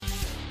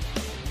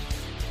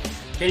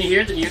Can you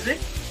hear the music?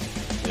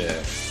 Yeah.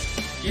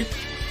 You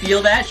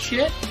feel that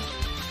shit?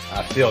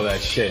 I feel that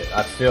shit.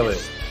 I feel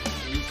it.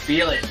 You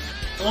feel it.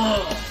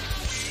 Oh,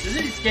 does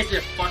it just get you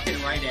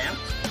fucking right out?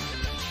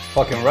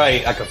 Fucking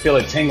right. I can feel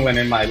it tingling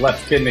in my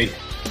left kidney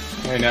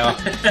right now.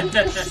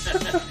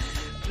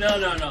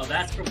 No.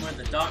 That's from when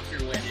the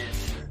doctor went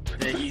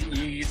in.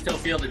 You still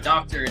feel the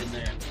doctor in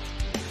there.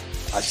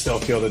 I still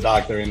feel the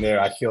doctor in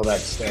there. I feel that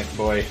stench,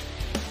 boy.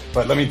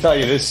 But let me tell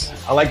you this.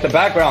 I like the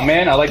background,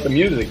 man. I like the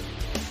music.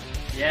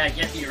 Yeah, it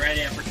gets you right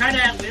out. We're trying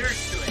to add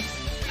lyrics to it.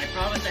 I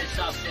promise I'd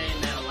stop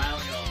saying that a while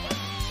ago, but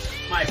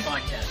it's my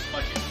podcast.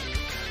 Fuck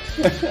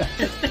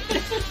it.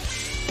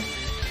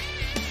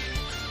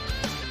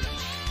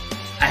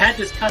 I had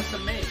this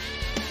custom made.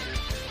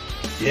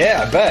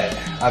 Yeah,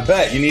 I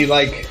bet. You need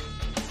I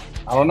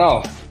don't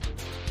know.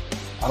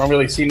 I don't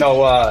really see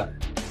no,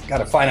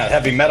 gotta find a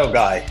heavy metal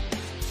guy.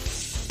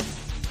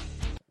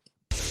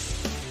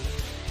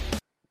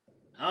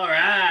 All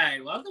right,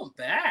 welcome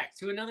back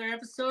to another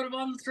episode of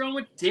On the Throne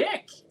with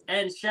Dick.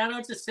 And shout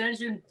out to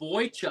Senjin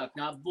Boychuk,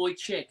 not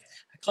Boychick.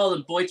 I called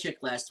him Boychick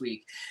last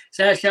week.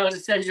 So shout out to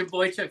Senjin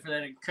Boychuk for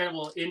that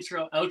incredible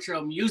intro,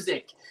 outro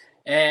music.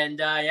 And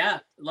yeah,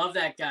 love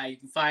that guy. You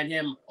can find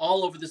him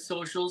all over the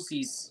socials.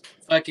 He's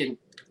fucking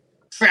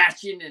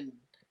trashing and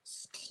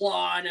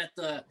clawing at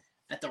the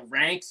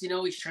ranks. You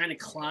know, he's trying to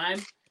climb.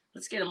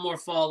 Let's get him more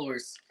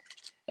followers.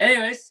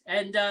 Anyways,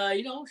 and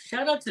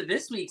shout out to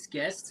this week's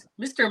guest,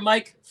 Mr.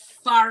 Mike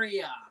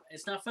Faria.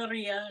 It's not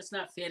Faria, it's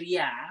not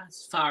Feria,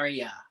 it's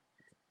Faria.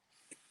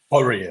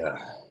 Faria.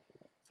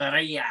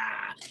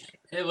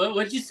 Hey, what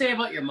did you say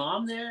about your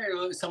mom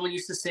there? Someone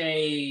used to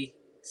say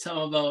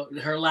something about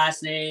her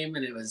last name,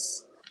 and it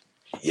was...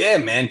 Yeah,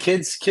 man.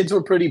 Kids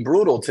were pretty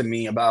brutal to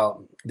me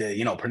about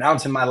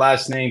pronouncing my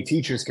last name.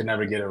 Teachers could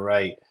never get it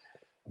right.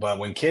 But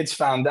when kids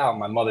found out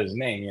my mother's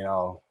name,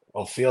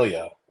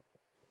 Ophelia,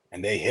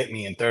 and they hit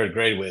me in third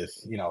grade with,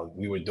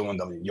 we were doing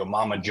the your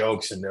mama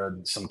jokes, and there are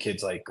some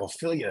kids like,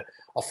 Ophelia,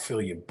 I'll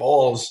feel your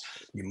balls.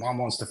 Your mom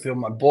wants to feel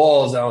my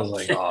balls. I was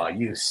like, oh,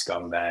 you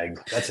scumbag.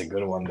 That's a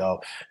good one,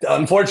 though.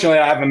 Unfortunately,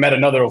 I haven't met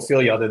another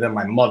Ophelia other than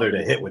my mother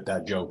to hit with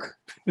that joke.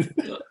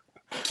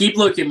 Keep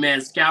looking,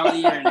 man. Scour the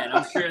internet.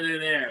 I'm sure they're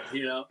there,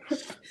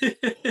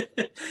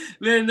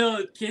 Man,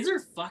 no, kids are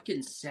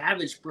fucking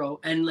savage, bro.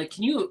 And,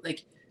 can you,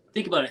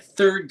 think about it,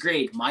 third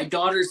grade. My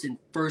daughter's in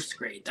first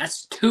grade.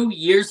 That's 2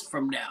 years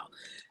from now.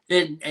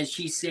 And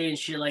she's saying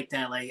shit like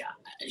that.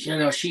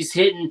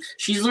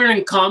 She's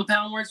learning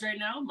compound words right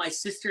now. My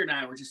sister and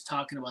I were just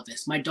talking about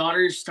this. My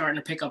daughter's starting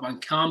to pick up on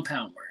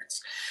compound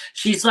words.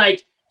 She's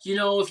like,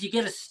 if you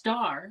get a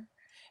star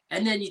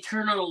and then you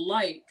turn on a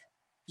light,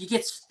 you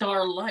get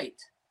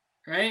starlight,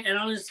 right? And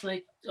I was just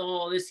like,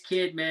 oh, this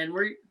kid, man.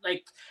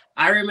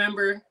 I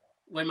remember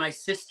when my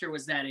sister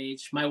was that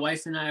age, my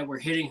wife and I were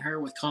hitting her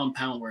with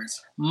compound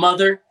words.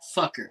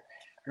 Motherfucker,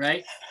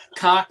 right?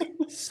 Cock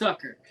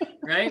sucker,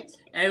 right?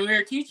 And we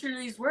were teaching her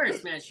these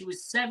words, man. She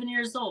was 7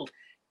 years old.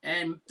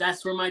 And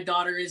that's where my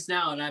daughter is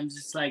now. And I'm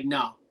just like,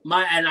 no.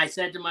 And I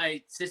said to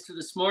my sister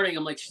this morning,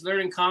 I'm like, she's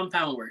learning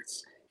compound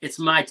words. It's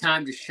my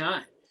time to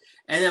shine.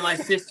 And then my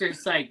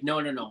sister's like,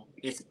 no.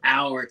 It's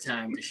our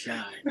time to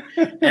shine.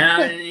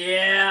 And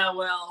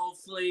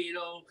hopefully,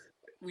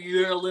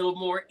 you're a little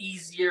more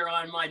easier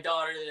on my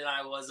daughter than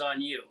I was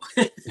on you.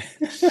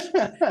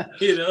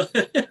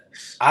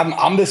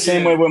 I'm the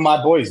same way with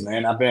my boys,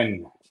 man. I've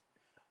been,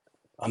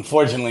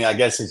 unfortunately, I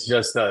guess it's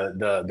just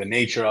the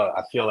nature of,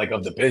 I feel like,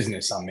 of the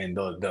business I'm in,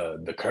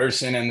 the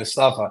cursing and the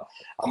stuff.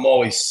 I'm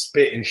always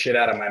spitting shit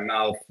out of my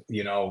mouth,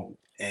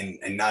 and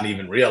not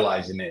even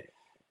realizing it.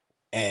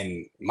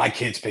 And my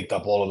kids picked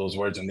up all of those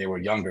words when they were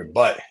younger,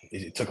 but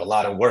it took a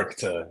lot of work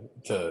to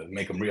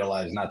make them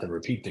realize not to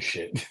repeat the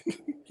shit.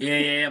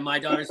 Yeah, my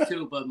daughters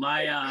too. But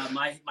my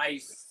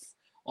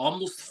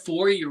almost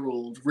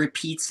 4-year-old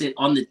repeats it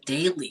on the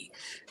daily,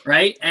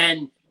 right?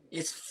 And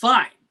it's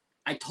fine.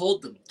 I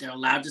told them they're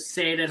allowed to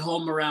say it at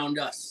home around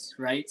us,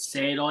 right?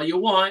 Say it all you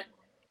want.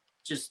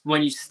 Just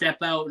when you step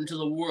out into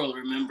the world,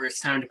 remember it's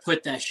time to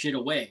put that shit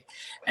away.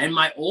 And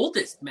my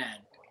oldest, man,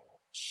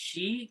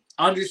 she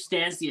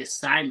understands the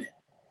assignment.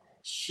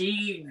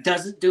 She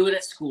doesn't do it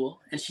at school,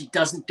 and she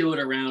doesn't do it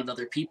around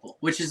other people,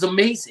 which is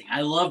amazing.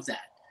 I love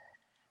that.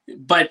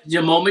 But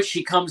the moment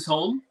she comes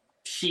home,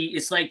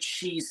 it's like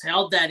she's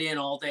held that in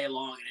all day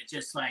long, and it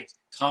just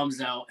comes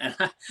out. And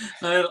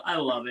I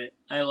love it.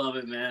 I love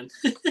it, man.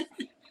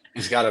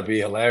 It's got to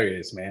be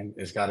hilarious, man.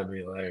 It's got to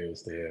be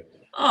hilarious to hear.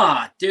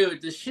 Ah,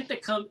 dude, the shit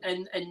that comes,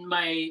 and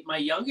my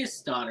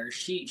youngest daughter,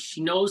 she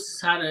knows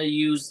how to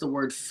use the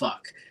word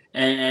fuck.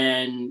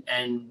 And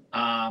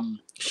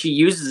she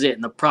uses it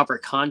in the proper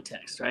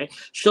context, right?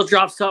 She'll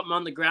drop something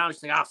on the ground.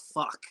 She's like,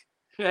 fuck.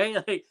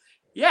 Right?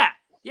 Yeah,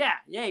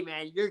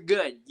 man, you're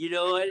good. You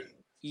know what?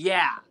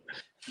 Yeah.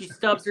 She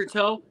stubs her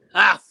toe.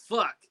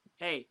 Fuck.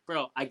 Hey,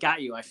 bro, I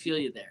got you. I feel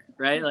you there,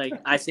 right?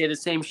 I say the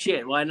same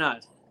shit. Why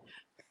not?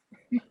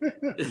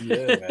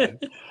 Yeah, man.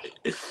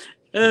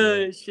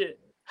 Oh, shit.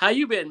 How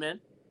you been, man?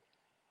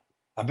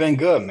 I've been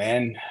good,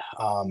 man.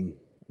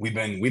 we've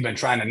been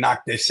trying to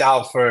knock this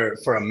out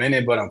for a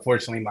minute, but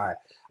unfortunately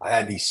I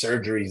had these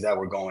surgeries that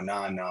were going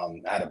on.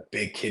 I had a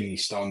big kidney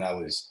stone that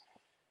was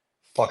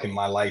fucking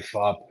my life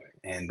up,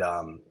 and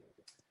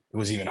it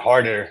was even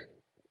harder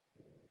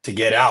to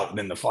get out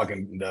than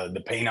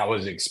the pain I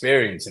was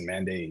experiencing,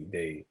 man.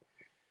 They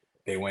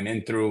went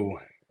in through.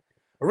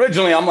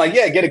 Originally, I'm like,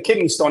 yeah, get a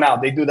kidney stone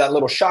out. They do that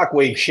little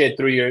shockwave shit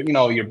through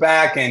your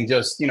back and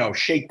just,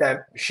 shake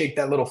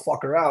that little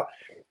fucker out.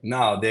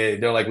 No,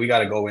 they're like, we got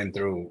to go in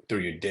through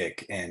your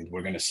dick, and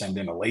we're gonna send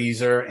in a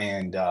laser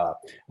and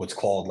what's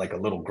called like a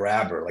little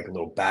grabber, like a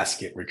little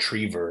basket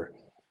retriever,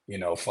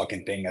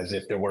 fucking thing, as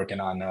if they're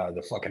working on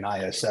the fucking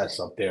ISS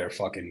up there,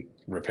 fucking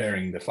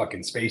repairing the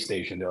fucking space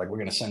station. They're like, we're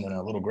gonna send in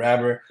a little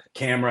grabber,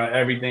 camera,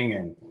 everything,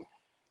 and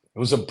it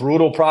was a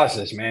brutal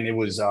process, man. It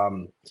was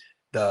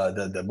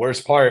the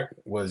worst part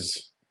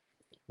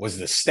was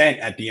the stent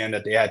at the end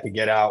that they had to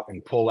get out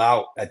and pull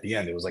out at the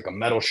end. It was like a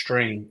metal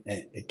string,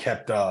 and it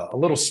kept a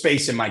little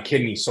space in my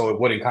kidney so it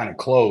wouldn't kind of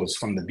close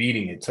from the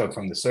beating it took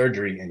from the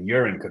surgery, and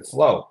urine could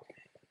flow.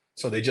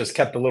 So they just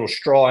kept a little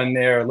straw in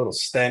there, a little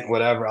stent,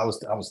 whatever. I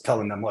was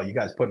telling them, well, you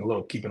guys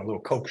keeping a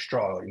little Coke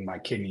straw in my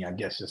kidney, I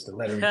guess, just to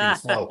let everything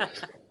flow.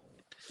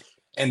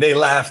 And they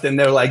laughed, and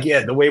they're like,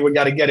 yeah, the way we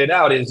got to get it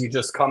out is you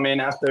just come in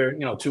after,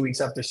 2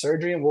 weeks after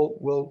surgery, and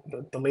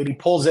the lady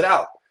pulls it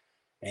out.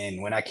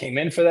 And when I came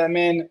in for that,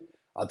 man,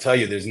 I'll tell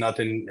you, there's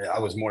nothing I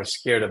was more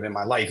scared of in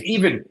my life.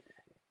 Even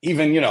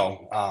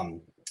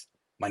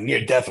my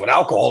near death with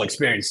alcohol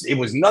experience, it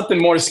was nothing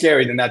more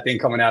scary than that thing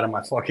coming out of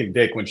my fucking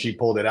dick when she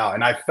pulled it out.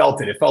 And I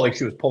felt it. It felt like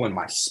she was pulling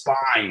my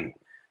spine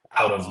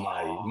out of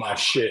my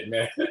shit,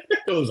 man.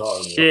 It was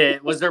horrible.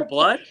 Shit. Was there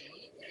blood?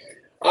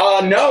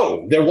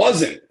 No, there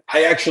wasn't.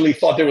 I actually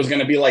thought there was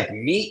going to be like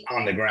meat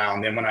on the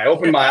ground. And when I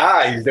opened my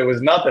eyes, there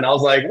was nothing. I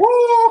was like,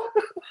 whoa.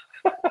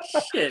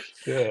 Shit.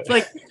 Yeah. It's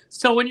like,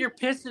 so when you're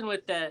pissing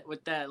with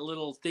that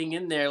little thing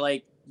in there,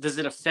 like, does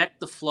it affect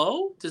the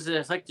flow? Does it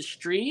affect the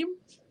stream?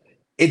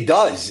 It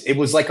does. It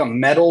was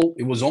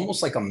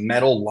almost like a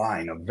metal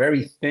line, a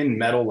very thin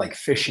metal, like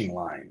fishing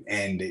line.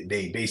 And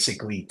they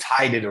basically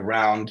tied it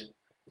around,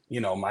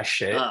 my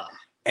shit.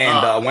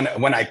 And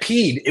when I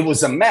peed, it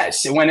was a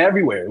mess. It went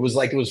everywhere. It was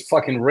like it was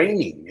fucking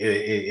raining.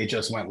 It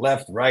just went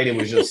left, right. It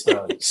was just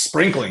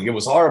sprinkling. It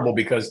was horrible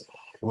because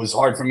it was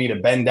hard for me to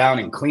bend down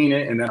and clean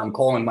it. And then I'm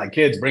calling my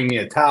kids, bring me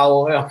a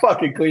towel. I'll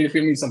fucking clean it.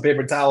 Give me some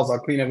paper towels. I'll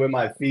clean it with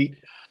my feet.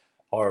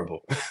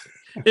 Horrible.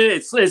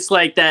 It's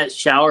like that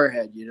shower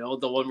head,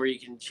 the one where you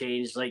can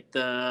change like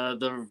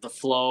the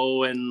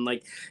flow and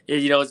like,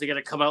 is it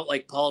gonna come out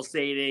like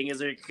pulsating?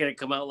 Is it gonna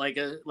come out like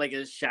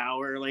a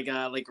shower,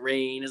 like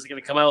rain? Is it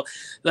gonna come out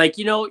like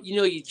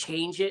you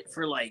change it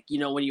for like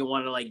when you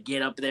want to like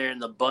get up there in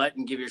the butt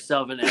and give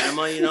yourself an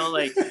enema,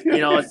 like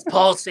it's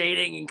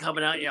pulsating and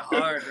coming out you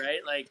hard,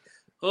 right? Like,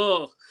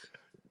 oh,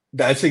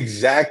 that's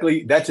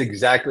exactly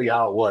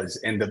how it was.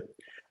 And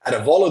out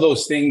of all of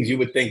those things, you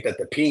would think that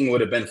the peeing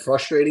would have been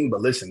frustrating.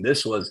 But listen,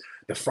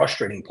 the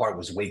frustrating part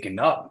was waking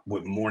up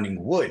with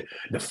morning wood.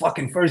 The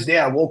fucking first day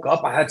I woke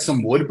up, I had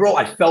some wood, bro.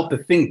 I felt the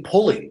thing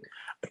pulling.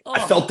 Oh.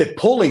 I felt it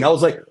pulling. I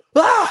was like,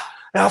 ah!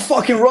 And I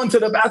fucking run to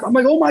the bathroom.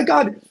 I'm like, oh my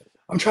God.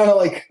 I'm trying to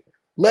like,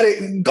 let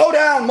it go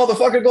down,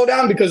 motherfucker, go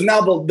down. Because now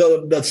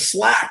the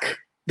slack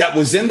that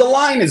was in the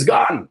line is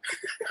gone.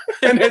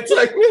 And it's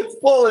like, it's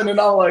pulling. And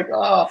I'm like,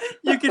 oh.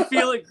 You can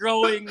feel it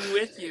growing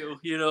with you,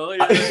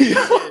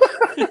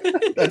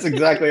 That's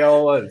exactly how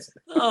it was.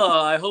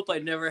 Oh, I hope I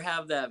never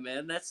have that,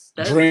 man. That's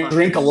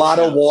drink a lot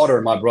of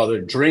water, my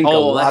brother. Drink a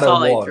lot of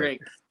water.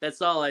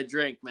 That's all I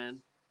drink, man.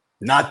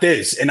 Not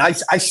this. And I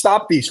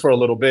stopped these for a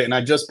little bit, and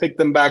I just picked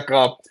them back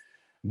up.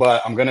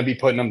 But I'm going to be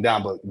putting them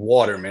down. But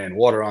water, man.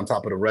 Water on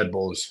top of the Red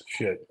Bulls.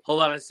 Shit.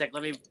 Hold on a sec.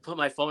 Let me put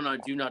my phone on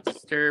Do Not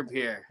Disturb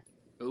here.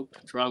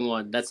 Oops, wrong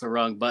one. That's the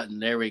wrong button.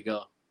 There we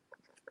go.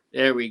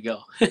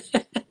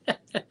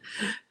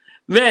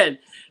 Man,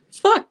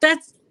 fuck,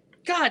 that's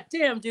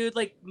goddamn, dude.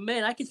 Like,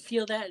 man, I could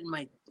feel that in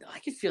my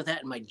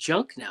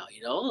junk now,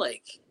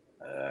 like,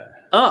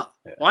 yeah.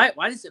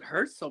 Why does it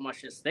hurt so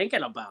much just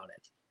thinking about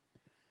it?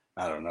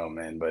 I don't know,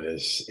 man, but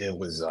there's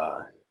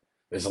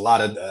a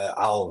lot of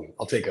I'll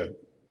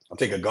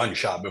take a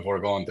gunshot before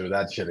going through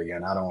that shit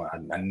again.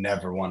 I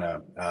never want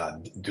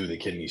to do the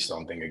kidney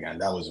stone thing again.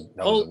 That was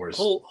the worst.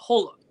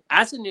 Hold on.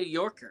 As a New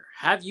Yorker,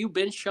 have you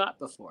been shot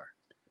before?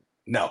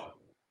 No,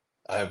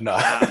 I have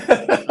not.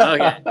 Okay. All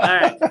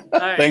right.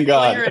 Thank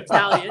God.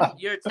 Well,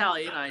 you're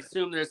Italian. I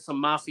assume there's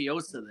some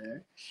mafiosa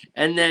there.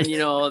 And then,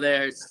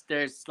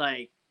 there's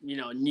like,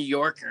 New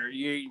Yorker,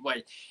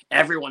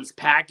 everyone's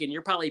packing.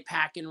 You're probably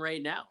packing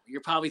right now. You're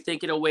probably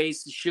thinking of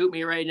ways to shoot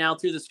me right now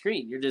through the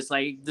screen. You're just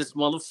like, this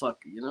motherfucker,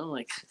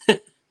 like.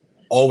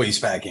 Always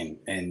packing,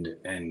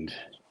 and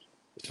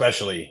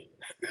especially.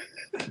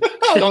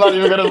 I'm not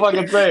even gonna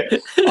fucking say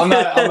it. I'm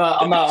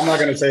not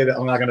gonna say that.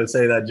 I'm not gonna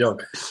say that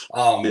joke.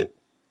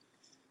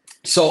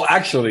 So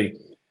actually,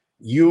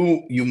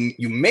 you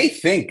may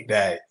think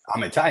that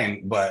I'm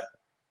Italian, but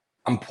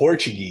I'm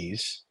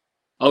Portuguese.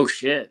 Oh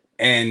shit.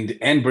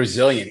 and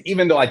Brazilian.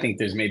 Even though I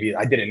think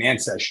I did an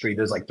ancestry,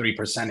 there's like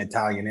 3%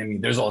 Italian in me.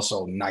 There's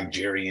also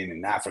Nigerian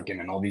and African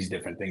and all these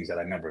different things that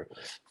I never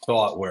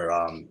thought were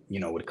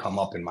would come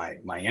up in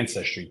my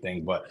ancestry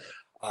thing. But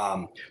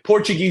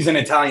Portuguese and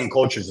Italian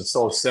cultures are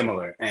so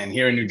similar. And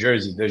here in New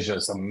Jersey, there's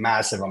just a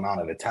massive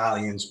amount of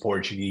Italians,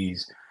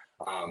 Portuguese,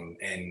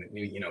 and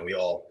we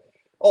all.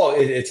 Oh,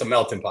 it's a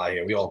melting pot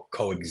here. We all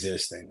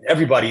coexist, and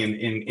everybody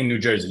in New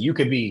Jersey. You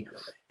could be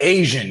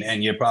Asian,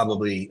 and you're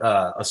probably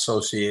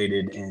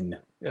associated in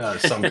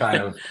some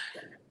kind of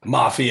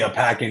mafia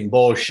packing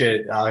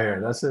bullshit out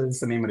here. That's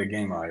the name of the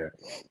game out here.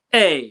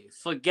 Hey,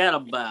 forget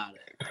about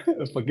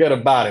it. Forget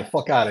about it.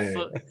 Fuck out of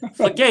here.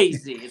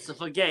 Fugazi. It's a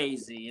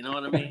fugazi. You know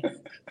what I mean?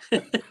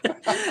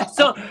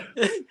 So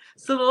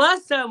the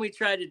last time we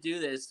tried to do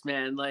this,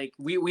 man, like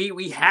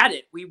we had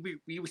it. We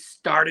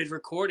started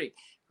recording.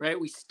 Right,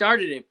 we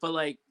started it, but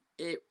like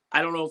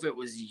I don't know if it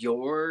was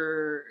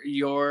your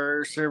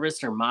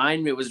service or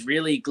mine. It was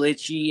really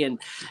glitchy,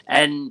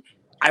 and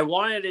I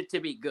wanted it to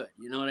be good.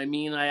 You know what I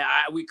mean?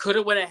 We could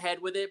have went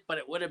ahead with it, but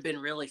it would have been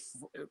really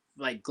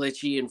like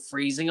glitchy and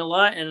freezing a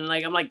lot. And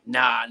like I'm like,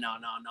 no.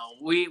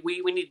 We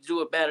need to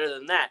do it better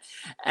than that.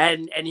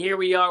 And here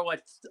we are,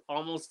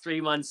 almost 3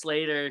 months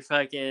later,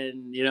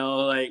 fucking,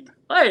 like,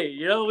 hey,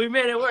 we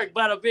made it work.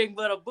 Bada bing,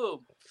 bada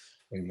boom.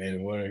 We made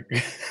it work.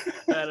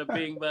 Bada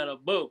bing, bada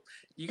boom.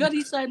 You got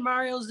Eastside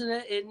Mario's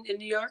in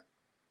New York?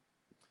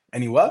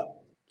 Any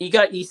what? You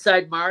got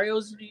Eastside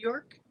Mario's in New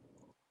York?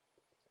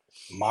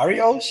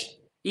 Mario's?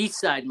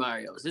 Eastside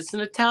Mario's. It's an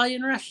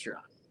Italian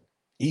restaurant.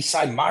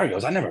 Eastside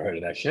Mario's? I never heard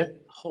of that shit.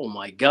 Oh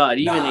my God!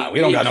 We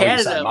don't got no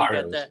Eastside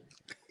Mario's.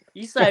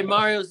 Eastside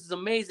Mario's is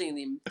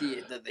amazing.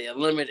 The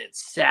unlimited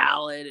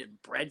salad and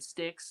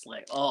breadsticks,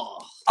 like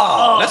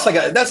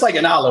that's like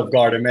an Olive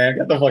Garden, man.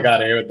 Get the fuck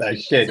out of here with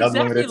that shit. That's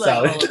unlimited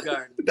salad.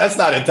 That's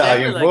not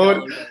Italian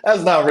food.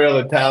 That's not real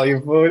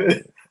Italian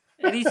food.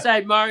 At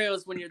Eastside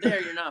Mario's, when you're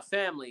there, you're not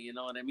family. You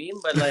know what I mean?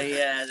 But like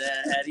at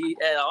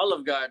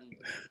Olive Garden,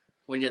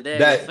 when you're there,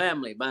 you're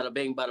family. Bada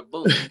bing, bada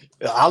boom.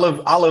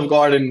 Olive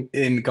Garden,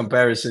 in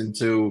comparison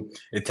to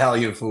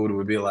Italian food,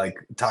 would be like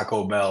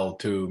Taco Bell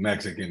to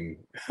Mexican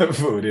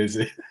food, is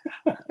it?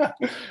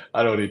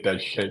 I don't eat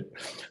that shit.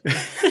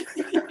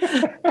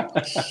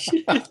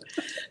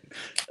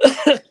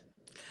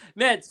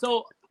 Man,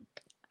 so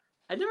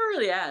I never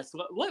really asked,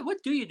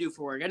 what do you do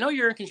for work? I know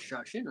you're in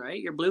construction,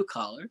 right? You're blue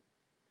collar.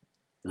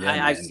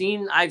 Yeah, I've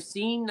seen like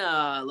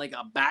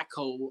a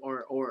backhoe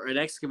or an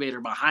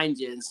excavator behind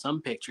you in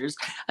some pictures.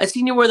 I've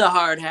seen you wear the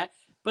hard hat,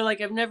 but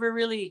like I've never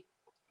really.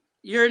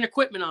 You're an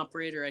equipment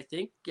operator, I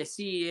think. I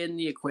see you in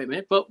the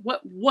equipment, but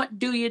what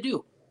do you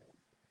do?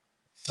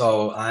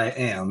 So I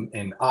am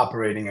an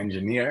operating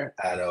engineer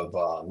out of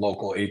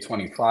local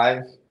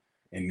 825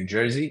 in New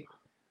Jersey.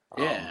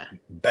 Yeah,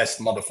 best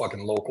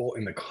motherfucking local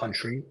in the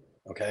country.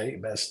 Okay,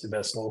 best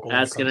local.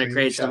 That's gonna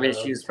create some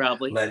issues,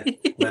 probably. Let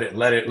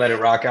it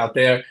rock out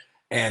there.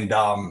 And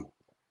I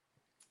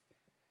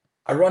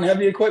run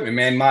heavy equipment,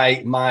 man.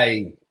 My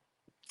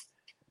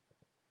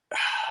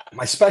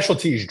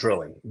specialty is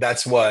drilling.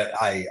 That's what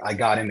I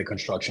got into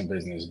construction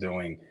business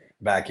doing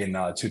back in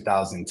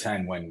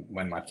 2010 when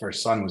my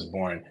first son was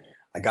born.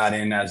 I got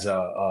in as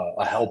a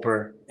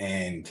helper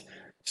and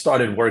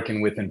started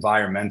working with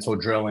environmental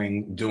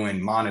drilling,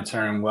 doing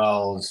monitoring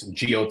wells,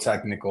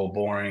 geotechnical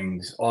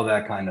borings, all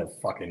that kind of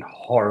fucking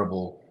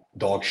horrible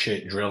dog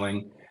shit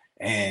drilling,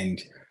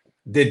 and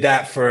did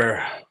that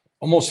for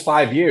almost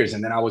 5 years.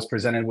 And then I was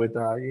presented with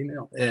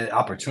an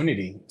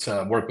opportunity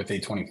to work with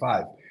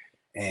 825,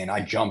 and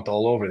I jumped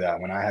all over that.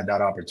 When I had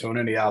that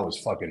opportunity, I was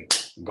fucking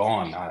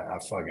gone. I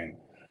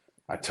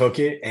took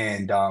it.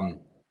 And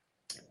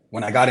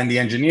when I got in the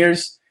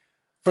engineers,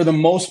 for the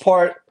most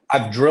part,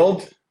 I've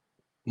drilled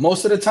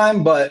most of the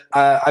time, but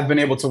I've been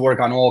able to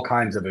work on all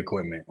kinds of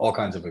equipment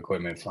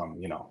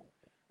from,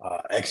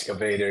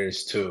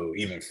 excavators to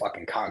even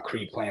fucking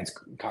concrete plants,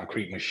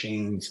 concrete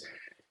machines,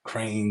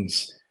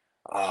 cranes,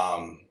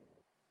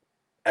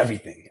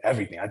 everything. I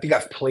think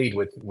I've played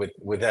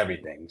with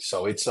everything.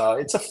 So it's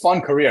a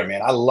fun career,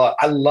 man. I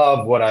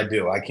love what I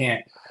do.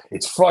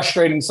 It's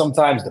frustrating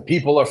sometimes. The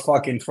people are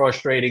fucking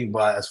frustrating,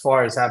 but as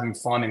far as having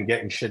fun and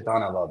getting shit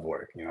done, I love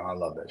work. I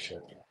love that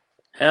shit.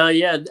 Hell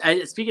yeah.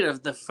 Speaking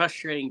of the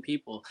frustrating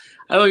people,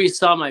 I know you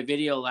saw my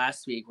video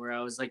last week where I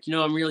was like,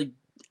 I'm really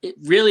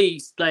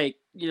like,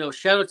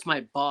 shout out to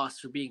my boss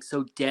for being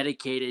so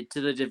dedicated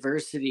to the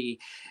diversity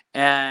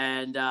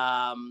and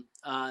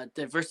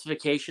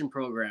diversification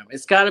program.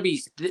 It's gotta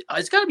be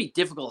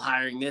difficult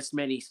hiring this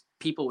many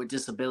people with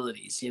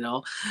disabilities,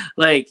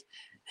 like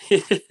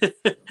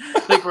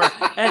like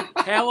and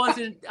I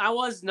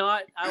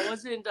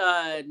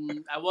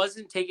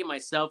wasn't taking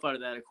myself out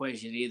of that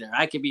equation either.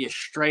 I could be a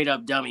straight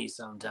up dummy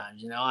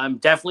sometimes, I'm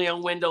definitely a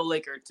window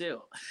licker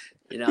too,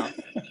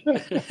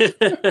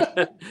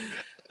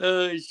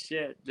 Oh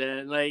shit,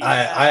 man. Like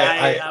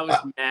I was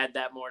mad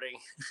that morning.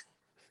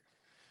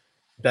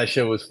 That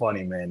shit was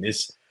funny, man.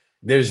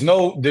 There's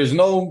no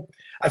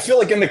I feel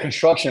like in the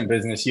construction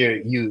business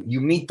you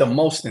meet the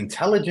most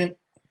intelligent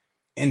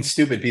and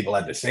stupid people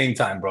at the same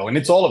time, bro. And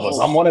it's all of us.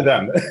 Oh. I'm one of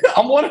them.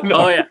 I'm one of them.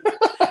 Oh yeah.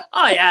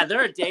 Oh yeah, there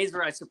are days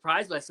where I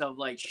surprise myself,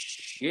 like,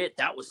 shit,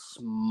 that was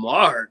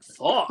smart.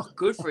 Fuck,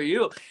 good for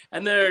you.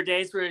 And there are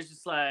days where it's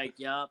just like,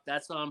 yup,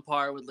 that's on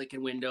par with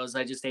licking windows.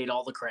 I just ate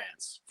all the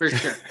crayons, for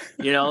sure.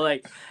 You know,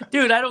 like,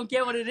 dude, I don't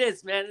get what it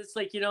is, man. It's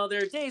like, you know,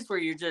 there are days where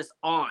you're just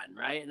on,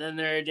 right? And then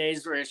there are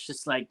days where it's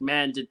just like,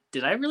 man,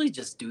 did I really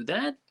just do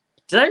that?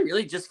 Did I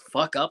really just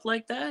fuck up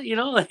like that? You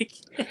know, like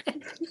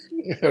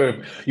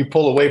You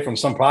pull away from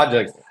some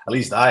projects, at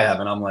least I have,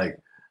 and I'm like,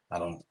 I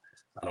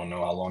don't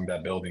know how long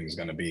that building is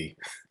gonna be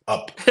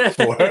up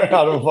for. I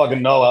don't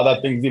fucking know how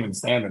that thing's even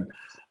standing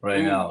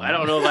right now. I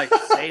don't know if I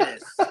should say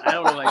this. I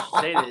don't know if I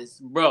should say this.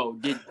 Bro,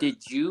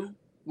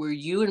 were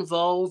you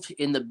involved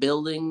in the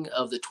building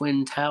of the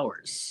Twin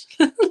Towers?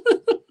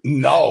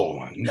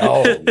 No,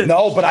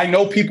 but I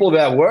know people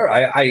that were.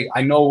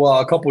 I know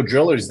a couple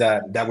drillers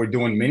that were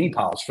doing mini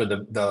pops for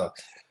the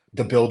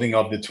building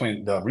of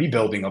the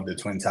rebuilding of the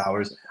Twin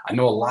Towers. I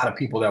know a lot of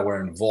people that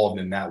were involved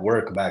in that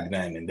work back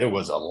then, and there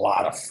was a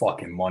lot of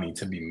fucking money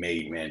to be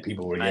made, man.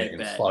 People were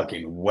getting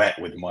fucking wet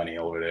with money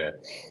over there.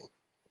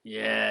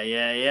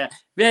 Yeah.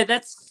 Man,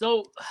 that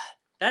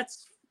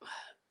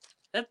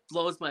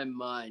blows my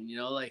mind, you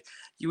know, like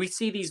we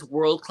see these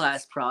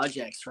world-class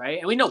projects, right?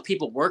 And we know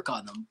people work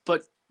on them,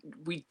 but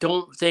we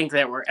don't think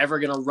that we're ever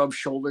going to rub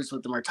shoulders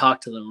with them or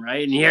talk to them,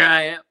 right? And here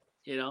I am,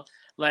 you know,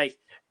 like,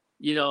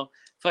 you know,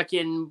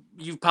 fucking,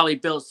 you've probably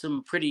built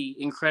some pretty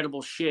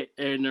incredible shit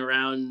in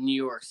around New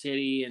York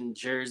City and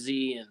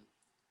Jersey. And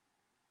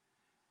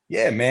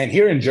yeah, man,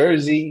 here in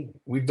Jersey,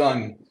 we've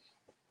done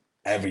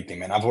everything,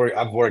 man. I've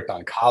worked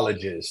on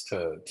colleges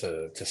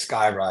to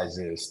sky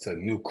rises, to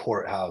new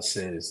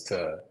courthouses,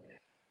 to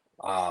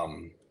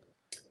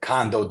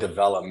condo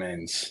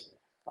developments.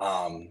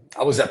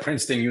 I was at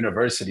Princeton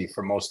University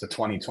for most of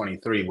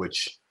 2023,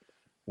 which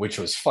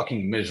was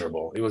fucking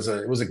miserable. It was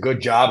a good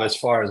job as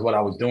far as what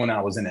I was doing.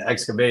 I was in an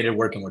excavator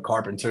working with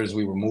carpenters.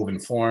 We were moving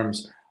form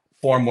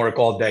work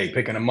all day,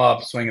 picking them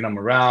up, swinging them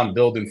around,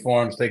 building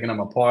forms, taking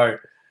them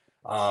apart.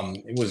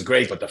 It was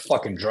great, but the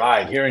fucking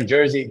drive here in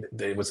Jersey,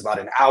 it was about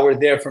an hour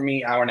there for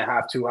me, hour and a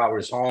half, 2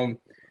 hours home.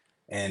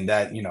 And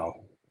that, you know,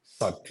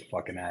 sucked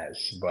fucking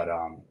ass. But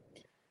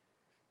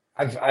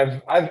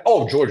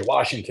George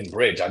Washington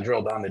Bridge. I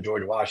drilled down the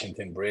George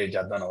Washington Bridge.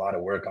 I've done a lot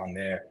of work on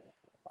there.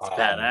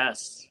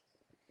 Badass.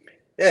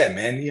 Yeah,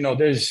 man. You know,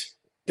 there's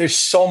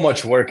so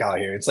much work out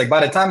here. It's like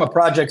by the time a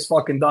project's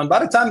fucking done, by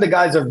the time the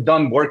guys are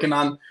done working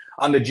on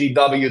the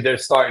GW, they're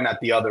starting at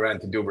the other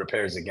end to do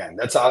repairs again.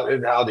 That's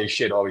how this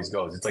shit always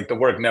goes. It's like the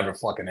work never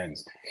fucking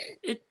ends.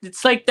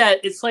 It's like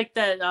that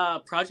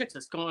project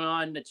that's going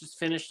on that just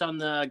finished on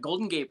the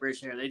Golden Gate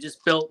Bridge there. They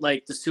just built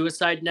like the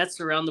suicide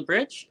nets around the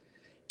bridge.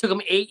 Took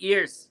them 8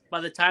 years.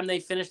 By the time they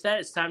finish that,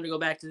 it's time to go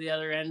back to the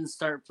other end and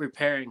start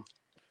repairing.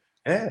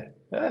 Yeah.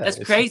 That's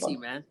crazy,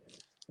 man.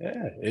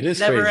 Yeah, it is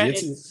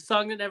crazy. It's a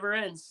song that never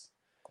ends.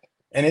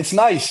 And it's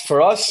nice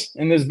for us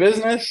in this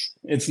business.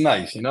 It's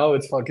nice, you know.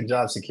 It's fucking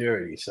job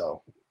security.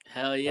 So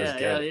hell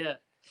yeah.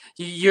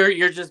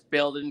 You're just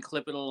building,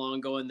 clipping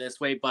along, going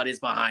this way. Buddy's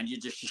behind you,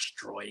 just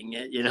destroying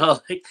it. You know,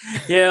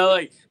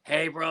 like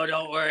hey, bro,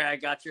 don't worry, I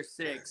got your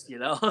 6. You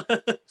know.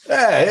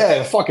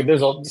 yeah. Fuck it.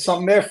 There's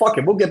something there. Fuck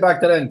it. We'll get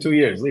back to that in 2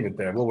 years. Leave it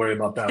there. We'll worry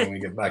about that when we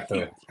get back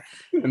to it.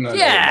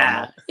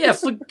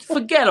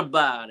 Forget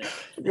about it.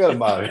 Forget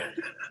about it.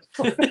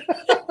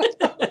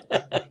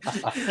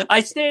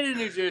 I stayed in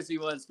New Jersey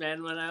once,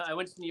 man. When I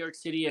went to New York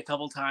City a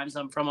couple times.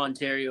 I'm from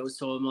Ontario,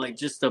 so I'm like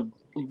just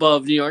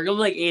above New York. I'm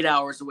like 8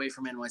 hours away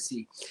from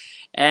NYC.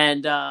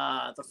 And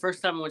the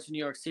first time I went to New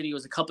York City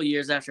was a couple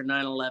years after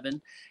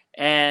 9/11.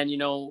 And, you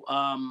know,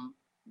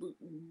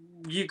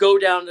 you go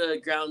down to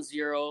Ground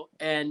Zero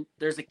and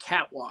there's a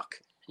catwalk.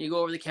 You go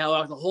over the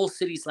catwalk. The whole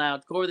city's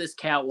loud. Go over this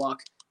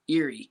catwalk.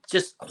 Eerie.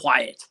 Just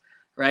quiet.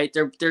 Right,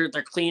 they're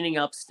cleaning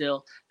up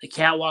still. The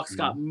catwalk's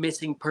got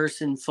missing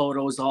person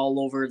photos all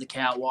over the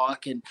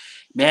catwalk, and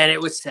man,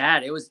 it was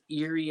sad. It was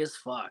eerie as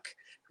fuck,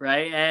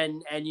 right?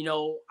 And you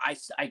know,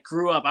 I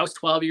grew up. I was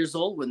 12 years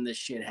old when this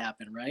shit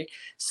happened, right?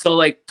 So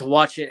like to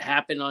watch it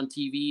happen on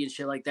TV and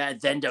shit like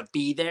that, then to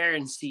be there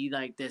and see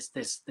like this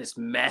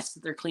mess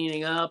that they're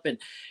cleaning up,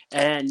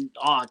 and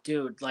oh,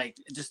 dude, like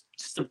just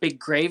a big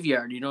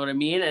graveyard. You know what I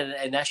mean?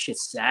 And that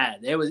shit's sad.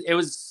 It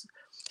was.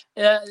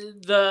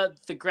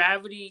 The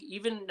gravity,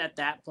 even at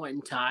that point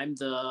in time,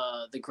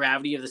 the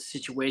gravity of the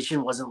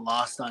situation wasn't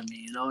lost on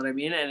me. You know what I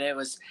mean? And it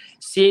was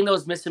seeing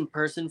those missing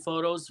person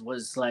photos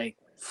was like,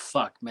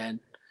 fuck, man.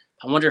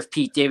 I wonder if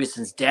Pete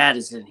Davidson's dad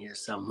is in here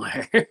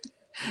somewhere.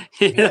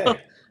 you know?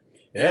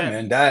 Yeah,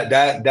 man.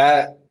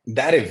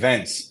 That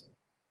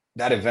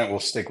event will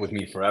stick with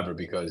me forever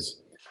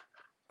because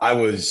I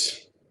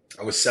was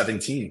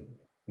 17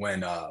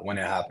 when it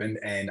happened,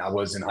 and I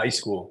was in high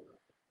school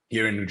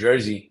here in New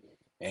Jersey.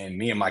 And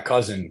me and my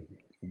cousin,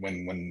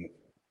 when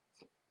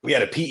we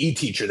had a PE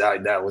teacher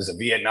that was a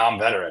Vietnam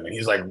veteran, and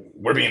he's like,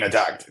 "We're being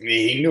attacked."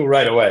 He knew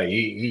right away.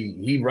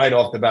 He right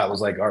off the bat was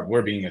like,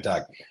 "We're being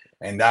attacked."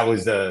 And that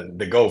was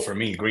the go for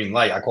me, green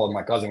light. I called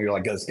my cousin. We were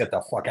like, let's get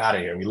the fuck out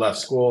of here. We left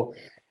school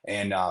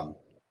and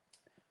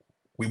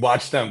we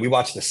watched them. We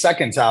watched the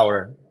second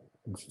tower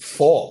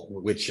fall,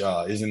 which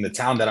is in the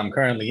town that I'm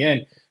currently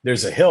in.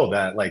 There's a hill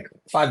that like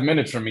 5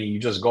 minutes from me, you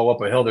just go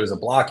up a hill, there's a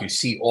block, you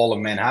see all of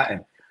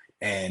Manhattan.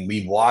 And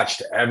we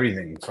watched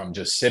everything from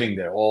just sitting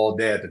there all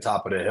day at the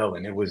top of the hill.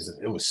 And it was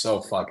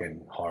so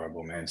fucking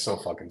horrible, man. So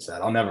fucking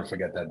sad. I'll never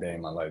forget that day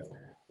in my life.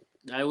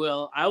 I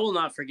will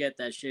not forget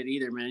that shit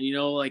either, man. You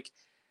know, like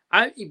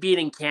I being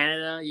in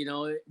Canada, you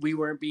know, we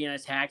weren't being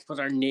attacked, but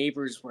our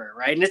neighbors were,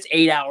 right? And it's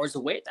 8 hours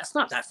away. That's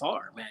not that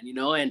far, man, you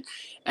know, and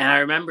I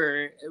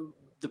remember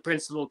the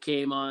principal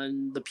came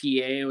on the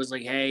PA and was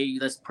like, hey,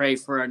 let's pray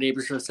for our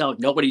neighbors for themselves.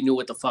 Nobody knew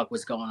what the fuck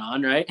was going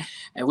on, right?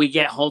 And we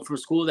get home from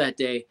school that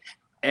day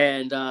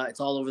and it's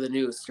all over the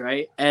news,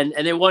 right? And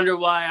they wonder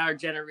why our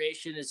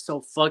generation is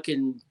so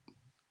fucking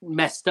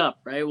messed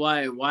up, right?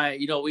 Why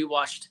you know, we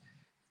watched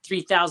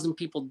 3,000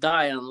 people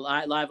die on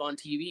live on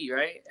TV,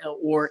 right?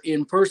 Or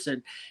in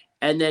person.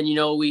 And then, you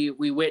know, we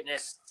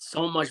witnessed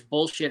so much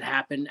bullshit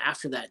happen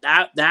after that.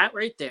 That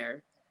right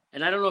there.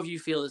 And I don't know if you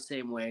feel the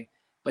same way,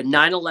 but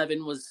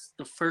 9/11 was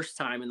the first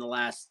time in the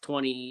last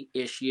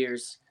 20-ish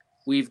years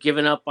we've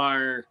given up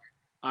our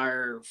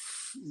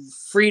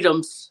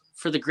freedoms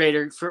for the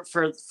greater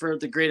for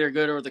the greater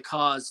good or the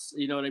cause.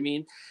 You know what I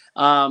mean?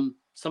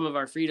 Some of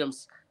our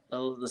freedoms.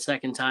 The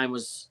second time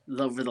was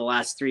over the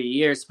last 3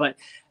 years, but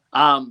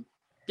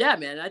yeah,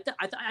 man,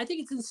 I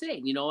think it's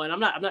insane, you know, and I'm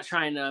not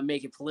trying to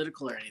make it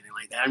political or anything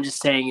like that. I'm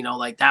just saying, you know,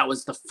 like that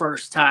was the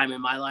first time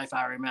in my life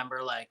I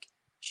remember like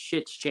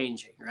shit's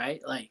changing,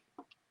 right? Like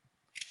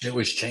It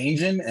was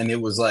changing, and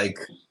it was like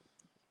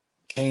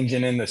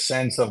changing in the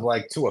sense of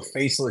like to a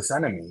faceless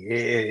enemy.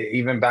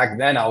 Even back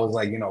then, I was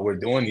like, you know, we're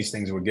doing these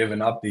things, we're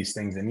giving up these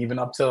things, and even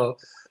up till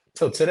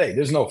today,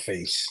 there's no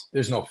face.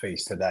 There's no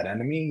face to that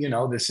enemy. You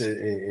know, this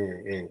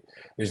is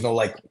there's no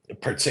like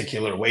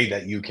particular way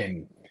that you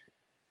can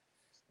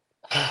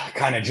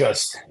kind of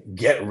just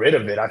get rid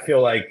of it. I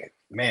feel like,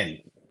 man,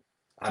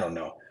 I don't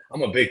know.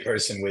 I'm a big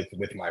person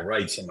with my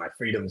rights and my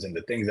freedoms and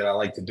the things that I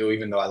like to do,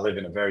 even though I live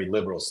in a very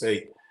liberal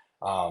state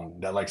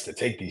that likes to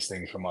take these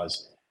things from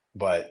us.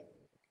 But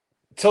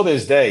till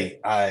this day,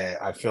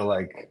 I feel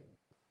like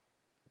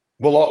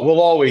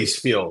we'll always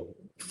feel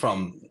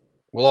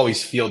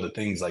the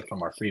things like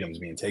from our freedoms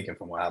being taken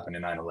from what happened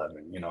in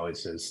 9/11. You know,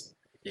 it's just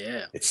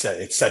yeah, it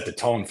set the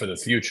tone for the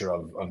future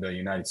of the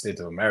United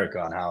States of America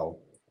on how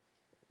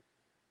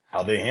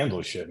they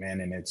handle shit,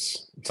 man. And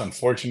it's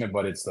unfortunate,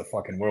 but it's the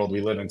fucking world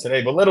we live in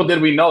today. But little did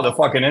we know the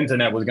fucking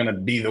internet was gonna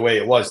be the way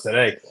it was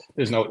today.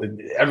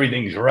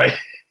 Everything's right.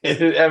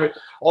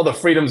 All the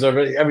freedoms of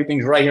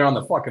everything's right here on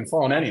the fucking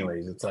phone.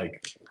 Anyways, it's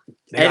like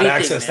they got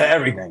access to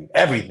everything,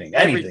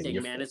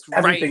 man. It's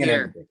right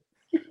here.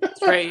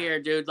 It's right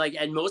here, dude. Like,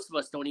 and most of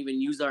us don't even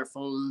use our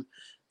phone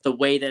the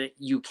way that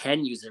you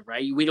can use it,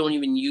 right? We don't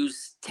even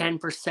use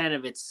 10%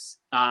 of its,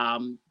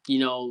 you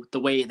know, the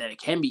way that it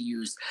can be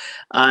used.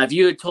 If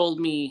you had told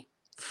me,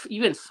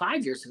 even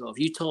 5 years ago, if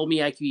you told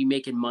me I could be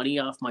making money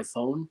off my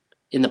phone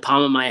in the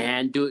palm of my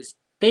hand, do it,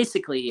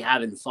 basically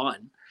having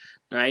fun,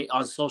 right,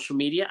 on social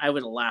media, I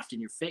would have laughed in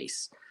your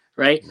face,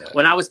 right? Yeah.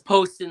 When I was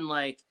posting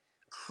like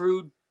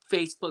crude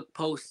Facebook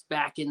posts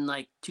back in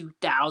like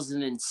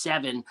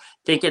 2007,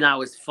 thinking I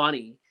was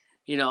funny,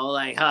 you know,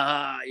 like,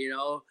 haha, you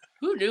know,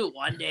 who knew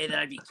one day that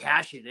I'd be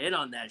cashing in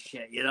on that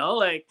shit, you know,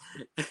 like,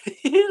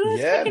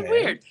 it's fucking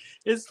weird.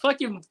 It's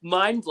fucking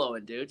mind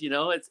blowing, dude. You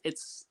know,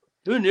 it's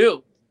who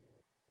knew?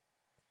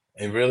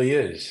 It really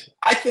is.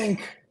 I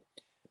think,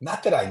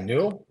 not that I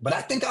knew, but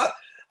I think I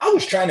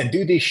was trying to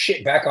do this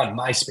shit back on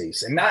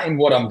MySpace, and not in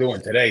what I'm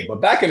doing today, but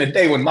back in the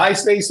day when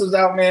MySpace was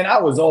out, man, I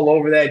was all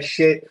over that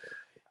shit.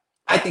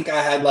 I think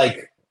I had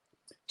like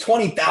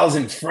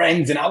 20,000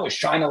 friends, and I was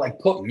trying to like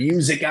put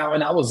music out,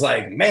 and I was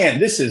like, man,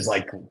 this is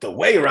like the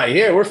way right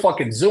here. We're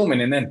fucking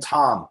zooming. And then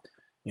Tom,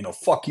 you know,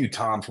 fuck you,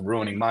 Tom, for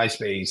ruining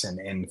MySpace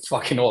and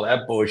fucking all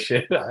that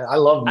bullshit. I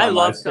love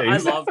MySpace. I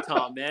love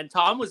Tom, man.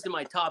 Tom was in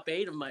my top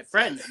 8 of my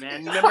friends,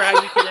 man. Remember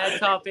how you can add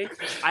top 8?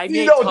 I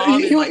made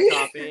Tom in my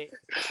top 8.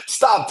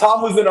 Stop.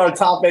 Tom was in our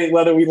top 8,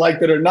 whether we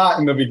liked it or not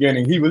in the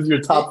beginning. He was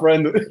your top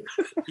friend.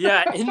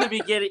 Yeah, in the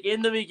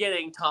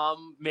beginning,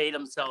 Tom made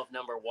himself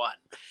number 1.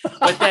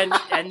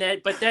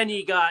 But then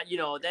he got, you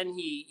know, then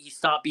he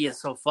stopped being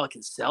so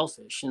fucking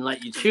selfish and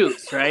let you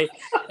choose, right?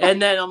 And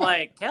then I'm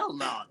like, hell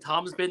no,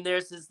 Tom's been there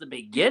since the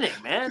beginning,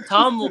 man.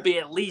 Tom will be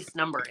at least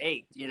number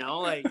 8, you know,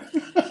 like.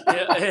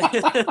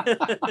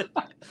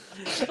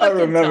 I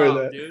remember Tom,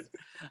 that, dude.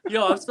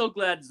 Yo, I'm so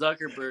glad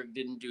Zuckerberg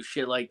didn't do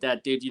shit like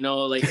that, dude. You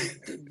know, like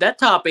that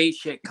top 8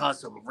 shit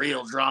caused some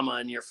real drama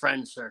in your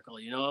friend circle.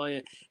 You know,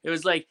 it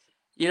was like,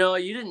 you know,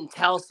 you didn't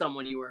tell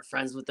someone you were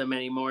friends with them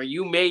anymore.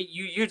 You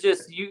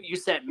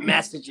sent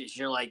messages.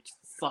 You're like,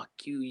 fuck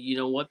you. You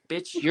know what,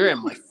 bitch? You're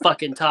in my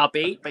fucking top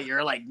 8, but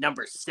you're like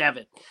number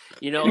 7.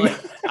 You know, like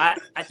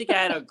I think I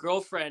had a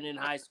girlfriend in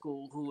high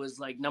school who was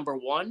like number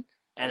 1.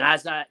 And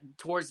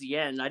towards the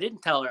end, I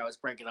didn't tell her I was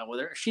breaking up with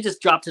her. She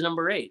just dropped to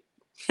number 8.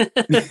 Fuck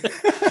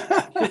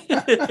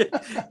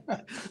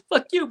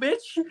you,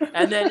 bitch.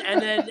 And then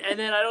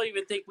I don't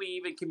even think we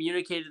even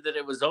communicated that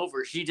it was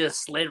over. She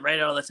just slid right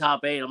out of the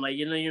top 8. I'm like,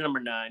 you know, you're number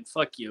 9.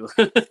 Fuck you.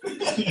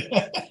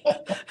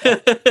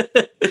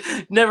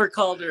 Never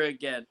called her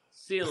again.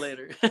 See you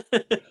later.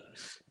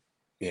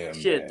 Yeah,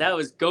 Shit, man. that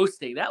was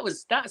ghosting.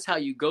 That's how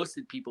you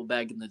ghosted people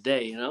back in the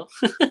day, you know?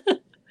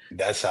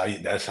 That's how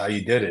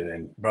you did it.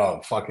 And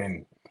bro,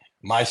 fucking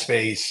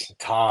MySpace,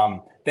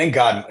 Tom. Thank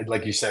God,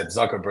 like you said,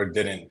 Zuckerberg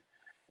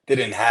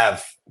didn't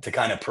have to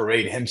kind of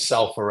parade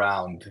himself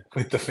around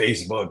with the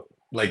Facebook.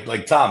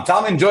 Like Tom.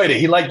 Tom enjoyed it.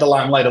 He liked the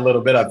limelight a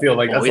little bit. I feel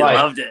like that's he why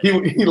loved it.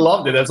 he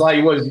loved it. That's why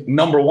he was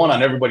number 1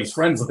 on everybody's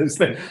friends list.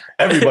 And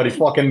everybody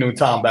fucking knew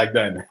Tom back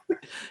then.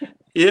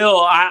 You know,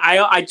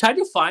 I tried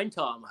to find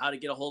Tom, how to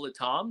get a hold of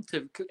Tom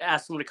to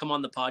ask him to come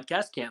on the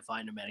podcast. Can't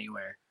find him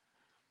anywhere.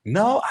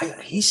 No,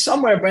 he's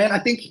somewhere, man. I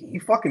think he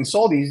fucking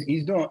sold.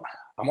 He's doing.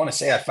 I want to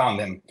say I found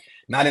him,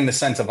 not in the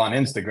sense of on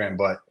Instagram,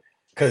 but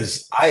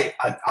because I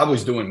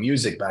was doing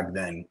music back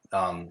then,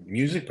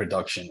 music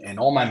production, and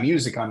all my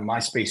music on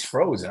MySpace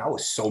froze, and I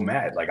was so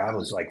mad. Like I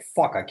was like,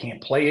 "Fuck, I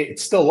can't play it.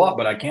 It's still up,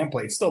 but I can't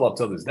play it. It's still up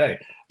till this day.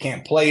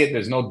 Can't play it.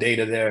 There's no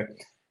data there."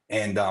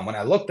 And when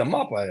I looked him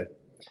up,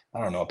 I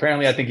don't know.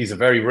 Apparently, I think he's a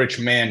very rich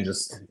man,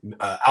 just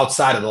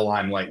outside of the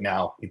limelight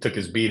now. He took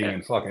his beating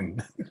and fucking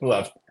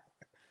left.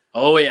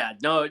 Oh yeah,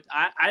 no,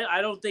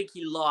 I don't think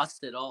he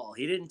lost at all.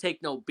 He didn't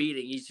take no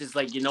beating. He's just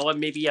like, you know what?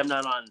 Maybe I'm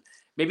not on.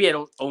 Maybe I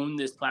don't own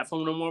this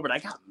platform no more. But I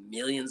got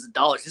millions of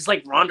dollars. It's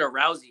like Ronda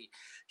Rousey.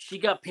 She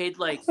got paid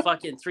like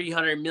fucking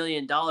 $300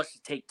 million to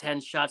take 10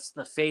 shots to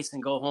the face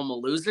and go home a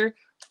loser.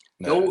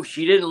 No,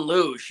 she didn't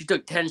lose. She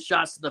took 10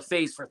 shots to the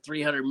face for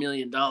 $300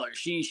 million.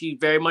 She's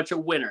very much a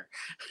winner.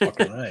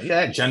 Fucking right.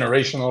 Yeah,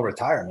 generational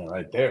retirement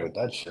right there with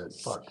that shit.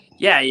 Fuck.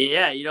 Yeah.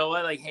 You know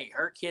what? Like, hey,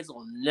 her kids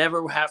will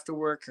never have to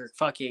work. Her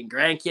fucking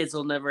grandkids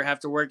will never have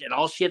to work. And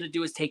all she had to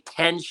do is take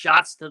 10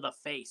 shots to the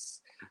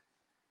face.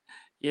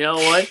 You know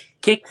what?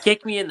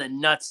 Kick me in the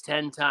nuts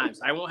 10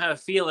 times. I won't have a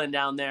feeling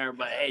down there,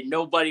 but hey,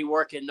 nobody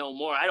working no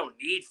more. I don't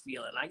need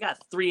feeling. I got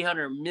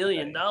 $300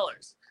 million.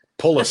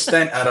 Pull a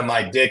stent out of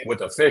my dick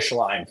with a fish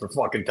line for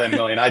fucking 10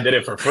 million. I did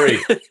it for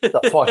free. The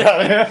fuck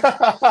out of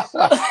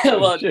here.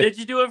 Well, did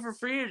you do it for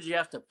free or did you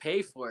have to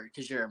pay for it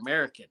because you're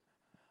American?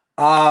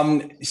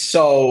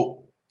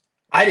 So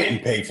I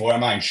didn't pay for it.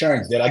 My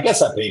insurance did. I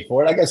guess I paid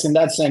for it. I guess in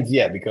that sense,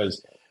 yeah,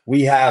 because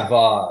we have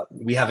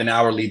an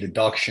hourly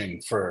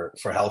deduction for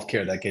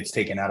healthcare that gets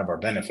taken out of our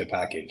benefit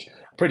package.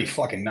 Pretty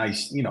fucking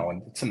nice, you know,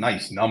 and it's a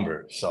nice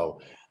number.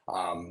 So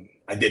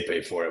I did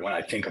pay for it when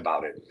I think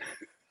about it.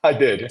 I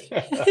did.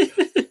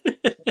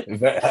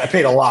 I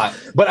paid a lot,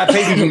 but I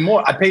paid even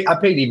more. I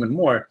paid even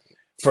more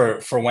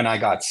for when I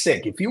got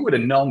sick. If you would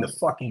have known the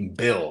fucking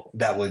bill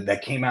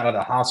that came out of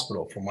the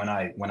hospital from when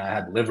I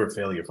had liver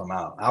failure from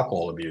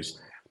alcohol abuse,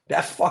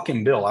 that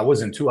fucking bill. I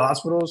was in 2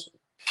 hospitals.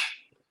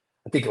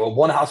 I think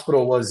one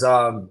hospital was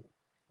almost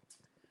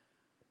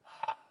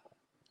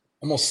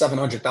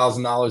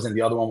 $700,000, and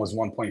the other one was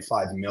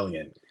 1.5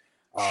 million.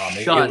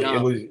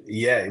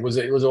 It was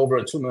over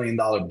a $2 million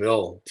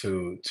bill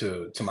to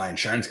my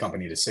insurance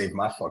company to save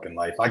my fucking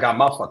life. I got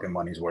my fucking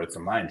money's worth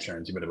from my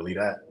insurance. You better believe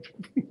that.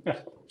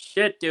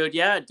 Shit, dude.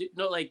 Yeah,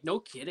 no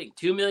kidding.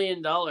 $2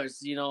 million.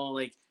 You know,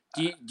 like,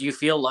 do you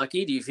feel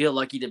lucky? Do you feel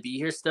lucky to be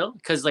here still?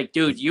 Because, like,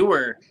 dude, you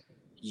were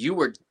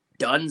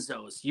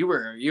dunzos. You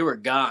were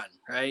gone,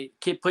 right?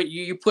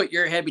 You put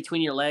your head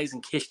between your legs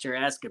and kissed your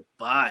ass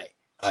goodbye.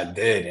 I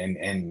did,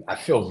 and I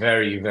feel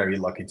very, very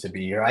lucky to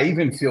be here. I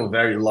even feel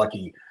very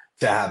lucky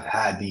to have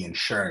had the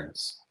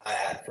insurance I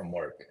had from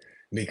work,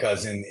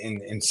 because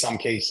in some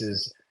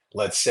cases,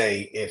 let's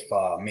say if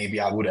maybe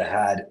I would have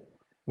had,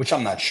 which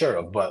I'm not sure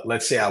of, but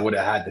let's say I would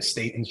have had the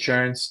state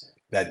insurance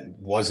that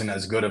wasn't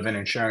as good of an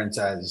insurance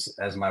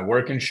as my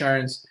work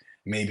insurance,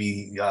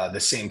 maybe the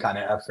same kind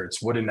of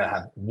efforts wouldn't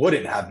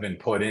have been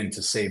put in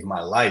to save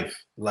my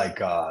life like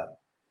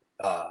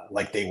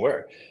they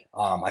were.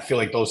 I feel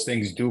like those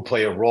things do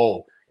play a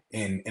role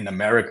in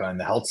America in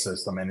the health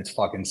system, and it's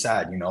fucking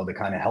sad. You know, the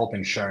kind of health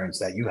insurance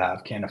that you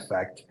have can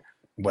affect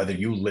whether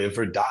you live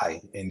or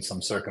die in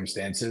some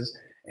circumstances.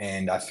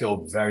 And I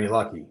feel very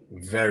lucky,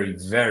 very,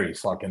 very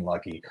fucking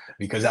lucky,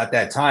 because at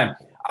that time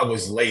I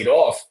was laid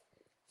off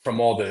from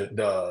all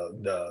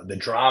the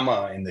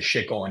drama and the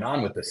shit going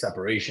on with the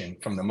separation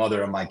from the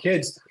mother of my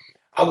kids.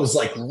 I was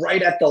like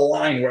right at the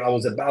line where I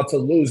was about to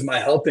lose my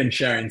health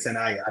insurance, and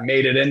I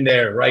made it in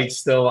there, right,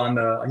 still on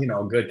the, you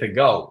know, good to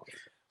go.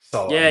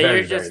 So yeah,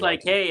 you're just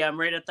like, hey, I'm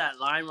right at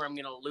that line where I'm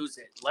gonna lose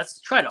it. Let's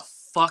try to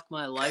fuck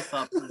my life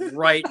up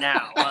right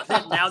now.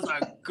 Now's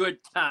a good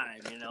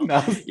time, you know.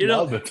 Now's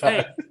the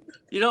time. Hey,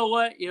 you know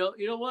what?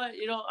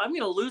 I'm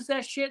gonna lose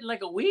that shit in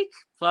like a week.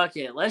 Fuck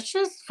it. Let's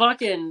just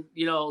fucking,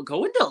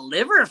 go into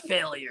liver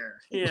failure.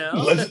 You know,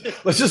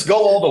 let's just go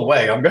all the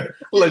way.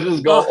 Let's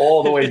just go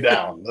all the way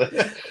down.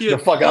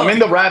 I'm in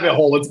the rabbit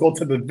hole. Let's go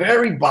to the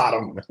very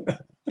bottom.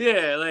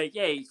 Yeah, like,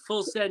 hey,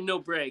 full send, no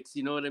breaks.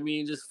 You know what I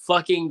mean? Just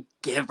fucking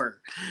give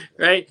her,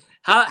 right?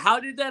 How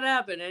did that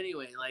happen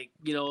anyway? Like,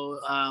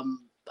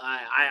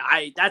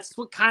 that's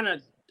what kind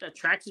of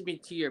attracted me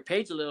to your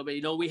page a little bit.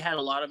 You know, we had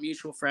a lot of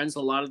mutual friends,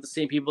 a lot of the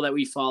same people that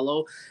we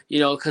follow, you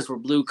know, because we're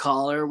blue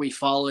collar, we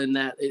follow in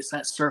that, it's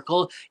that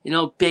circle, you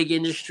know, big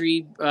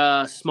industry,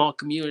 small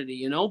community,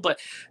 you know. But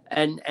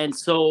and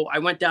so I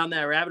went down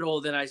that rabbit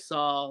hole. Then I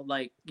saw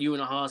like you in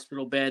a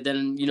hospital bed.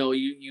 Then, you know,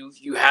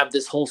 you have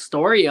this whole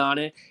story on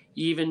it.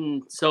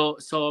 Even so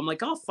I'm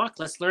like, oh fuck,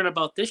 let's learn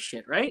about this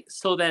shit, right?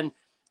 So then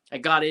I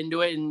got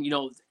into it, and you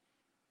know,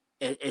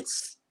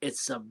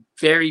 it's a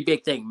very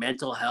big thing,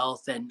 mental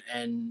health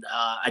and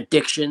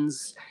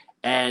addictions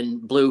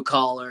and blue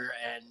collar,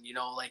 and you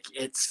know, like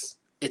it's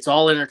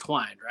all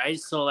intertwined, right?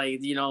 So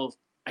like, you know,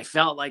 I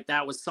felt like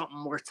that was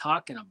something worth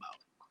talking about.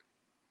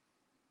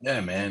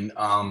 Yeah, man.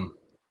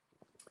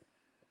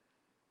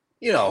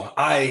 You know,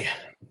 I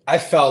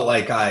felt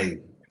like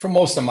for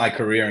most of my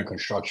career in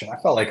construction, I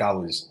felt like I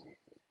was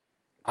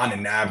on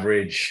an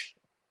average.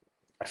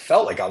 I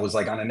felt like I was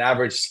like on an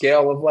average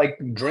scale of like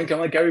drinking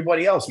like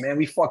everybody else, man.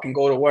 We fucking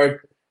go to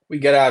work, we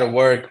get out of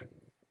work,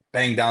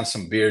 bang down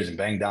some beers and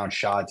bang down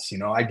shots. You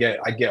know, I get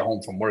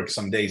home from work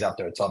some days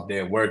after a tough day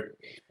at work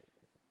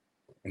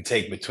and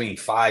take between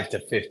 5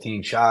 to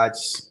 15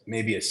 shots,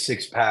 maybe a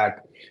 6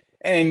 pack.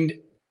 And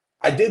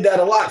I did that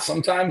a lot.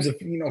 Sometimes if,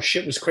 you know,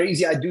 shit was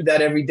crazy, I'd do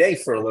that every day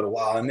for a little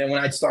while. And then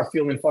when I'd start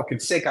feeling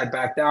fucking sick, I'd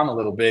back down a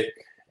little bit,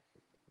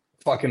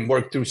 fucking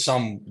work through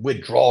some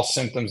withdrawal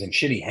symptoms and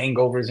shitty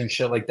hangovers and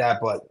shit like that.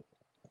 But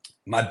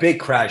my big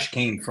crash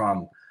came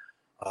from,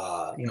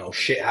 you know,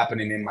 shit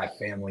happening in my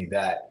family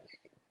that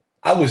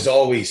I was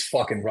always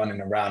fucking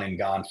running around and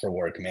gone for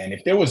work, man.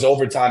 If there was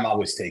overtime, I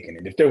was taking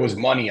it. If there was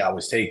money, I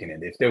was taking it.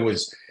 If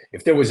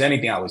there was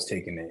anything, I was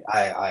taking it.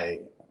 I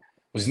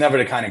was never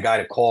the kind of guy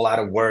to call out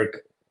of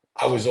work.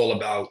 I was all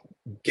about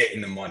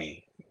getting the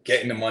money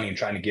and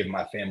trying to give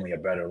my family a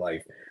better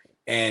life.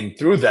 And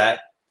through that,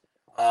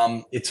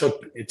 it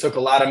took a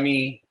lot of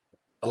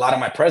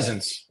my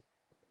presence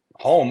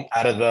home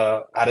out of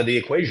the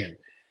equation.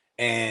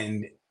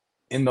 And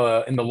in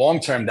the long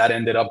term, that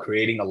ended up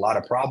creating a lot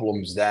of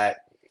problems that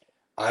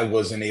I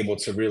wasn't able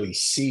to really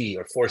see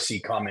or foresee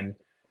coming.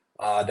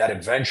 That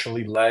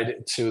eventually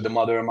led to the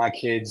mother of my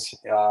kids,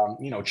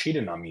 you know,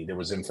 cheating on me. There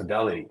was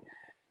infidelity.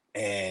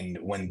 And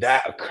when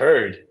that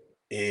occurred,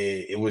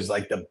 it was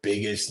like the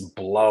biggest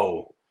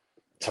blow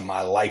to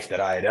my life that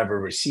I had ever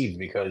received,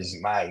 because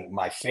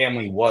my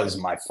family was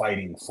my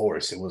fighting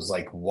force. It was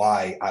like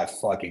why I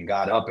fucking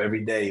got up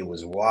every day. It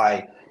was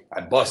why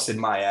I busted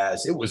my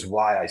ass. It was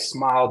why I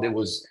smiled. It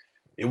was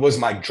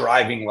my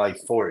driving life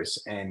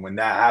force. And when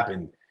that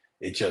happened,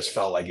 it just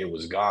felt like it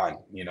was gone.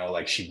 You know,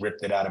 like she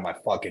ripped it out of my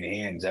fucking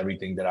hands.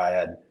 Everything that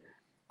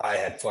I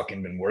had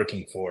fucking been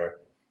working for.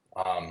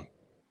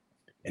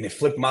 And it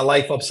flipped my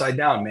life upside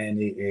down, man.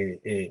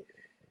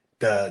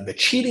 The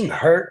cheating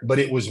hurt, but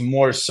it was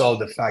more so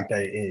the fact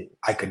that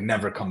I could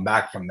never come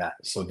back from that.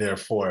 So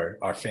therefore,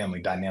 our family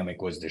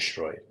dynamic was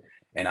destroyed,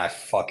 and I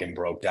fucking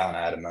broke down.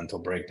 I had a mental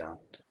breakdown.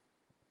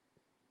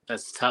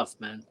 That's tough,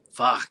 man.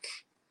 Fuck.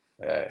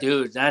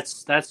 Dude,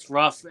 that's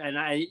rough. And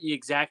I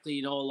exactly,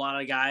 you know, a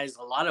lot of guys,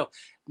 a lot of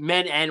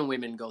men and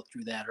women go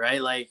through that,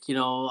 right? Like, you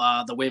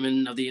know, the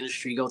women of the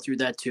industry go through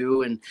that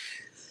too. And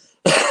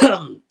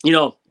you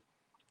know,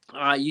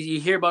 you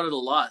hear about it a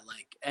lot,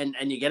 like, and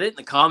you get it in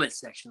the comment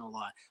section a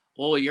lot.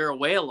 Oh, you're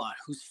away a lot.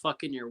 Who's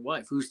fucking your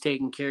wife? Who's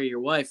taking care of your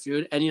wife,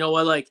 dude? And you know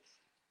what? Like,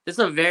 it's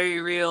a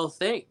very real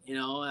thing, you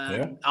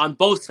know, on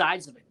both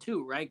sides of it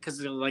too, right?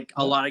 Because like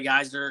a lot of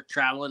guys are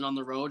traveling on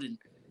the road and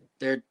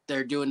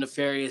they're doing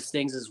nefarious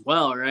things as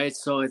well, right?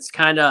 So it's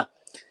kind of,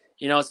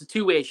 you know, it's a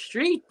two-way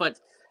street, but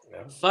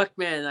fuck,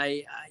 man,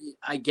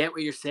 I get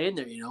what you're saying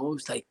there. You know,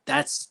 it's like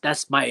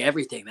that's my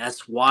everything.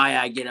 That's why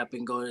I get up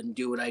and go and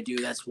do what I do.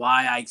 That's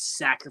why I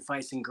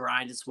sacrifice and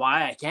grind. It's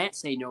why I can't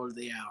say no to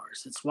the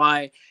hours. It's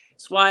why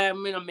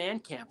I'm in a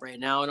man camp right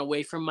now and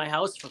away from my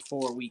house for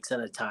 4 weeks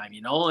at a time.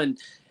 You know, and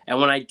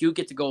when I do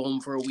get to go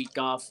home for a week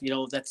off, you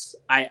know, that's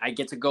I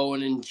get to go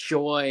and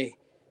enjoy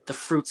the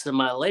fruits of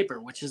my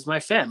labor, which is my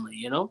family.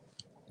 You know.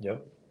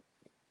 Yep.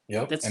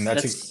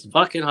 That's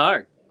fucking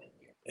hard.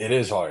 It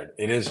is hard.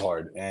 It is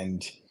hard.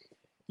 And,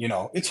 you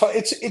know, it's hard.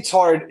 It's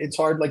hard. It's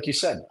hard, like you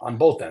said, on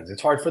both ends.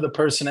 It's hard for the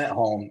person at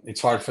home. It's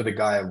hard for the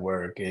guy at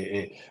work,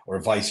 or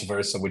vice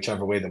versa,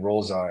 whichever way the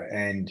roles are.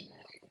 And,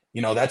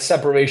 you know, that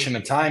separation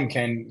of time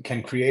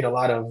can create a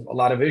lot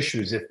of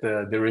issues if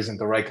there isn't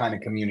the right kind of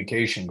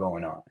communication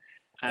going on.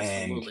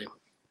 Absolutely.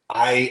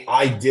 And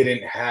I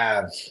didn't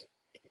have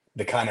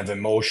the kind of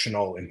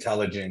emotional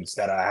intelligence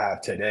that I have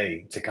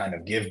today to kind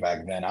of give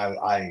back then.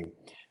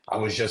 I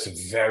was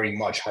just very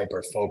much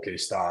hyper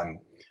focused on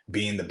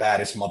being the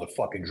baddest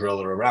motherfucking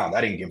driller around.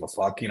 I didn't give a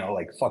fuck, you know,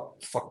 like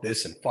fuck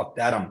this and fuck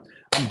that. I'm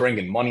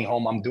bringing money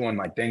home. I'm doing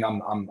my thing.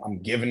 I'm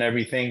giving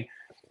everything.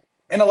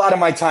 And a lot of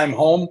my time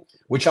home,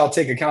 which I'll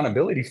take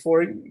accountability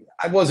for,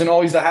 I wasn't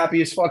always the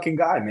happiest fucking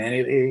guy,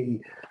 man.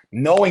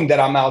 Knowing that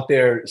I'm out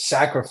there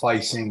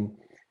sacrificing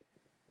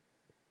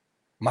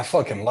my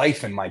fucking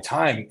life and my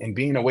time and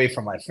being away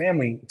from my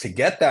family to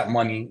get that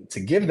money,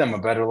 to give them a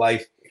better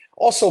life,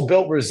 also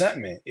built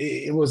resentment.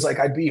 It was like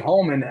I'd be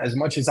home, and as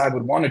much as I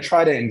would want to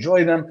try to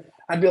enjoy them,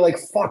 I'd be like,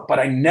 fuck, but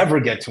I never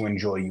get to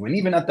enjoy you. And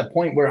even at the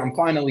point where I'm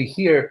finally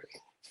here,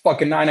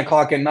 fucking 9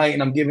 o'clock at night,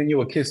 and I'm giving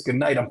you a kiss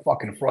goodnight, I'm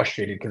fucking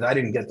frustrated because I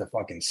didn't get to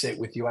fucking sit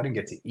with you. I didn't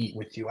get to eat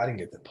with you. I didn't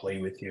get to play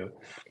with you.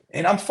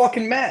 And I'm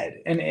fucking mad.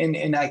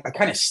 And I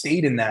kind of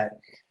stayed in that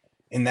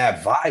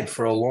vibe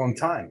for a long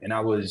time. And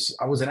I was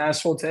an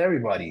asshole to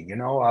everybody. You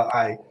know,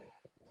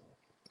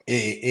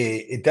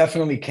 it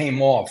definitely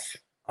came off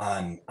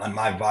on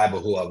my vibe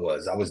of who I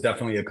was. I was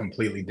definitely a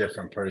completely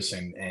different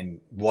person and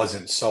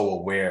wasn't so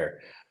aware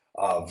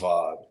of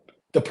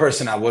the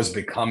person I was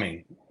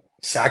becoming,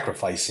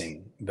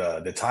 sacrificing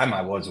the time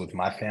I was with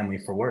my family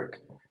for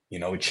work. You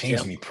know, it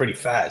changed Yep. me pretty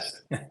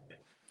fast.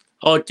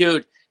 Oh,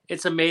 dude,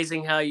 it's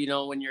amazing how,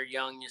 when you're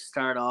young, you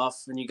start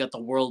off and you got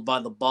the world by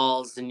the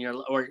balls, and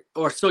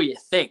or so you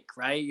think,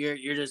 right?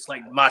 You're just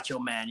like macho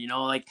man,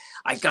 like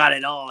I got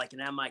it all. I can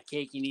have my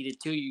cake, you need it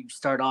too. You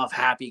start off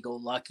happy go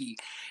lucky,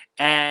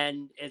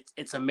 and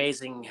it's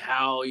amazing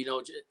how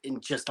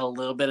in just a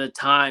little bit of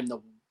time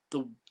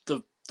the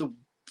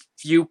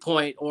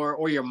viewpoint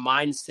or your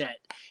mindset,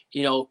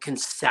 can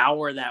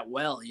sour that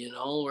well,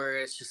 where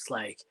it's just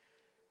like,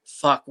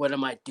 fuck, what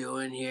am I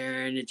doing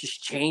here? And it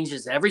just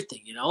changes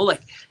everything,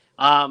 like,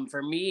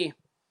 for me,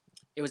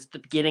 it was at the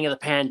beginning of the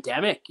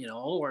pandemic,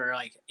 where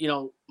like,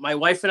 my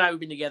wife and I have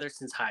been together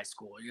since high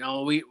school.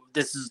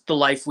 This is the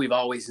life we've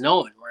always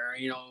known, where,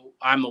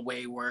 I'm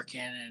away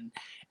working,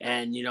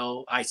 and,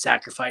 I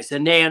sacrifice,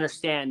 and they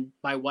understand.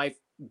 My wife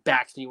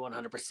backs me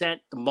 100%.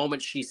 The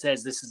moment she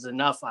says this is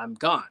enough, I'm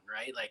gone.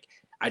 Right. Like,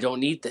 I don't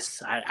need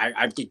this.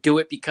 I do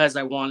it because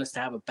I want us to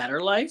have a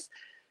better life,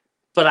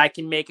 but I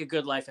can make a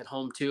good life at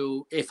home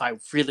too if I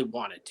really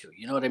wanted to.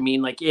 You know what I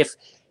mean? Like, if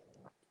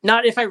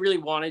not if I really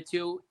wanted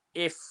to,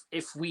 if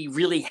we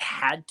really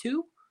had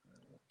to,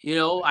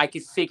 I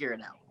could figure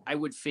it out. I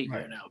would figure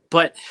Right. it out.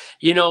 But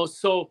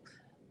so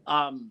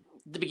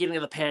the beginning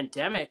of the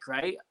pandemic,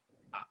 right?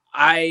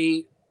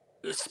 I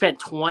spent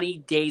 20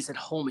 days at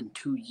home in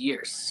 2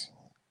 years,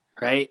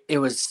 right? It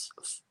was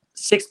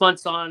 6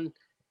 months on,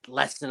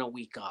 less than a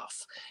week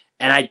off.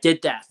 And I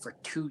did that for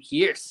 2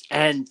 years.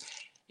 And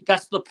it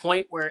got to the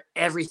point where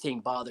everything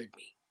bothered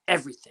me.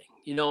 Everything.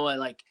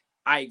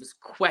 I was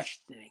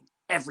questioning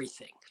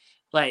everything.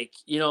 Like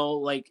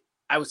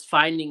I was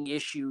finding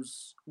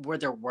issues where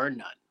there were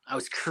none. I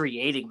was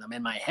creating them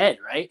in my head,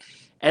 right?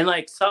 And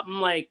like something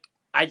like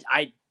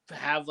I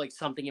have like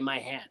something in my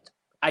hand.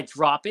 I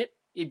drop it,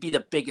 it'd be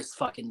the biggest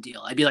fucking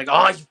deal. I'd be like,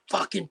 oh, you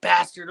fucking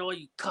bastard, oh,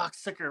 you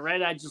cocksucker,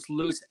 right? I'd just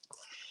lose it.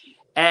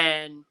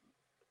 And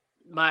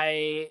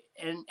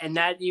and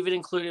that even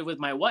included with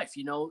my wife.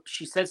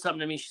 She said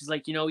something to me. She's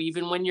like,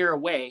 even when you're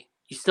away,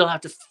 you still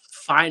have to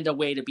find a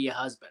way to be a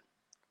husband,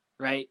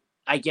 right?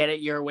 I get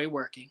it, you're away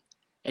working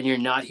and you're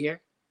not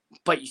here,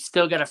 but you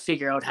still got to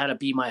figure out how to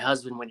be my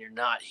husband when you're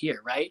not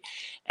here, right?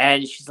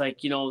 And she's like,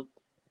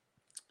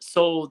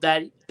 so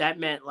that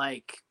meant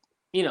like,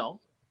 you know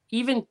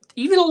even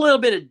a little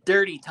bit of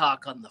dirty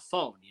talk on the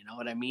phone, you know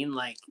what I mean?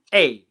 Like,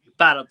 hey,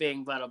 bada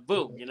bing, bada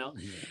boom,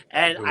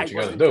 and Do I what you gotta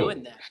wasn't do.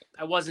 doing that.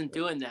 I wasn't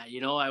doing that.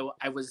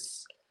 I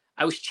was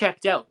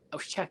checked out. I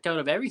was checked out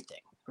of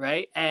everything,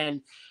 right?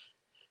 And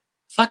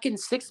fucking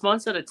 6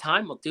 months at a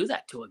time will do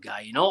that to a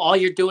guy. All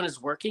you're doing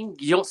is working.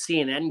 You don't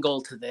see an end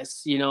goal to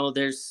this.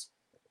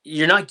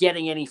 You're not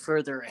getting any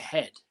further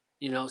ahead.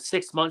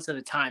 6 months at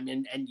a time,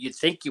 and you'd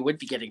think you would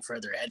be getting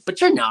further ahead,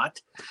 but you're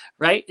not,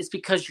 right? It's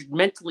because you're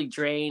mentally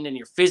drained and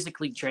you're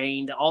physically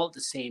drained all at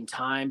the same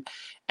time,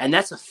 and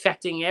that's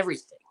affecting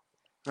everything,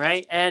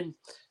 right? And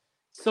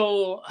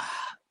so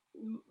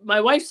my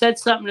wife said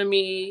something to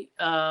me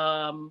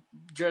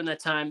during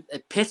that time.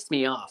 It pissed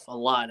me off a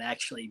lot,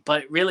 actually,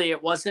 but really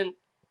it wasn't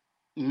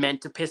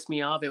meant to piss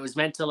me off. It was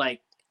meant to,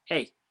 like,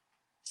 hey,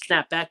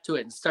 snap back to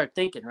it and start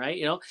thinking,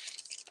 right?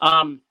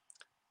 Um,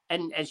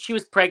 and she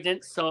was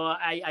pregnant, so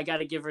I got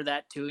to give her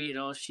that too.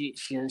 She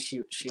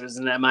was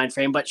in that mind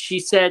frame. But she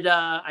said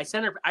I'd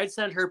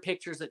send her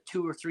pictures at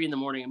 2 or 3 in the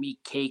morning of me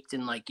caked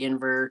and like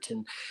invert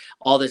and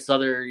all this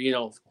other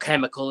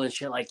chemical and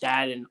shit like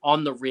that, and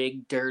on the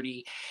rig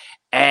dirty.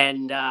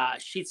 And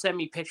she'd send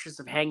me pictures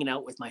of hanging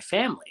out with my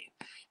family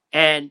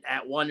and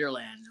at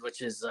Wonderland,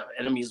 which is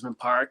an amusement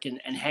park, and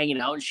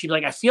hanging out. And she'd be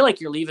like, I feel like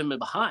you're leaving me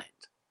behind.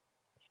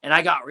 And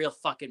I got real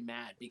fucking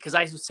mad because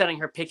I was sending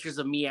her pictures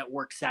of me at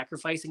work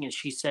sacrificing, and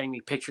she's sending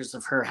me pictures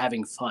of her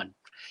having fun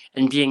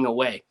and being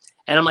away.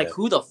 And I'm like, Yeah.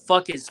 who the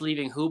fuck is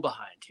leaving who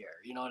behind here?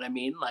 You know what I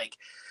mean? Like,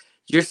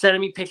 you're sending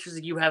me pictures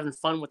of you having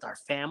fun with our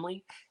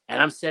family,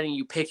 and I'm sending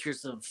you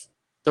pictures of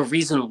the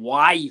reason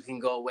why you can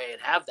go away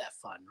and have that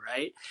fun,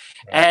 right?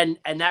 Right.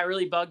 And that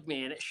really bugged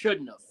me, and it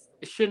shouldn't have.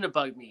 It shouldn't have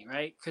bugged me,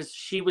 right? Because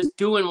she was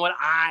doing what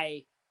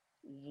I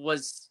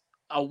was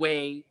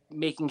away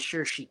making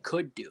sure she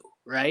could do,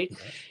 right?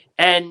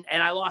 And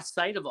I lost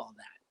sight of all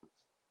that.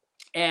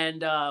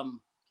 And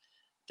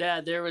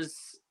there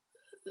was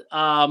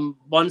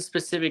one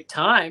specific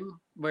time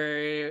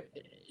where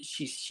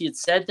she had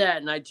said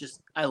that, and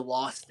I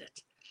lost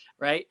it,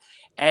 right?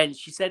 And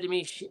she said to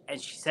me,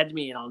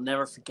 and I'll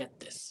never forget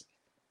this.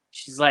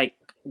 She's like,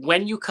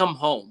 when you come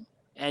home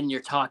and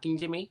you're talking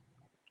to me,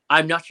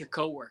 I'm not your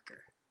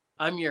coworker.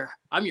 I'm your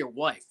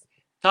wife.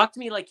 Talk to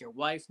me like your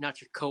wife,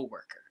 not your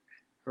coworker.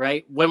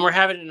 Right? When we're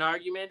having an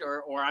argument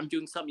or I'm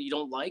doing something you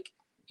don't like,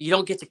 you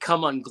don't get to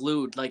come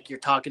unglued like you're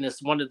talking to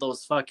one of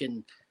those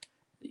fucking,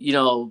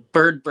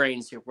 bird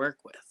brains you work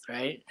with,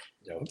 right?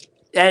 Yep.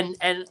 And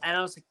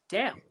I was like,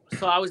 damn.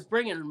 So I was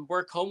bringing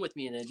work home with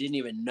me, and I didn't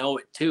even know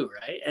it too,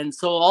 right? And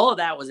so all of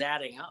that was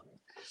adding up,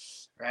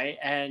 right?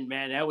 And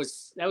man, that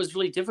was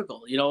really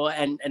difficult,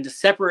 and to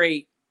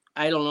separate.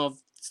 I don't know if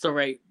it's the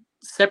right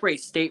separate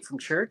state from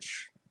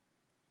church.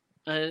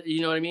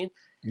 You know what I mean?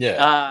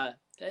 Yeah.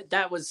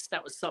 That was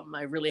something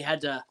I really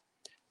had to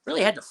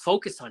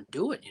focus on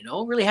doing.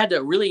 Really had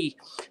to really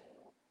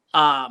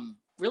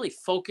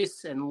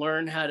focus and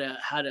learn how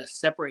to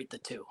separate the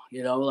two.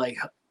 Like,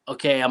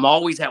 okay, I'm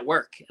always at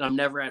work and I'm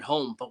never at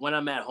home, but when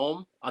I'm at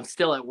home, I'm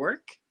still at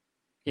work.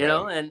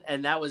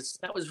 And that was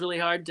really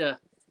hard to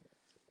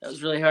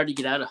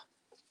get out of.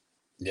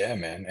 Yeah,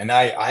 man. And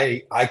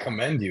I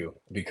commend you,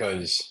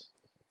 because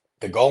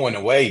the going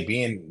away,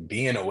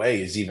 being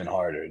away is even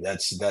harder.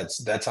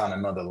 That's on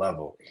another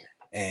level.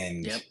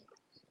 And Yep.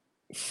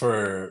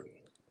 for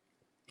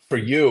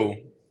you,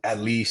 at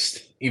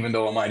least, even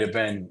though it might have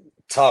been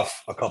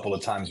tough a couple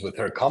of times with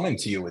her coming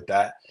to you with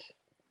that,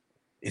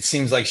 it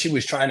seems like she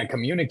was trying to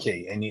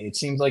communicate, and it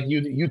seems like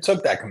you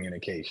took that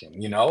communication,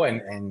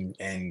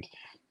 and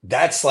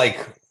that's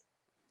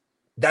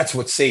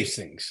what saves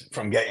things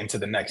from getting to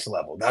the next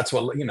level. That's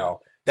what,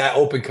 that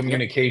open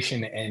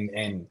communication. Yep.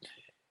 And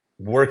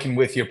working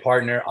with your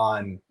partner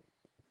on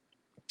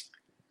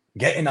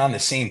getting on the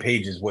same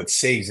page is what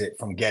saves it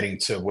from getting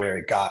to where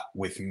it got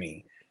with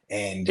me.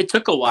 And it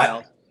took a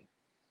while.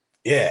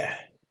 Yeah,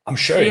 I'm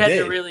sure she it had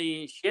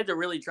did. She had to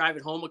really drive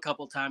it home a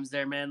couple times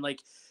there, man. Like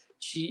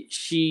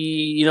she's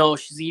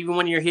even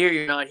when you're here,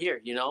 you're not here,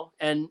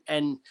 and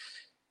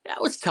that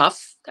was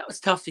tough. That was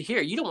tough to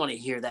hear. You don't want to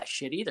hear that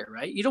shit either,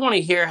 right? You don't want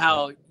to hear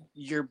how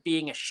you're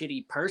being a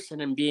shitty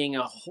person and being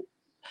a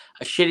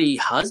shitty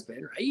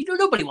husband, right?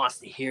 Nobody wants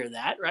to hear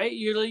that, right?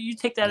 You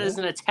take that as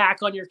an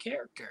attack on your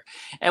character.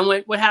 And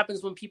what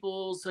happens when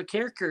people's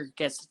character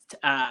gets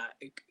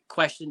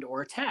questioned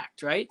or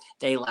attacked, right?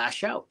 They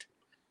lash out,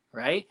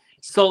 right?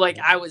 So like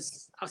I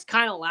was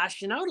kind of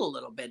lashing out a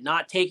little bit,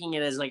 not taking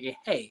it as like,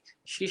 hey,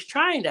 she's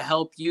trying to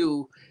help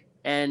you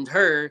and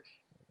her.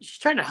 She's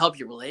trying to help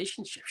your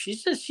relationship. She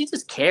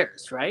just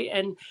cares, right?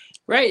 And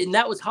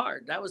that was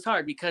hard. That was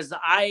hard because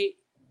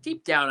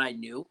deep down I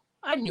knew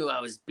I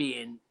was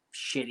being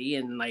shitty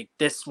and like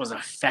this was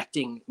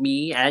affecting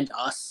me and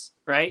us,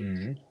 right?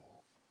 Mm-hmm.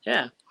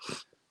 Yeah.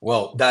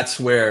 Well, that's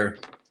where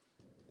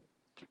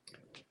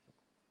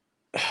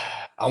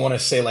I want to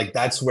say, like,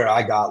 that's where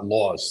I got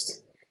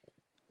lost.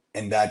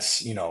 And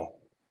that's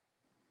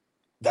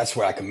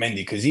where I commend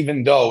you, because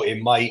even though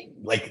it might,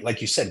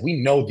 like you said,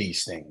 we know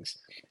these things.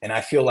 And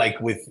I feel like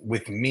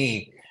with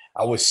me,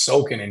 I was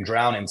soaking and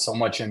drowning so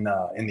much in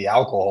the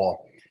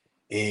alcohol.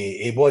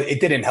 It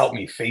didn't help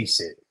me face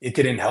it. It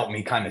didn't help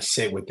me kind of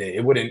sit with it.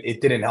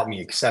 It didn't help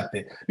me accept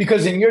it,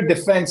 because in your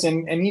defense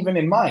and even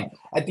in mine,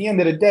 at the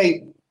end of the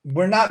day,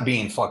 we're not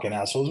being fucking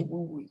assholes.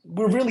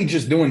 We're really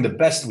just doing the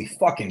best we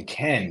fucking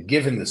can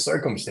given the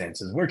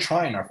circumstances. We're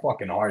trying our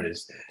fucking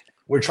hardest.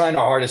 We're trying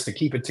our hardest to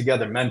keep it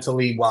together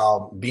mentally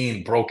while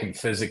being broken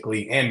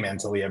physically and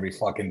mentally every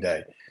fucking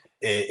day.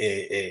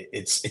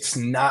 It's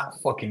not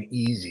fucking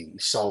easy.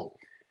 So,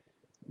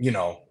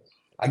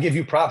 I give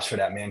you props for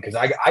that, man, because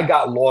I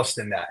got lost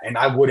in that, and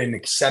I wouldn't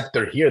accept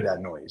or hear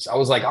that noise. I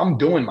was like, I'm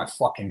doing my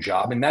fucking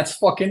job, and that's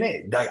fucking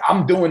it. Like,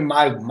 I'm doing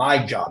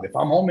my job. If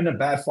I'm home in a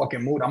bad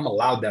fucking mood, I'm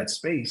allowed that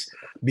space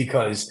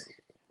because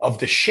of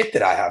the shit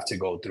that I have to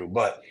go through.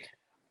 But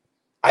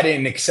I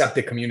didn't accept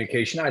the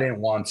communication. I didn't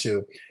want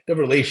to. The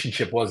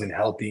relationship wasn't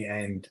healthy,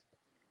 and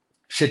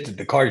shit,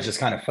 the cards just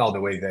kind of fell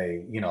the way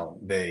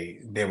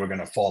they were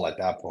gonna fall at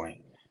that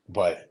point.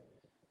 But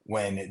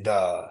when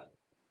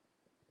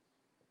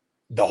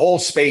the whole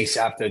space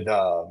after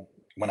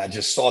when I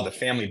just saw the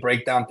family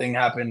breakdown thing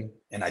happen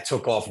and I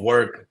took off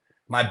work,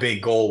 my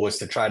big goal was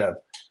to try to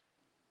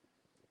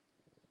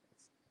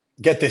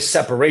get this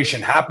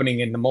separation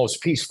happening in the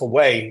most peaceful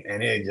way.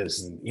 And it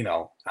just,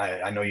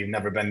 I know you've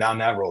never been down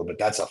that road, but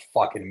that's a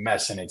fucking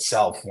mess in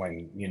itself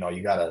when,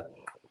 you got to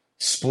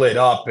split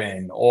up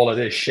and all of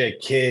this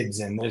shit,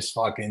 kids and this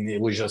fucking, it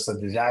was just a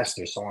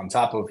disaster. So on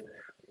top of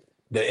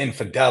the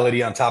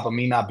infidelity, on top of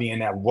me not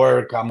being at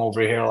work, I'm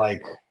over here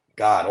like,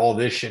 God, all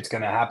this shit's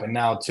gonna happen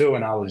now too.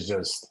 And I was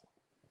just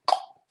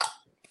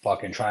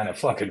fucking trying to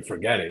fucking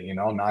forget it,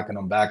 knocking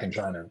them back and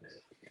trying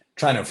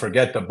to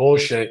forget the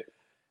bullshit,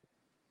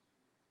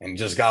 and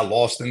just got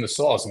lost in the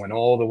sauce and went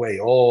all the way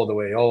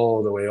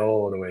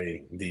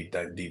deep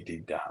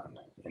down,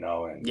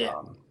 and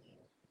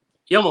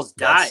you almost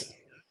died.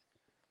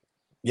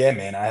 Yeah,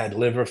 man. I had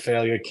liver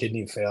failure,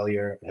 kidney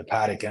failure,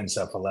 hepatic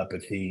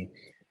encephalopathy.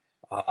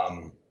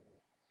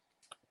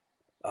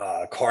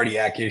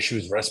 cardiac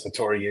issues,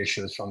 respiratory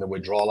issues from the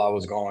withdrawal I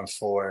was going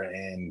for,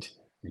 and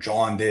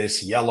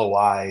jaundice, yellow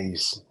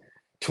eyes,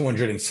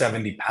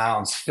 270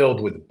 pounds, filled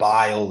with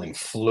bile and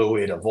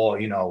fluid of all,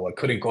 I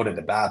couldn't go to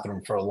the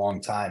bathroom for a long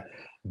time.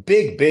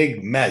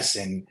 Big mess.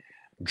 And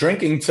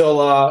drinking till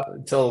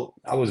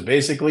I was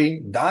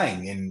basically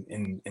dying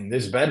in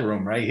this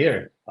bedroom right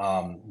here,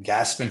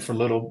 gasping for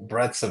little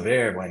breaths of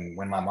air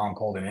when my mom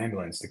called an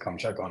ambulance to come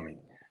check on me.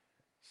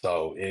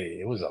 So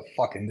it was a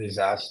fucking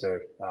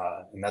disaster,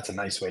 and that's a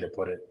nice way to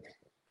put it.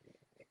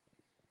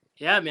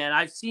 Yeah, man,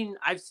 I've seen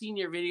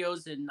your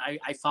videos, and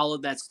I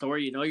followed that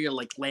story. You're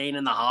like laying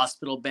in the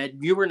hospital bed.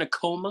 You were in a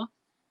coma.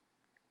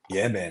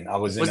 Yeah, man, I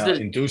was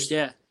induced.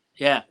 Yeah.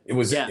 It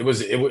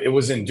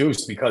was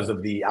induced because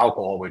of the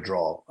alcohol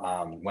withdrawal.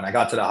 When I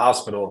got to the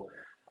hospital,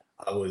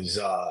 I was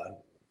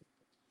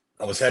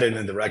headed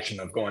in the direction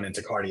of going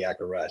into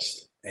cardiac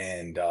arrest,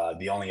 and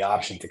the only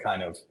option to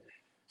kind of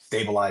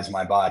stabilize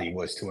my body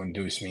was to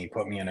induce me,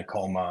 put me in a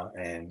coma,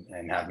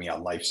 and have me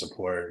on life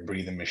support,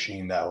 breathing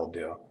machine, that whole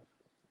deal.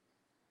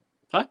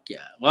 Fuck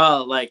yeah.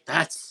 Well, like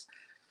that's,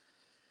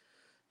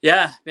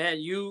 yeah,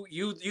 man, you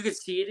could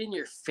see it in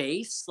your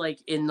face, like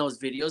in those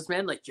videos,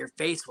 man. Like your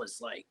face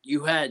was like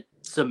you had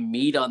some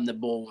meat on the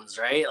bones,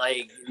 right?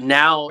 Like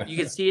now you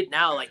can see it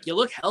now. Like you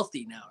look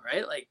healthy now,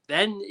 right? Like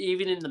then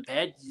even in the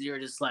bed, you're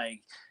just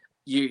like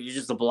you're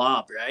just a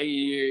blob, right?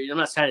 I'm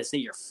not trying to say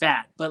you're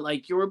fat, but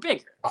like you were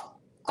bigger.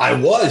 I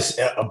was.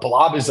 A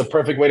blob is the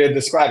perfect way to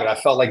describe it. I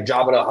felt like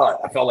Jabba the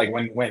Hutt. I felt like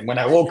when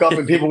I woke up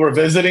and people were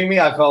visiting me,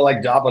 I felt like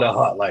Jabba the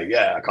Hutt. Like,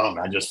 yeah, come.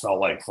 I just felt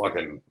like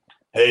fucking,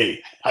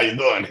 hey, how you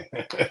doing?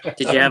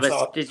 Did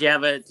you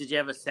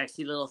have a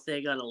sexy little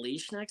thing on a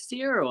leash next to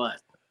you or what?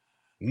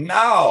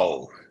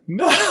 No.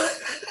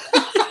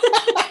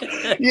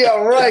 Yeah,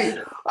 right.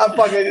 I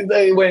fucking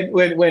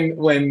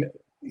when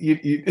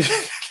you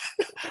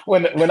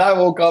when I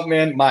woke up,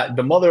 man,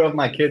 the mother of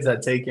my kids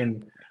had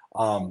taken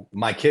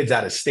my kids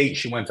out of state.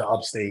 She went to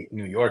upstate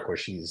New York where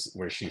she's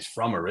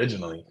from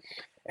originally.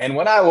 And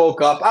when I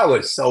woke up, I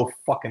was so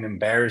fucking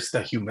embarrassed,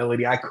 the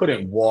humility. I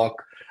couldn't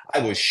walk. I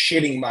was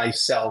shitting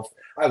myself.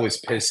 I was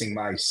pissing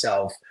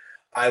myself.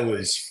 I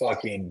was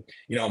fucking,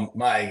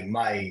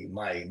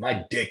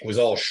 my dick was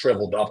all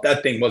shriveled up.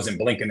 That thing wasn't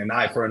blinking an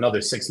eye for another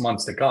 6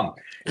 months to come.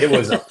 It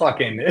was a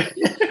fucking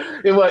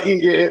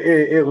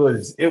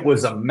it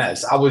was a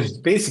mess. I was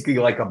basically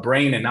like a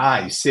brain and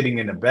eye sitting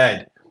in a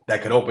bed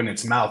that could open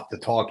its mouth to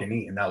talk and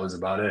eat, and that was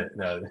about it.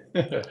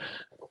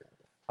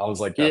 I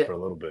was like that for a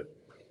little bit.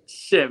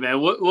 Shit,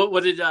 man.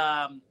 What did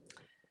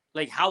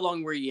like how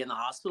long were you in the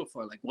hospital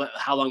for? Like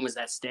how long was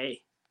that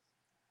stay?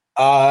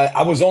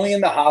 I was only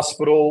in the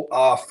hospital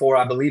for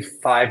I believe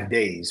 5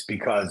 days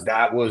because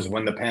that was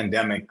when the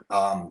pandemic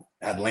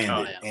had landed.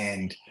 Oh, yeah.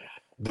 And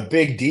the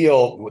big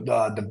deal,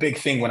 the big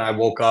thing when I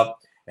woke up,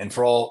 and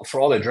for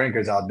all the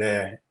drinkers out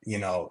there,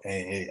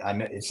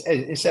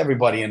 it's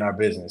everybody in our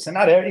business, and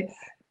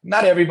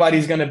not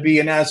everybody's going to be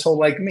an asshole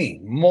like me.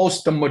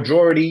 The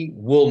majority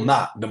will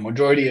not. The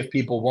majority of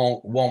people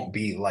won't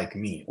be like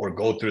me or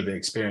go through the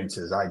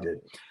experiences I did.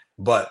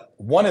 But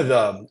one of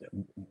the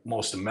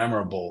most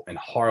memorable and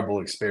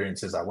horrible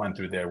experiences I went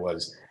through there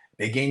was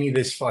they gave me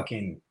this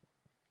fucking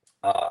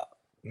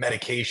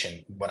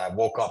medication when I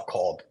woke up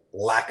called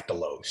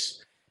lactulose.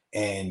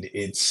 And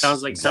it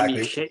sounds like something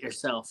you shit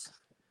yourself.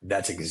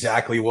 That's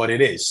exactly what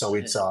it is. So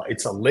it's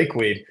a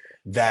liquid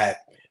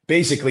that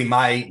basically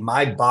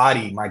my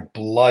body, my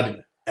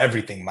blood,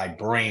 everything, my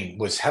brain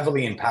was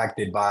heavily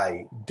impacted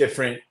by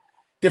different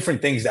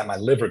things that my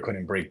liver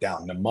couldn't break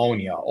down,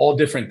 pneumonia, all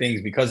different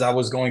things because I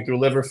was going through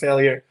liver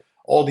failure.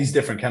 All these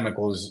different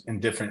chemicals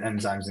and different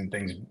enzymes and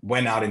things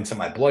went out into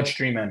my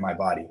bloodstream and my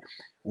body.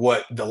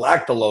 What the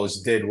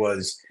lactulose did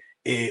was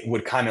it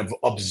would kind of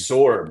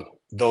absorb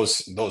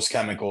those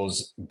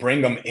chemicals,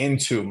 bring them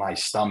into my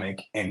stomach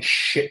and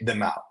shit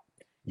them out.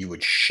 You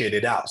would shit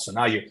it out. So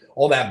now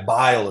all that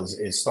bile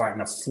is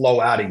starting to flow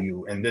out of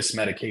you, and this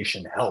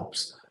medication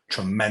helps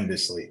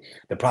tremendously.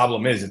 The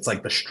problem is it's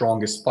like the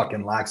strongest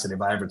fucking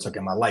laxative I ever took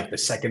in my life. The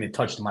second it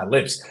touched my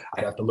lips,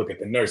 I'd have to look at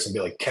the nurse and be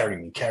like, carry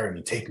me,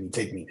 take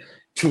me.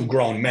 2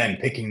 grown men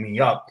picking me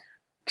up,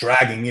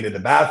 dragging me to the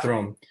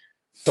bathroom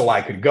so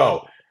I could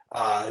go.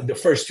 The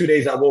first 2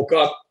 days I woke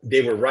up,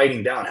 they were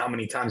writing down how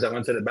many times I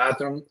went to the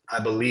bathroom.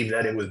 I believe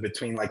that it was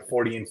between like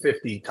 40 and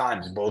 50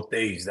 times both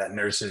days that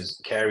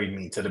nurses carried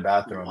me to the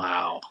bathroom.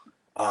 Wow.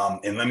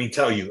 And let me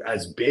tell you,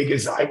 as big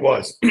as I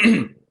was,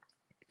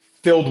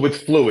 filled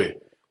with fluid,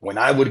 when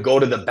I would go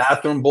to the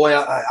bathroom, boy,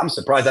 I'm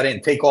surprised I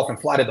didn't take off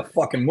and fly to the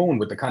fucking moon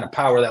with the kind of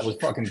power that was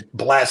fucking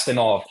blasting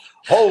off.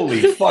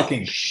 Holy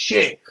fucking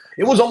shit.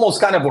 It was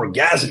almost kind of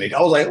orgasmic.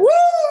 I was like,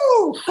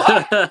 woo!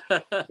 Fuck.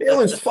 It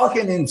was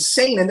fucking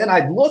insane. And then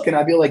I'd look and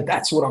I'd be like,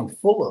 that's what I'm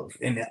full of.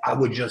 And I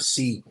would just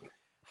see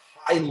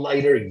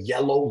highlighter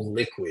yellow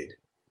liquid.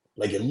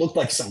 Like it looked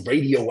like some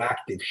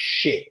radioactive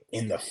shit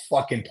in the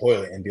fucking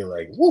toilet and be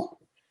like, woo.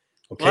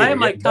 Why we're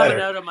am I getting coming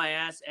better. out of my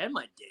ass and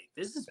my dick?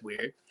 This is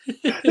weird.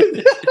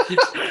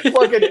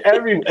 Fucking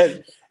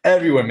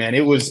everywhere, man.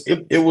 It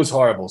was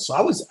horrible. So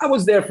I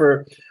was there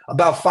for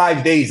about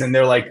 5 days, and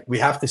they're like, we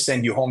have to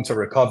send you home to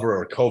recover,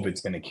 or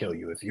COVID's gonna kill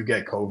you. If you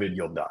get COVID,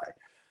 you'll die.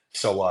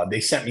 So they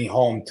sent me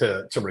home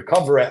to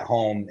recover at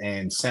home,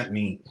 and sent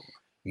me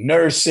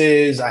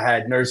nurses. I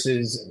had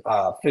nurses,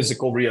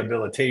 physical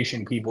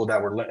rehabilitation people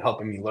that were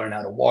helping me learn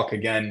how to walk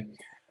again.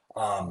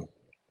 Um,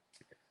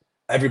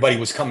 Everybody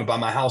was coming by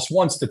my house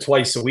once to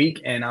twice a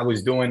week, and I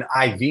was doing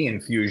IV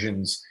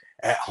infusions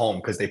at home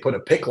because they put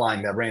a PICC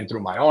line that ran through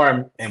my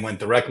arm and went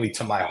directly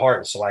to my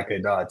heart, so I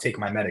could take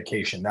my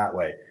medication that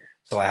way.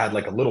 So I had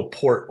like a little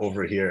port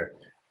over here,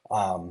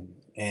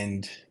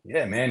 and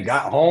yeah, man,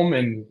 got home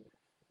and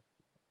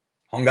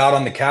hung out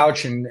on the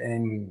couch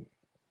and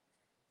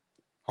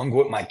hung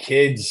with my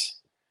kids.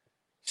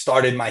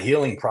 Started my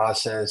healing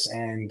process,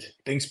 and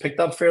things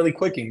picked up fairly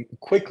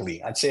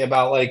quickly. I'd say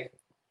about like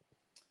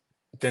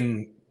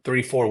within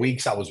 3-4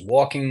 weeks, I was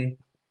walking,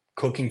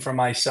 cooking for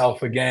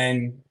myself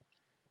again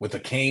with a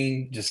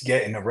cane, just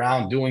getting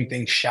around, doing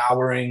things,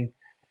 showering.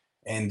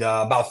 And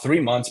about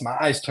 3 months, my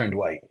eyes turned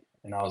white.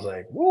 And I was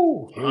like,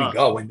 whoa, here we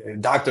go.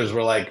 And doctors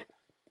were like,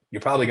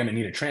 you're probably going to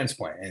need a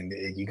transplant. And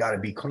you got to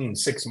be clean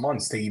 6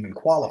 months to even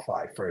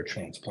qualify for a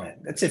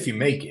transplant. That's if you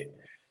make it.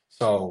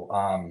 So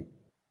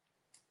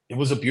it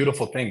was a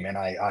beautiful thing, man.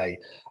 I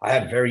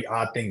had very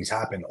odd things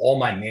happen. All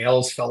my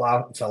nails fell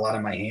out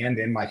of my hand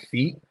and my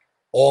feet.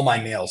 All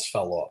my nails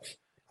fell off.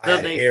 I Did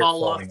had they hair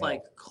fall off falling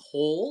like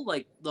whole,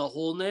 like the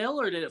whole nail,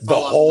 or did it the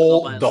fall off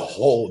little by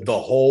whole little? the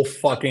whole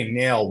fucking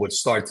nail would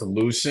start to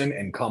loosen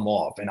and come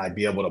off, and I'd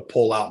be able to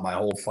pull out my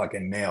whole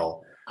fucking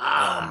nail. Um,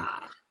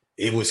 Ah,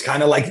 it was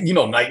kind of like,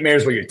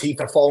 nightmares where your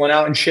teeth are falling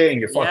out and shit, and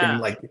you're fucking yeah.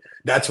 like,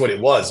 that's what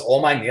it was.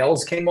 All my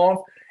nails came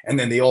off, and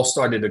then they all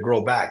started to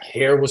grow back.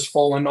 Hair was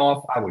falling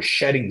off. I was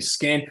shedding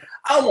skin.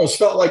 I almost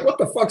felt like, what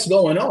the fuck's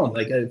going on?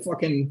 Like a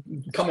fucking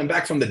coming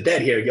back from the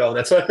dead here, yo.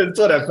 That's what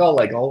I felt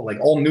like.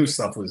 All new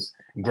stuff was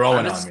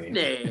growing I'm a on me.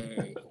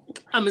 snake.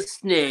 I'm a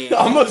snake.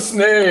 I'm a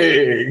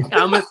snake.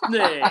 I'm a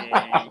snake.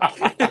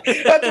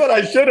 That's what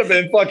I should have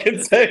been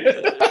fucking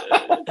saying.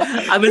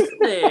 I'm a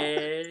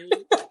snake.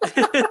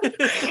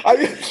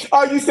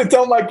 I used to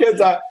tell my kids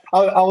I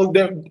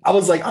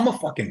was like, I'm a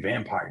fucking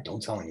vampire.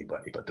 Don't tell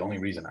anybody. But the only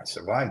reason I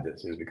survived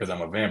this is because I'm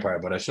a vampire.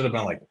 But I should have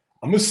been like,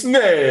 I'm a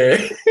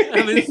snake.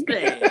 I'm a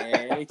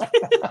snake.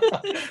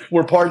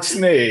 We're part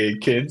snake,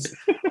 kids.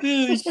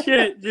 Holy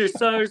shit, you're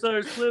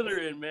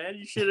Slytherin, man.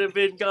 You should have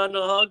been gone to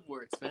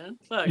Hogwarts, man.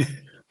 Fuck.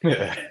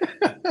 Yeah.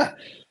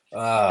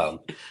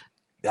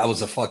 That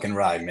was a fucking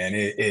ride, man.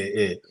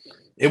 It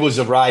was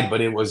a ride,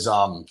 but it was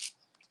the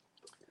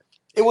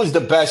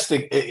best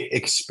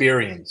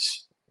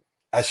experience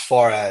as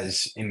far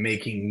as in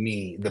making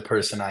me the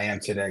person I am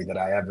today that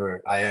I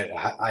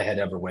had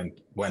ever went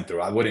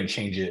through. I wouldn't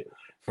change it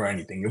for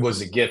anything. It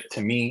was a gift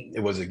to me. It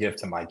was a gift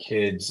to my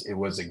kids. It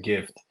was a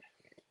gift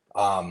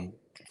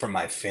for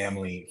my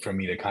family, for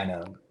me to kind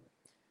of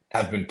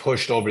have been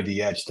pushed over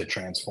the edge to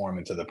transform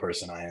into the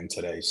person I am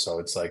today. So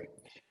it's like,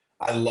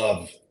 I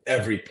love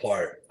every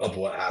part of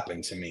what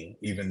happened to me,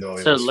 even though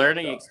it So was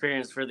learning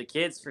experience for the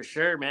kids for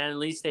sure, man. At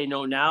least they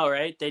know now,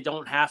 right? They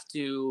don't have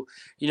to,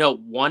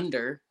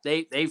 wonder.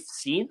 They've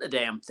seen the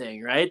damn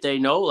thing, right? They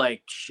know,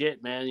 like,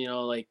 shit, man,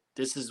 like,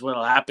 this is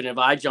what'll happen if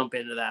I jump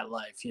into that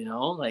life,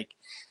 like,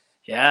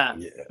 yeah.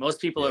 Most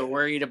people are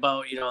worried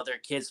about, their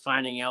kids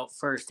finding out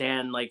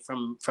firsthand, like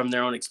from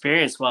their own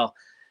experience. Well,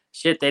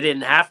 shit, they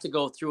didn't have to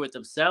go through it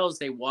themselves.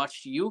 They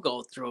watched you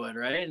go through it,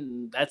 right?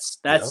 And that's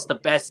the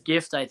best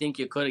gift I think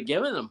you could have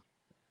given them.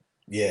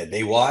 Yeah,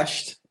 they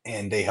watched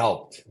and they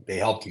helped. They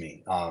helped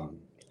me.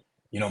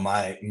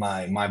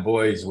 My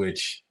boys,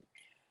 which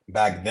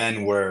back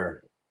then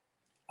were,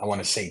 I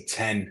want to say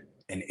 10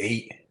 and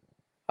 8,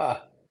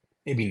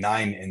 maybe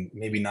 9 and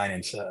maybe 9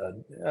 and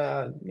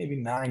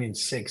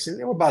 6.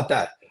 They were about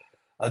that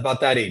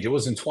age. It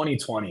was in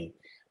 2020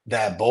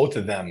 that both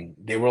of them,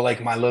 they were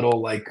like my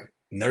little like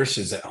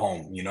nurses at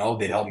home.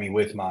 They'd help me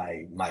with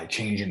my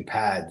changing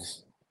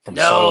pads from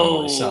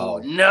sewing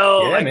myself.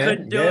 No, Yeah, I man.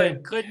 couldn't do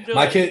it. Couldn't do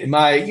my it.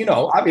 kid,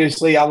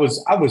 obviously I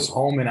was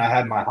home and I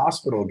had my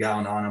hospital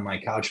gown on my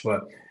couch,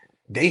 but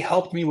they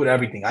helped me with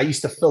everything. I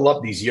used to fill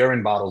up these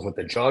urine bottles with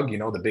the jug,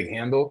 the big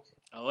handle.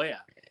 Oh yeah.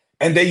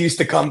 And they used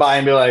to come by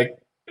and be like,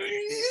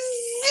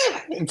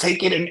 and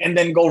take it and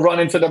then go run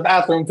into the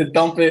bathroom to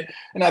dump it.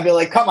 And I'd be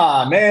like, come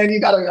on, man,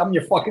 I'm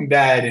your fucking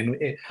dad. And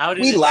how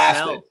did we it laughed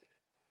smell?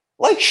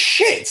 like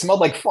shit. It smelled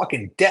like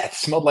fucking death. It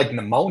smelled like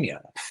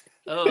pneumonia.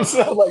 Oh. It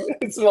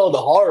smelled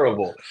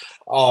horrible.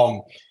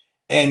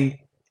 And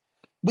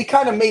we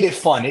kind of made it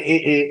fun.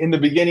 In the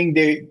beginning,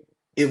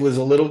 it was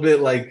a little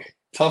bit like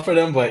tough for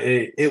them, but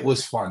it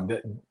was fun.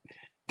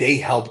 They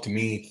helped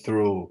me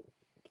through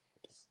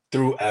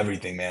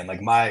everything, man.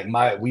 Like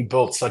we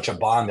built such a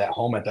bond at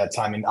home at that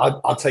time. And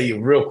I'll tell you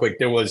real quick,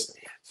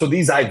 so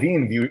these IV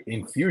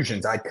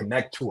infusions, I'd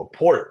connect to a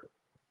port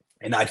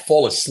and I'd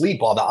fall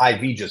asleep while the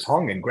IV just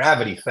hung and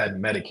gravity fed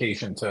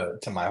medication to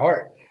my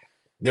heart.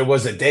 there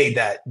was a day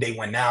that they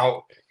went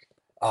out.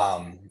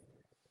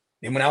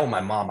 They went out with my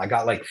mom. I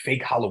got like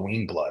fake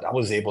Halloween blood. I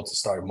was able to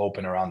start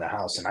moping around the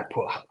house, and I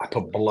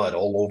put blood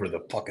all over the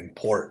fucking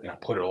port, and I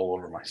put it all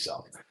over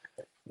myself.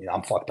 You know,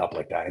 I'm fucked up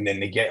like that. And then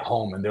they get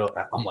home, and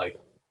I'm like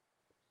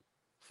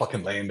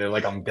fucking laying there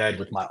like I'm dead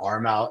with my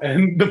arm out,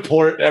 and the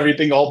port,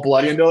 everything all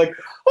bloody, and they're like,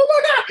 "Oh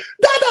my god,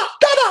 Dada,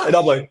 Dada," and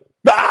I'm like,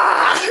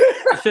 "Ah!"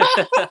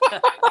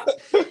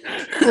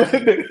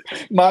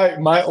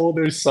 My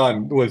older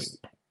son was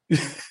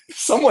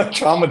somewhat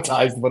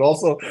traumatized, but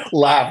also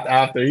laughed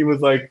after. He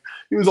was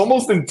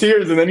almost in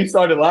tears, and then he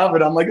started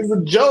laughing. I'm like, it's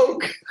a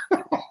joke.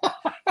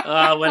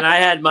 When I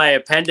had my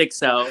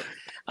appendix out,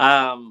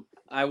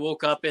 I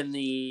woke up in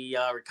the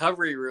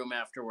recovery room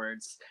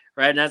afterwards,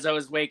 right? And as I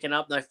was waking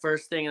up, the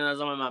first thing, and I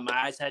was on my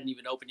eyes hadn't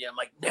even opened yet. I'm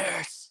like,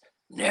 nurse.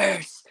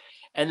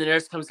 And the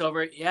nurse comes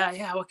over.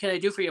 Yeah, what can I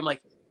do for you? I'm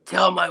like,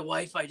 tell my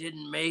wife I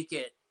didn't make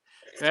it.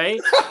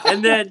 Right.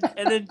 And then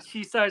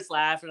she starts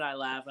laughing. I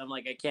laugh. I'm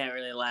like, I can't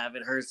really laugh.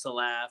 It hurts to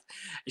laugh.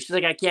 And she's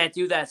like, I can't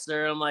do that,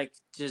 sir. I'm like,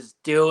 just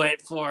do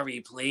it for me,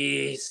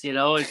 please. You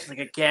know, and she's like,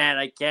 I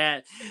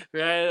can't.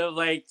 Right. I'm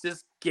like,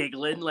 just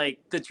giggling. Like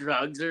the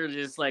drugs are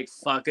just like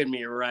fucking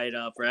me right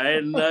up. Right.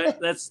 And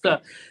that's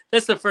the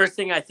first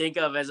thing I think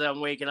of as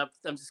I'm waking up.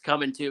 I'm just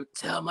coming to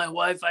tell my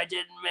wife I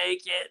didn't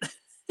make it.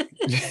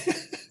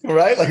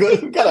 Right? Like,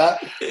 we gotta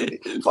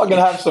fucking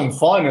have some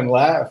fun and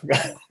laugh.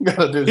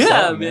 Gotta do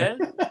something, man.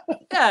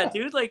 Yeah,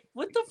 dude. Like,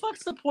 what the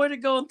fuck's the point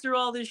of going through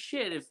all this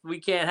shit if we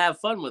can't have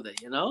fun with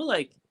it? You know,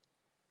 like,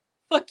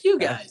 fuck you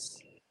guys.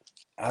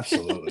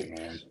 Absolutely,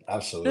 man.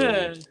 Absolutely.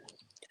 Yeah.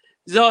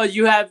 So,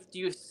 do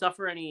you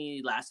suffer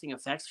any lasting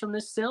effects from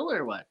this still,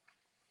 or what?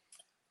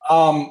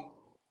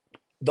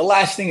 The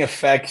lasting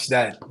effects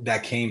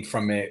that came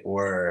from it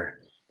were,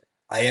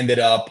 I ended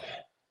up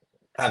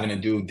having to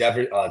do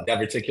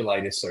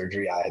diverticulitis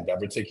surgery. I had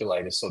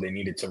diverticulitis, so they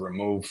needed to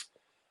remove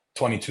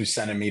 22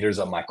 centimeters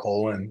of my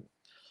colon.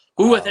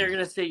 Ooh, I thought you were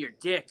gonna say your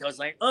dick. I was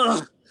like,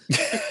 ugh.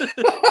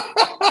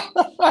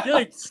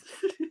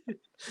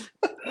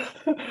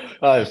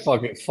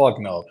 Fuck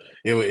no.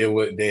 It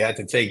would. They had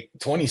to take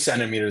 20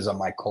 centimeters of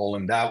my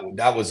colon.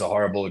 That was a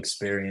horrible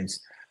experience.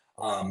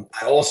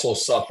 I also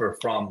suffer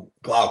from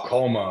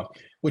glaucoma,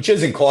 which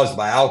isn't caused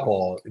by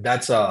alcohol.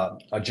 That's a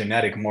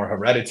genetic, more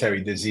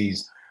hereditary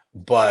disease.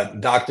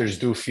 But doctors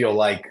do feel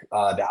like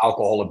the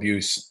alcohol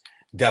abuse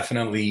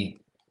definitely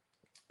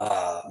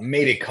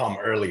made it come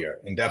earlier,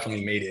 and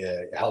definitely made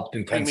it helped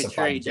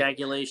intensify.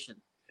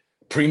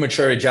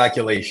 Premature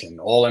ejaculation,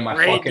 all in my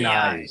fucking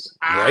eyes.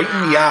 Right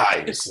in the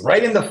eyes.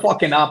 Right in the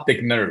fucking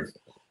optic nerve.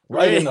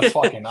 Right in the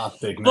fucking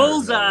optic nerve.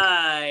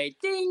 Bullseye.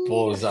 Ding.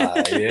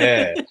 Bullseye,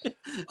 yeah.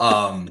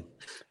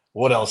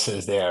 What else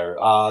is there?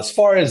 As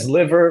far as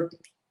liver,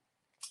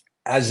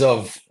 as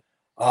of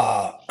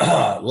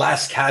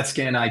last CAT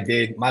scan I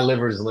did, my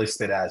liver is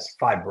listed as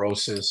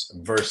fibrosis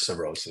versus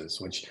cirrhosis,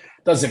 which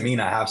doesn't mean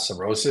I have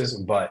cirrhosis,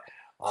 but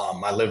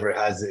my liver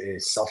has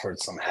suffered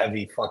some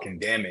heavy fucking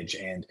damage.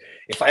 And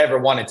if I ever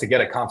wanted to get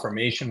a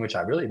confirmation, which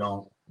I really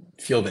don't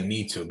feel the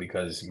need to,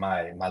 because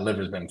my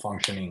liver's been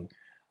functioning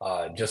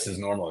just as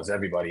normal as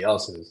everybody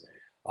else's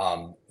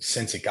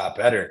since it got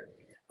better,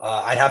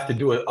 I'd have to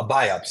do a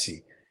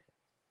biopsy.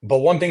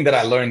 But one thing that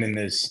I learned in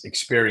this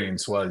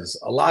experience was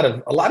a lot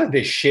of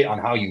this shit on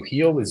how you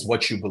heal is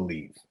what you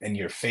believe, and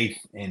your faith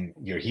in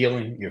your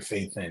healing, your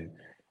faith in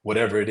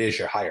whatever it is,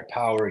 your higher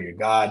power, your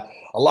God.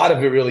 A lot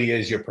of it really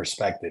is your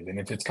perspective. And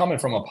if it's coming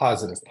from a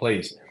positive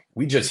place,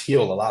 we just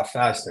heal a lot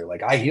faster.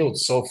 Like, I healed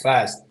so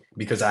fast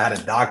because I had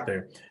a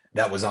doctor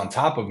that was on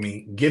top of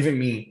me, giving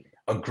me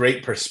a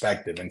great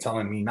perspective and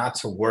telling me not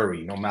to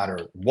worry, no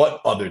matter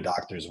what other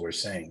doctors were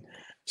saying.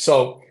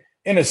 So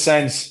in a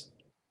sense,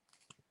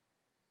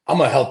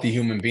 I'm a healthy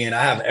human being.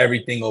 I have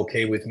everything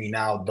okay with me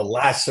now. The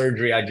last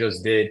surgery I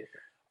just did,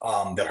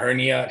 the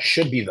hernia,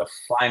 should be the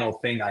final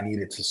thing I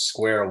needed to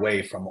square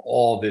away from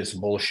all this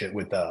bullshit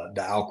with the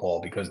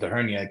alcohol, because the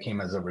hernia came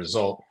as a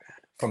result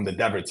from the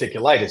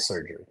diverticulitis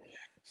surgery.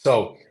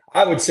 So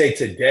I would say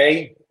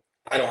today,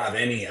 I don't have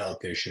any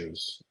health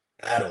issues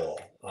at all.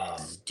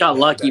 Got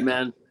lucky,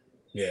 man.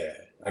 Yeah,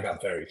 I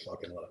got very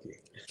fucking lucky.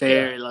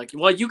 Very lucky.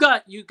 Well, you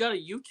got a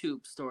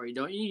YouTube story,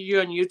 don't you?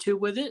 You're on YouTube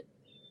with it?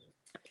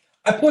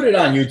 I put it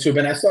on YouTube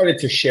and I started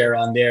to share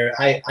on there.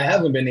 I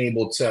haven't been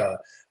able to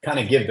kind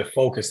of give the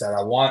focus that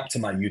I want to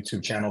my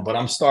YouTube channel, but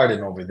I'm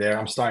starting over there.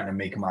 I'm starting to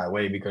make my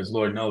way because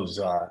Lord knows,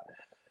 I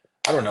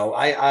don't know.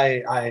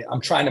 I'm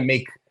trying to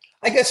make,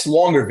 I guess,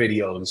 longer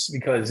videos,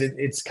 because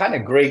it's kind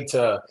of great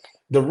to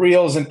the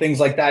reels and things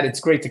like that. It's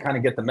great to kind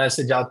of get the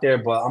message out there,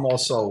 but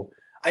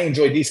I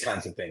enjoy these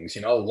kinds of things,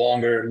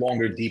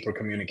 longer, deeper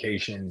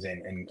communications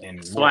and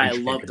That's why I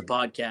love the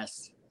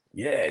podcast.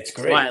 Yeah, it's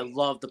great. That's why I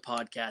love the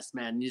podcast,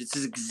 man. This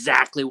is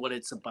exactly what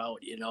it's about,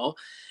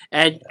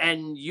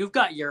 And you've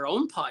got your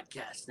own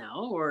podcast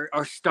now, or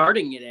are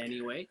starting it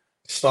anyway.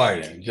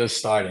 just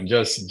starting,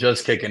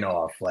 just kicking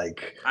off.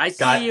 Like, I see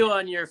got you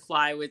on your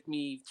Fly With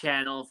Me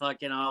channel,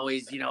 fucking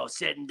always,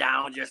 sitting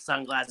down with your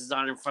sunglasses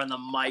on in front of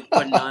the mic,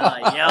 putting on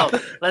like, yo,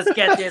 let's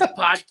get this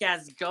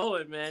podcast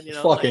going, man.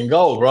 fucking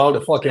go, bro.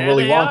 The fucking there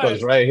Willy they are.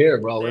 Wonka's right here,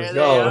 bro. Let's There they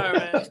go. are,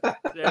 man.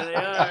 There they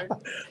are.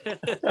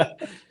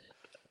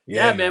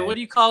 Yeah, man. What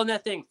are you calling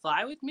that thing?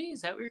 Fly With Me?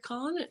 Is that what you're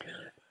calling it?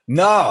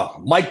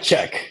 No, mic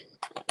check.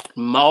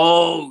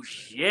 Oh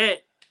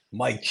shit.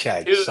 Mic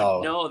check. Dude,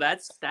 So no,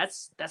 that's a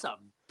 $1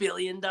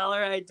 billion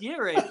idea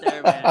right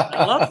there, man.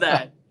 I love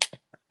that.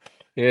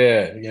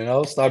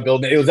 Yeah, start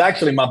building. It was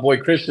actually my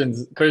boy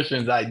Christian's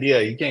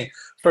idea. He came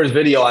first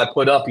video I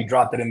put up. He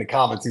dropped it in the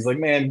comments. He's like,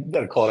 "Man, you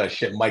gotta call that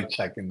shit mic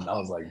check." And I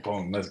was like,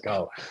 "Boom, let's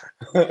go."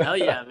 Hell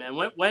yeah, man.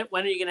 When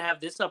are you gonna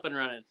have this up and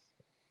running?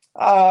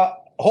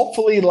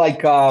 Hopefully,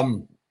 like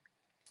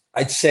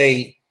I'd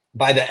say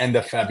by the end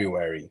of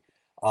February.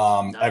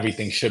 Nice.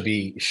 Everything should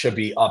be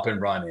up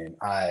and running.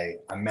 I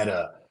met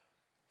a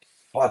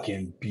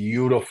fucking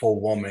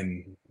beautiful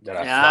woman that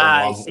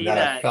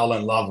I fell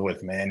in love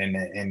with, man.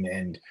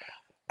 And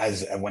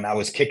as when I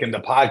was kicking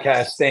the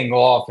podcast thing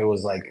off, it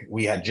was like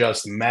we had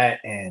just met,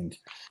 and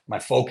my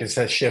focus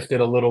has shifted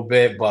a little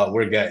bit, but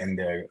we're getting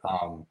there.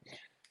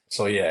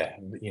 So yeah,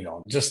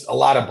 just a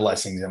lot of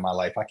blessings in my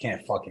life. I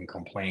can't fucking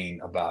complain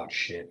about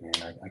shit, man.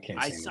 I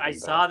can't say I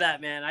saw that,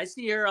 man. I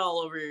see her all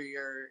over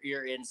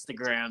your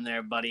Instagram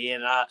there, buddy.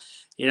 And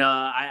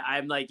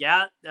I'm like,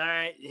 yeah, all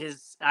right.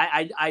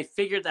 I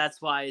figured that's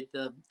why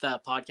the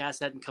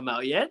podcast hadn't come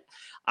out yet.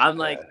 I'm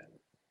like,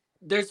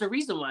 there's a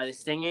reason why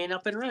this thing ain't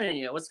up and running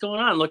yet. What's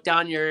going on? Look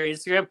down your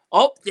Instagram.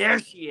 Oh, there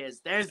she is.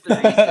 There's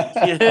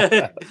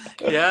the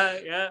reason.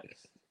 Yeah.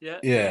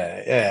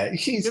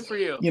 She's good for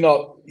you.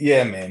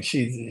 Yeah, man.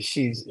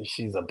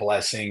 She's a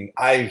blessing.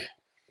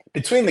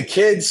 Between the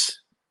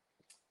kids,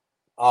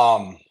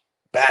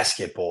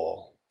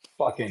 basketball,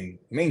 fucking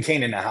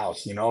maintaining the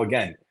house,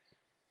 again,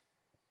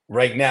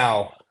 right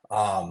now,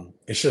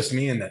 it's just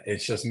me in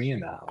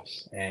the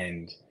house,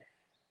 and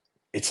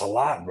it's a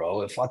lot,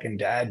 bro. Fucking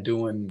dad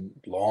doing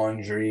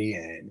laundry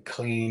and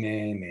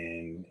cleaning,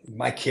 and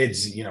my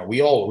kids,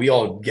 we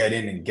all get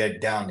in and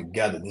get down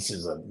together. This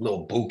is a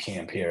little boot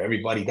camp here.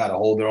 Everybody got to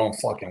hold their own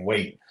fucking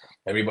weight.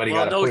 Everybody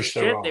got to push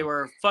their own. They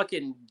were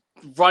fucking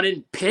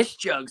running piss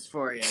jugs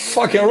for you.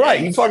 Fucking right.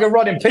 You fucking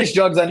running piss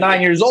jugs at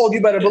 9 years old.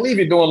 You better believe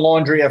you're doing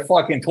laundry at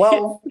fucking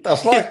 12. What the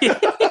fuck?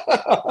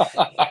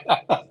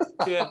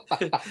 Yeah.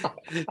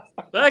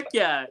 Fuck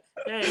yeah.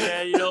 Hey,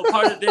 man,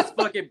 part of this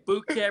fucking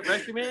boot camp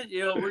regimen,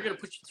 we're going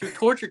to put you through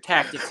torture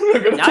tactics.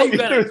 Now you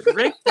got to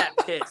drink that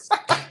piss.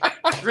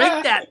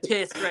 Drink that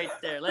piss right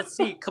there. Let's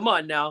see. Come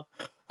on now.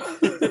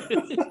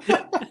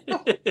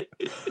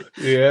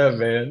 Yeah,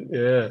 man.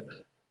 Yeah.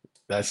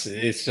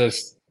 It's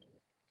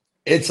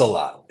a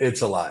lot.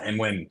 It's a lot. And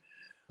when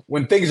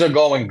things are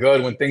going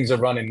good, when things are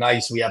running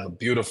nice, we have a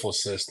beautiful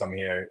system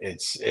here.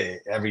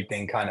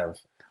 Everything kind of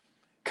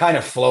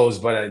flows,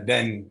 but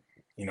then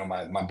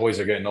my boys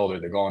are getting older.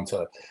 They're going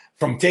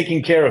from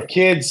taking care of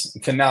kids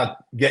to now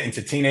getting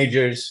to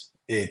teenagers.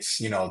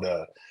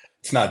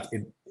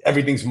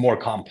 Everything's more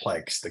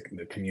complex. The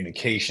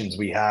communications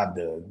we have,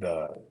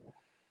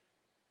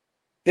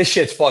 this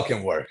shit's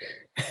fucking work.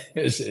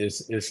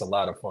 It's a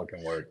lot of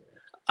fucking work.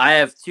 I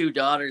have 2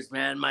 daughters,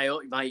 man. My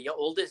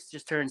oldest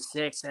just turned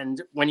 6,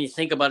 and when you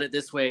think about it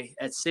this way,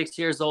 at 6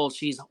 years old,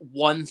 she's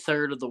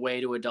 1/3 of the way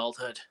to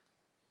adulthood.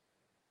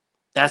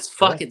 That's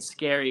fucking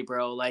scary,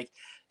 bro. Like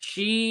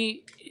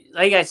I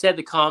said,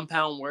 the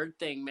compound word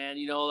thing,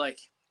 man. Like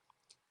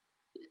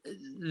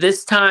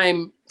this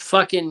time,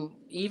 fucking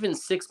even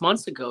 6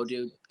 months ago,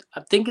 dude.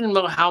 I'm thinking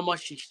about how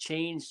much she's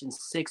changed in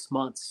 6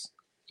 months.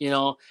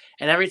 And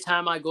every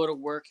time I go to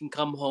work and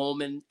come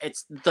home, and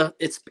it's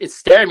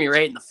staring me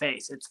right in the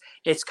face.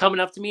 It's coming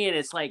up to me, and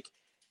it's like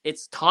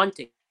it's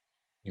taunting.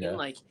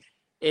 Like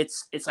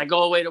it's I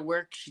go away to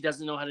work, she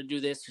doesn't know how to do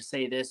this or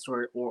say this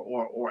or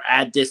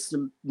add this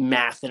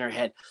math in her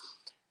head.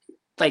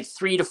 Like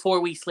 3 to 4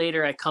 weeks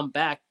later, I come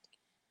back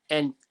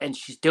and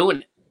she's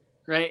doing it.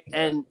 Right.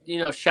 And,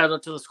 shout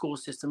out to the school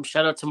system.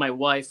 Shout out to my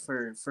wife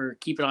for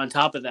keeping on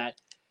top of that.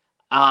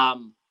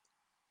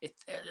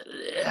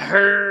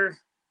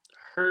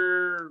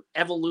 Her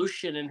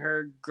evolution and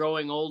her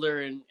growing older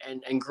and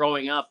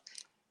growing up,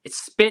 it's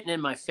spitting in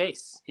my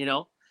face,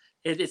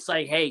 It's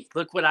like, hey,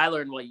 look what I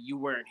learned while you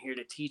weren't here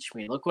to teach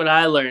me. Look what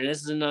I learned.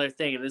 This is another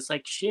thing. And it's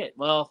like, shit,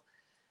 well,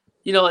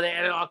 it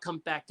all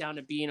comes back down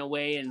to being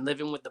away and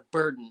living with that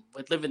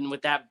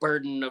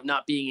burden of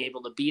not being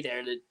able to be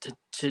there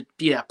to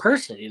be that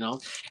person,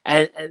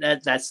 and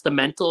that's the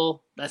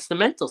mental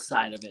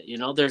side of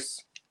it.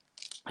 There's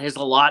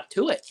a lot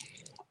to it,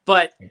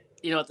 but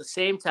at the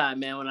same time,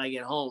 man, when I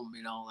get home,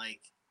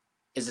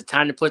 is it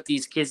time to put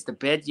these kids to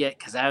bed yet?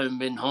 Because I haven't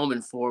been home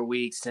in 4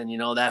 weeks, and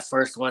that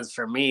first one's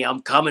for me.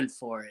 I'm coming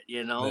for it,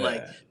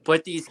 like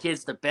put these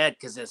kids to bed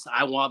because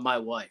I want my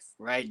wife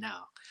right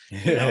now.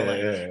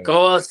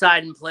 Go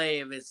outside and play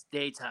if it's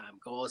daytime.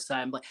 Go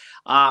outside and play.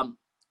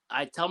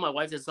 I tell my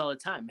wife this all the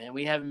time, man.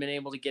 We haven't been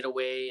able to get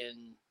away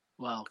in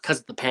well, because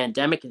of the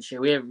pandemic and shit,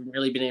 we haven't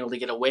really been able to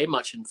get away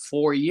much in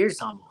 4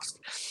 years almost.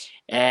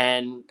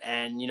 And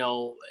you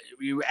know,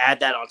 you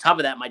add that on top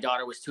of that, my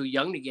daughter was too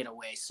young to get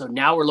away. So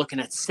now we're looking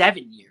at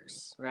 7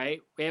 years,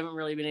 right? We haven't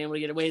really been able to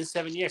get away in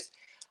 7 years.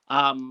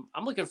 I'm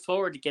looking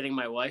forward to getting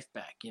my wife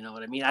back. You know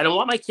what I mean? I don't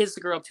want my kids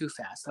to grow up too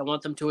fast. I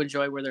want them to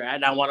enjoy where they're at,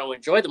 and I want to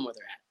enjoy them where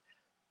they're at.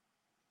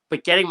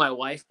 But getting my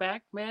wife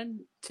back, man,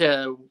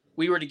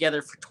 we were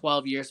together for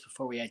 12 years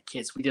before we had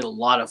kids. We did a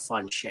lot of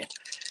fun shit.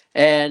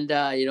 And,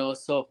 you know,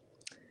 so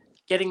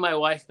getting my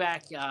wife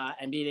back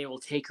and being able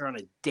to take her on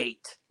a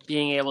date,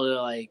 being able to,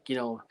 like, you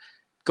know,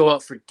 go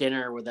out for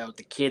dinner without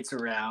the kids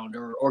around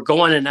or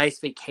go on a nice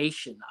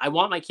vacation. I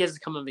want my kids to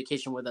come on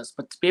vacation with us,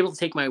 but to be able to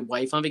take my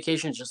wife on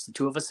vacation, just the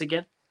two of us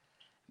again,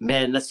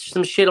 man, that's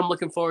some shit I'm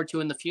looking forward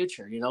to in the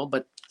future, you know?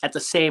 But at the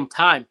same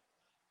time,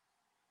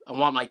 I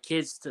want my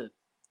kids to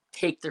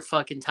take their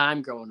fucking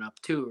time growing up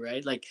too,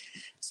 right? Like,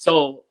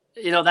 so,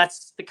 you know,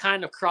 that's the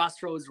kind of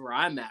crossroads where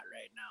I'm at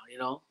right now, you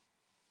know?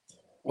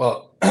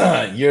 Well,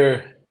 I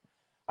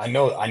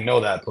know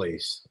that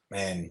place.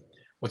 And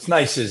what's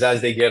nice is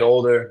as they get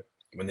older,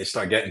 when they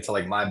start getting to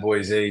like my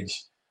boy's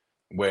age,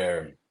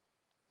 where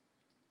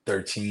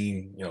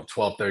 13, you know,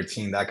 12,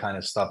 13, that kind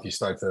of stuff, you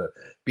start to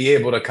be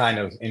able to kind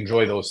of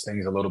enjoy those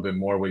things a little bit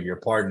more with your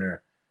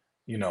partner,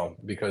 you know,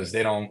 because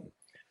they don't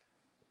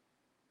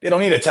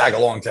need to tag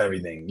along to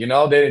everything. You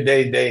know, they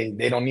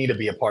don't need to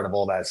be a part of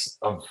all that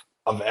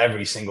of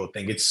every single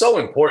thing. It's so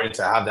important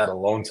to have that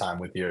alone time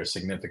with your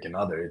significant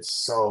other. It's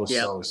so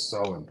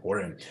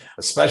important,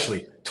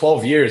 especially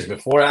 12 years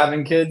before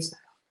having kids.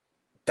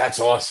 That's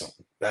awesome.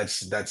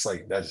 That's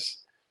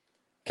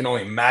can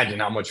only imagine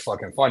how much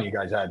fucking fun you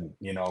guys had,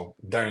 you know,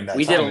 during that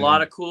we time. did a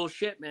lot of cool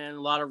shit, man.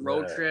 A lot of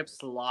road trips,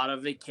 a lot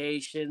of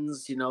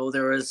vacations. You know,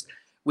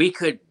 we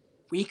could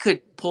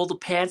pull the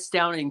pants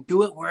down and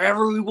do it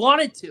wherever we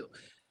wanted to.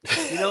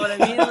 You know what I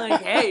mean?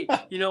 Like, hey,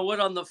 you know what?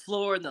 On the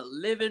floor in the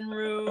living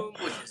room,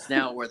 which is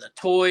now where the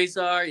toys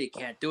are, you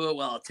can't do it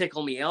while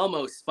Tickle Me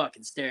Elmo's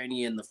fucking staring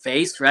you in the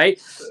face,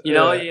 right? You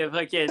know, you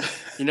fucking,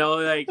 you know,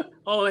 like,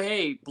 oh,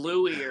 hey,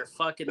 Bluey or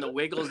fucking The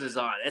Wiggles is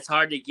on. It's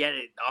hard to get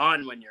it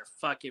on when you're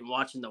fucking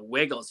watching The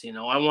Wiggles, you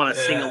know? I want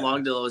to sing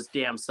along to those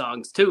damn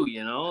songs too,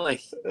 you know?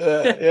 Like,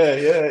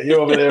 yeah.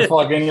 You're over there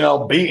fucking, you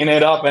know, beating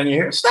it up and you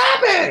hear, stop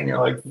it! And you're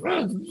like,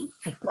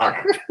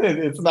 fuck.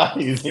 It's not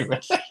easy,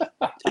 man.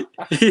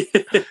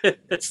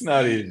 It's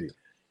not easy.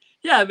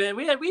 Yeah, man,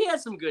 we had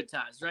some good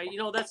times, right? You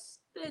know, that's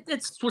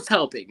what's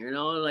helping, you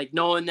know, like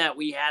knowing that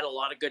we had a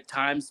lot of good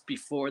times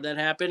before that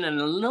happened, and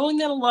knowing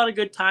that a lot of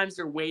good times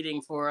are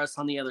waiting for us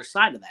on the other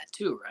side of that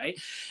too, right?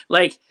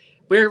 Like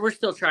we're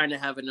still trying to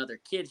have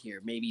another kid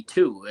here, maybe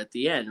two at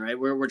the end, right?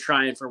 We're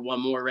trying for one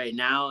more right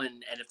now,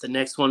 and if the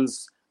next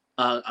one's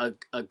a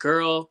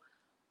girl,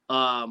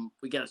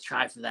 we got to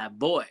try for that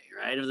boy,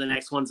 right? If the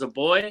next one's a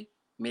boy,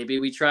 maybe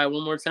we try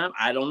one more time.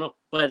 I don't know.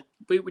 But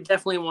we would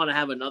definitely want to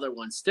have another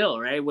one still,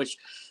 right? Which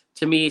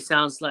to me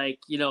sounds like,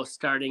 you know,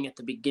 starting at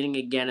the beginning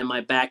again, and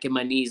my back and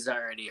my knees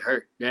already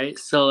hurt, right?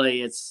 So like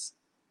it's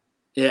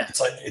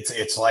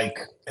like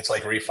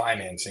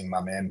refinancing, my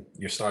man.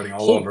 You're starting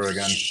all over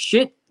again.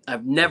 Shit.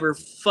 I've never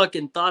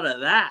fucking thought of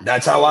that.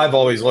 That's how I've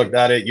always looked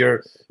at it.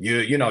 You're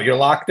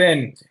locked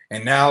in,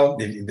 and now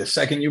the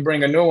second you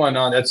bring a new one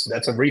on, that's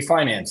a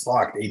refinance,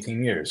 locked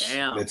 18 years.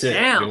 Damn, that's it.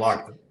 You're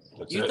locked.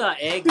 You thought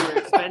eggs were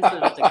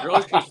expensive at the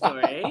grocery store,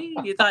 eh?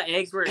 You thought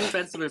eggs were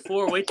expensive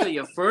before. Wait till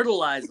you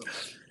fertilize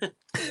them.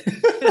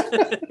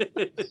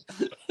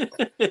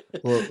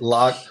 Well,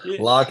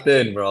 locked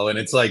in, bro. And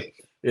it's like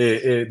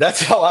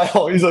that's how I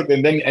always look.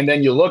 And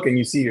then you look and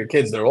you see your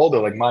kids. They're older.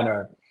 Like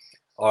mine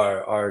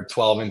are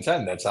 12 and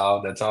 10. That's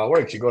how it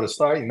works. You go to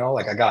start. You know,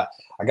 like I got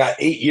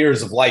 8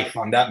 years of life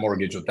on that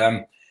mortgage with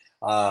them,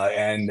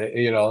 and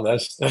you know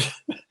that's.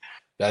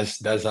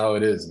 That's how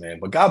it is, man.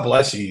 But God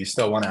bless you. You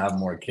still want to have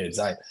more kids.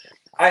 I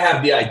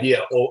have the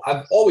idea.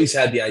 I've always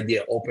had the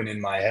idea open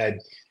in my head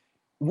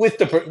with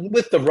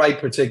the right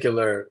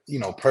particular, you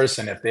know,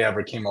 person if they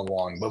ever came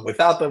along. But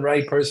without the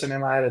right person in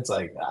my head, it's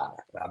like,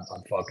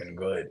 I'm fucking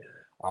good.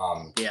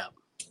 Yeah.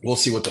 We'll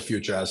see what the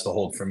future has to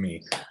hold for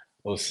me.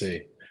 We'll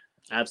see.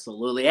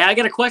 Absolutely. Yeah, I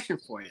got a question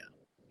for you.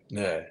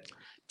 Yeah.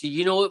 Do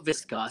you know what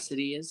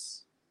viscosity is?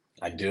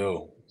 I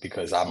do,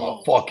 because I'm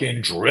a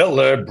fucking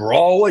driller,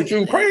 bro. What,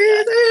 you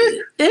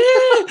crazy?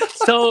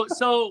 So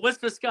what's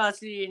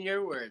viscosity in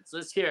your words?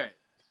 Let's hear it.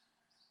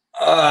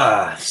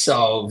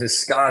 So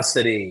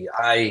viscosity,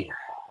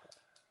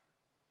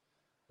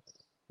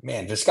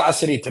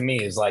 viscosity to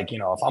me is like, you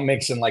know, if I'm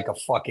mixing like a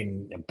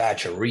fucking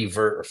batch of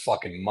revert or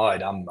fucking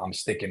mud, I'm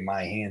sticking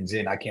my hands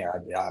in.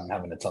 I'm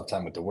having a tough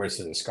time with the words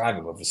to describe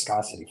it, but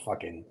viscosity,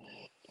 fucking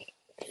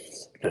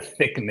the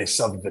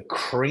thickness of the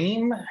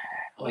cream.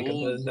 Like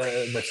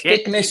the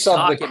thickness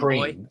of the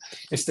cream. Boy.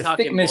 It's the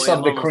thickness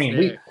of the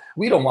cream.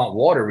 We don't want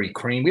watery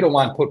cream. We don't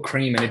want to put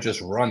cream and it just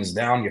runs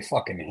down your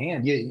fucking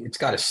hand. It's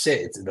got to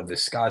sit. It's the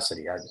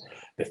viscosity.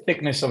 The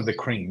thickness of the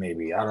cream,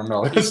 maybe. I don't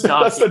know. That's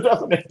the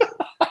definition.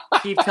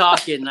 Keep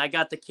talking. I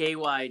got the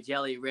KY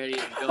jelly ready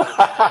to go.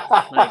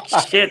 Like,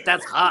 shit,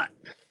 that's hot.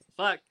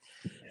 Fuck.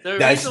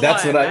 That's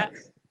what I.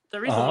 The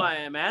reason why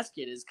I'm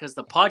asking is because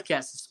the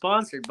podcast is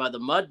sponsored by the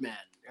Mudman,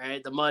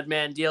 right? The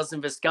Mudman deals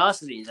in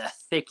viscosity, the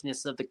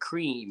thickness of the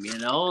cream,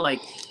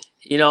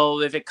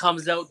 if it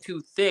comes out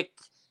too thick,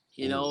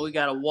 we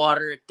got to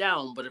water it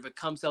down. But if it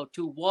comes out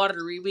too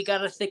watery, we got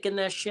to thicken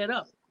that shit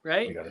up,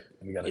 right?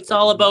 We gotta it's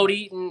all about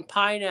eating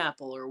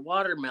pineapple or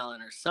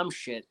watermelon or some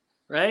shit,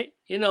 right?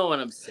 You know what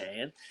I'm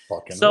saying?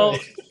 Fucking so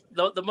right.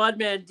 the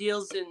Mudman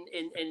deals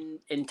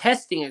in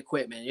testing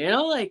equipment,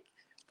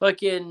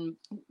 fucking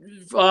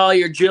all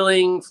your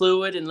drilling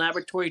fluid and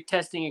laboratory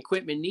testing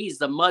equipment needs.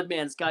 The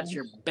Mudman's got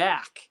your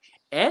back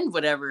and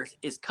whatever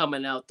is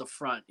coming out the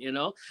front,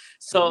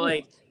 So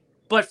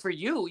but for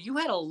you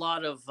had a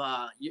lot of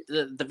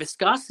the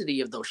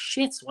viscosity of those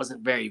shits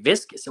wasn't very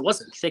viscous. It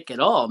wasn't thick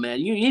at all, man.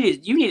 You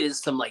needed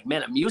some like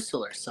Metamucil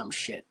or some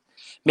shit.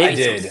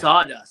 Maybe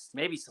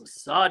some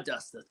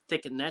sawdust to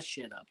thicken that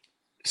shit up.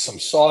 Some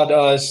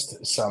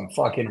sawdust, some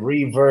fucking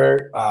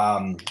revert,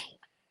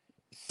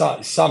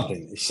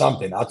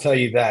 something. I'll tell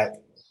you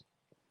that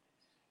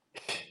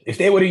if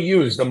they would have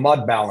used the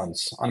mud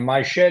balance on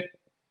my shit,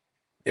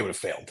 it would have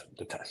failed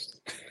the test.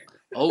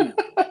 Oh,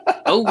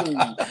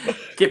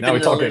 now we're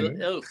talking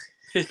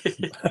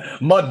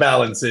mud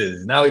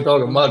balances. Now we're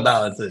talking mud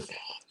balances.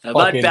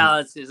 Mud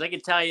balances. I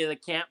can tell you the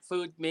camp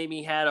food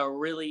maybe had a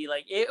really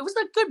it was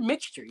a good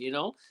mixture,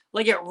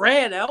 it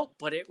ran out,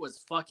 but it was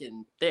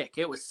fucking thick.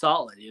 It was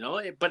solid,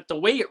 but the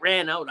way it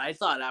ran out, I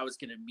thought I was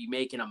going to be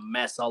making a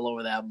mess all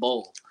over that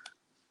bowl.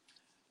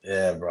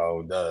 Yeah, bro.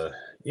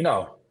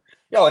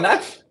 And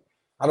that's,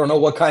 I don't know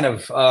what kind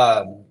of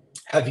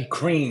heavy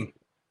cream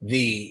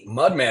the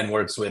Mudman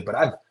works with, but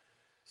I've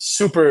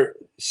super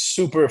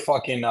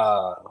fucking,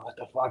 what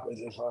the fuck was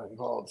it fucking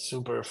called?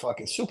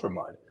 Super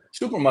mud.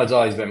 Super mud's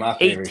always been my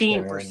favorite.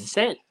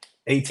 18%.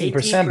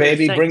 18%,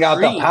 baby. Bring out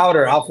the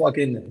powder. I'll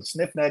fucking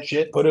sniff that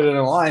shit, put it in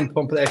a line,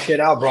 pump that shit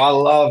out, bro. I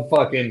love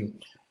fucking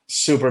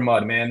super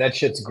mud, man. That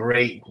shit's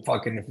great.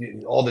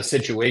 Fucking all the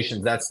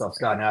situations that stuff's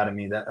gotten out of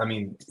me.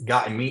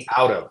 Gotten me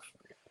out of,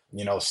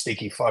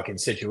 sticky fucking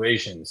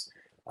situations.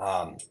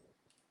 Love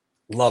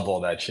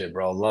all that shit,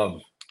 bro.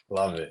 Love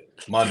it.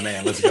 Mud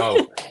man, let's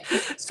go.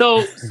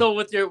 So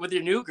with your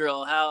new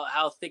girl,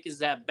 how thick is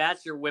that batch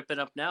you're whipping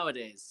up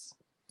nowadays?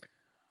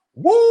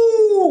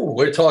 Woo!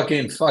 We're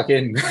talking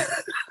fucking.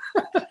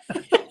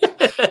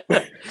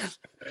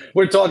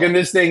 We're talking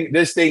this thing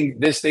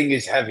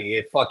is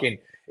heavy.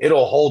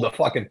 It'll hold a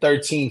fucking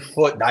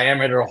 13-foot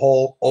diameter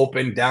hole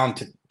open down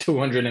to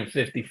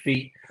 250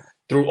 feet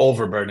through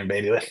overburden,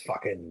 baby.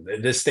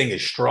 This thing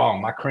is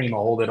strong. My cream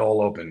will hold it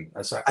all open.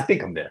 I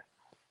think I'm there.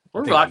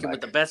 We're rocking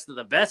with the best of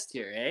the best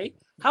here, eh?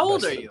 How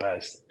old are you?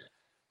 Best.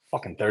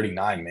 Fucking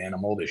 39, man.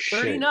 I'm old as shit.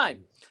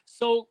 39.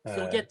 So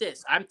get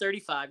this. I'm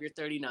 35. You're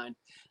 39.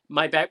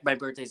 My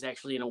birthday's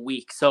actually in a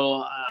week,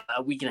 so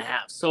a week and a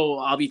half. So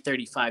I'll be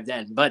 35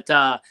 then. But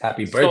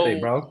happy birthday,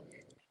 bro.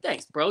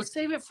 Thanks, bro.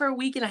 Save it for a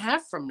week and a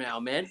half from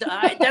now, man.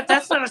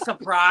 That's not a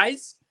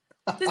surprise.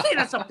 This ain't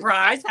a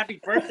surprise.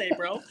 Happy birthday,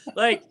 bro.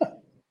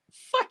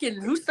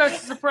 Fucking who starts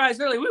the surprise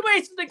early? We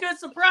wasted a good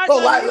surprise.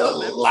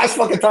 Last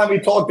fucking time we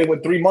talked,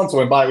 3 months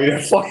went by. We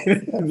didn't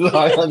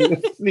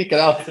fucking sneak it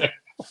out there.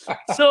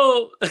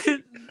 So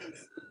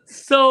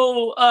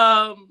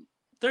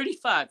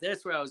 35,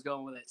 that's where I was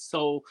going with it.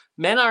 So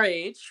men our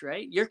age,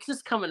 right? You're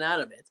just coming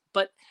out of it.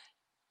 But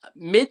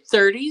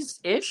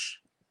mid-30s-ish,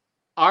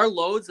 our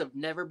loads have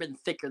never been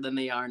thicker than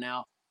they are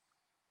now.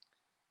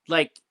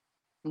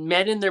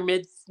 Men in their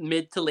mid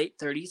to late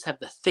 30s have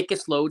the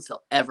thickest loads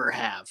they'll ever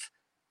have.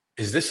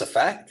 Is this a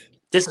fact?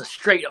 This is a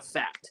straight up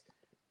fact.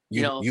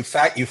 You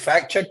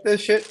fact check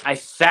this shit? I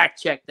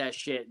fact checked that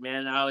shit,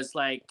 man. I was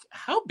like,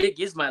 how big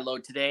is my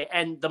load today?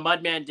 And the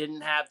Mudman didn't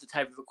have the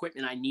type of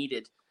equipment I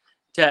needed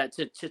to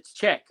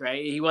check,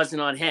 right? He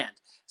wasn't on hand.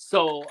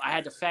 So I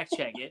had to fact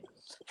check it.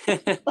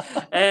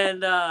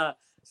 And I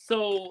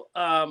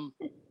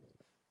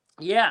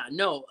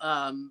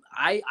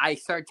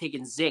started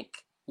taking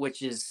zinc,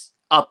 which is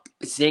up.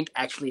 Zinc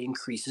actually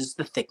increases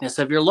the thickness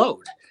of your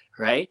load,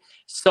 right?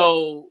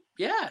 So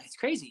yeah, it's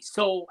crazy.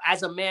 So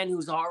as a man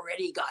who's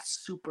already got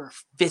super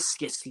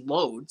viscous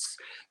loads,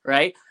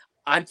 right?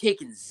 I'm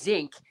taking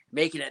zinc,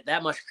 making it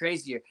that much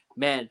crazier.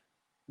 Man,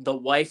 the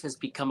wife has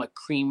become a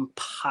cream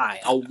pie,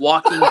 a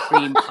walking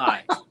cream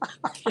pie.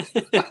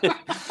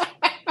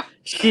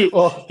 She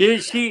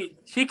using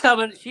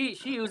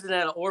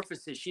that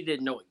orifices she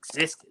didn't know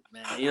existed,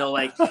 man.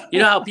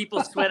 How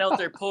people sweat out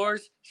their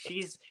pores?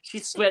 She's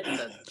sweating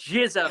the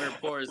jizz out her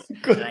pores.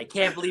 And I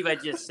can't believe I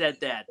just said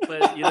that.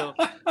 But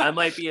I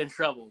might be in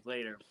trouble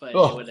later. But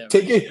whatever.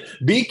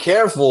 Be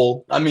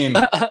careful.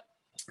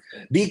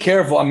 Be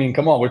careful.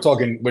 Come on, we're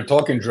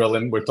talking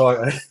drilling. We're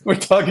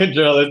talking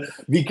drilling.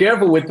 Be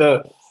careful with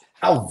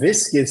how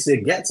viscous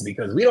it gets,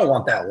 because we don't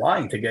want that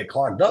line to get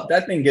clogged up.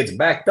 That thing gets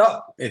backed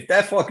up. If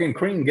that fucking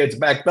cream gets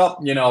backed up,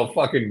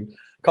 fucking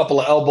couple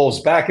of elbows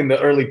back in the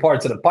early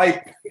parts of the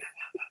pipe,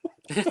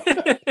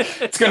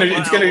 it's gonna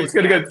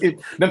get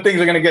them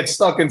things are gonna get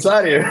stuck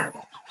inside here.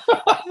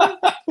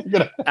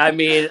 I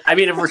mean,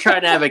 if we're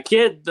trying to have a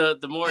kid, the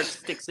more it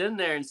sticks in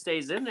there and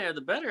stays in there,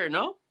 the better.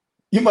 No.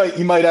 You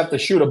might have to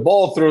shoot a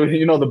ball through,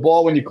 the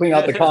ball when you clean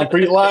out the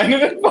concrete line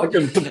and then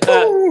fucking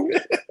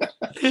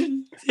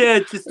yeah,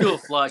 just do a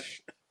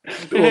flush.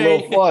 Do a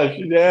little flush.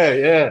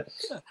 Yeah.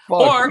 Fuck.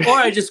 Or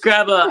I just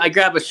grab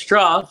a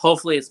straw,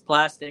 hopefully it's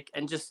plastic,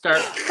 and just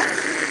start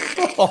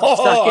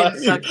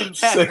sucking back.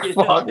 Sick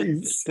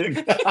fucking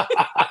sick.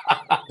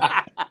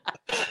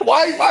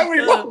 Why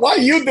are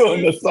you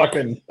doing the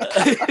sucking?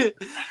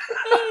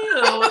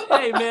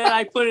 Hey man,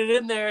 I put it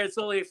in there. It's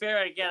only fair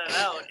I get it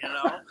out,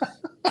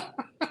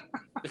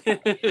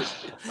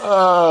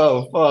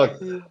 Oh fuck.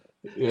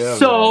 Yeah,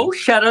 so man.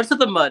 shout out to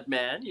the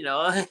Mudman,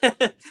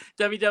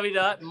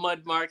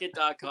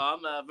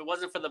 www.mudmarket.com. If it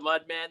wasn't for the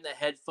Mudman, the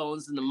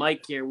headphones and the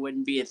mic here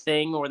wouldn't be a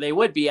thing, or they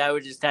would be. I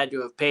would just had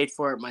to have paid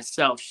for it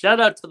myself. Shout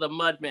out to the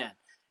Mudman.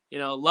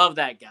 Love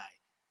that guy.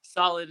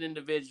 Solid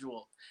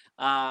individual.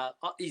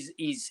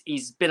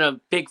 He's been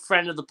a big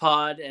friend of the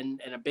pod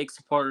and a big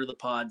supporter of the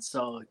pod.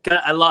 So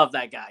I love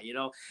that guy.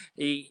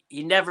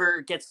 He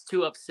never gets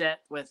too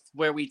upset with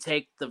where we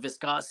take the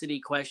viscosity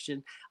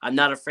question. I'm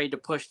not afraid to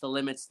push the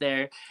limits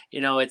there.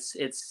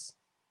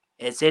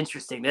 It's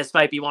interesting. This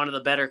might be one of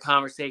the better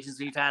conversations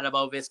we've had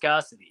about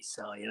viscosity.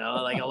 So,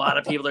 like a lot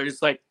of people are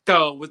just like,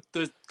 oh, with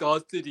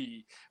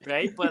viscosity,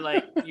 right? But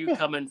like you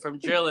coming from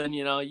drilling,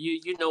 you know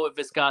what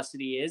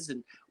viscosity is,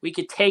 and we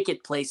could take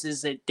it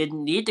places it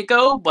didn't need to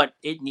go, but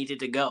it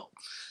needed to go,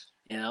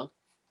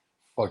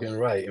 Fucking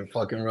right.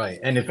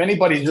 And if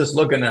anybody's just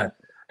looking to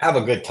have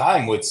a good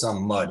time with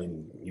some mud,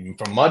 and even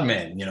from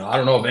Mudman, I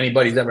don't know if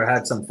anybody's ever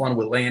had some fun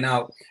with laying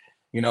out,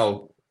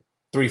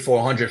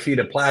 300-400 feet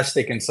of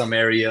plastic in some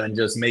area and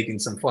just making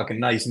some fucking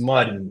nice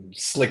mud and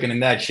slicking in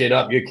that shit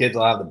up. Your kids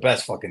will have the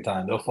best fucking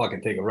time. They'll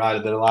fucking take a ride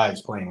of their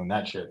lives playing with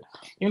that shit.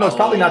 It's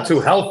probably not too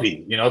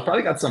healthy. It's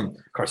probably got some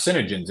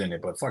carcinogens in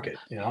it, but fuck it.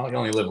 You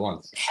only live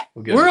once.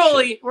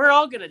 We're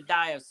all gonna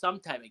die of some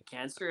type of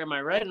cancer, am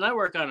I right? And I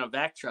work on a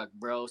vac truck,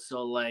 bro.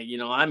 So like,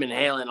 I'm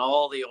inhaling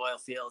all the oil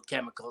field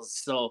chemicals.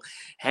 So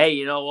hey,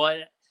 you know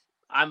what?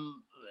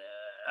 I'm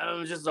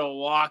just a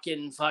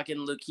walking fucking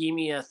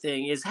leukemia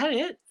thing. Is that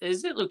it?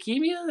 Is it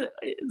leukemia?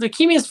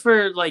 Leukemia is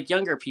for like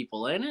younger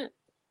people, ain't it?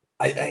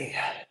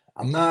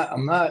 I'm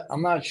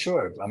not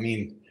sure. I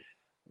mean,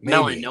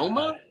 maybe.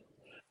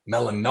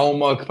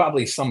 Melanoma,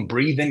 probably some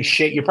breathing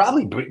shit. You're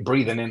probably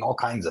breathing in all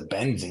kinds of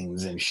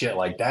benzenes and shit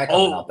like that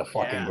coming out the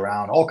fucking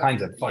ground. All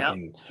kinds of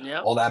fucking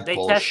all that they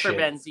bullshit. Test for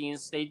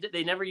benzenes.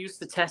 They never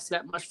used to test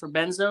that much for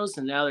benzos,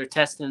 and now they're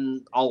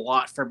testing a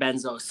lot for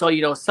benzos.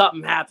 So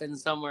something happened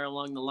somewhere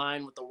along the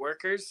line with the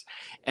workers,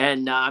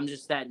 and I'm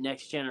just that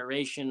next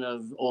generation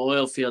of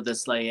oil field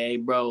that's like, hey,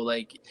 bro,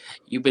 like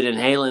you've been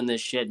inhaling this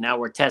shit. Now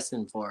we're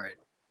testing for it.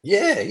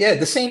 Yeah.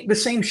 The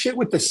same shit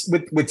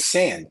with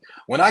sand.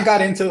 When I got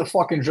into the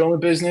fucking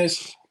drilling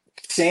business,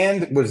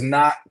 sand was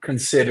not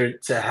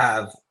considered to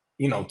have,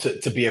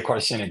 to be a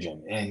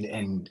carcinogen,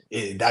 and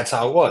that's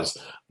how it was.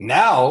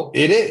 Now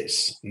it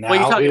is. Now are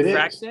you talking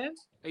frac sand?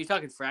 Are you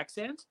talking frac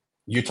sand?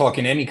 You're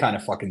talking any kind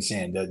of fucking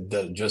sand.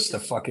 Just the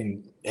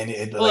fucking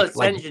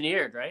it's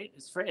engineered, right?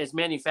 It's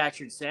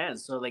manufactured sand,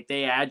 so like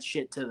they add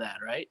shit to that,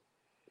 right?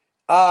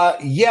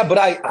 Yeah, but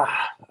I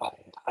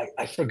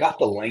forgot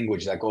the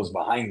language that goes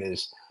behind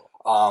this.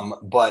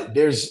 But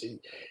there's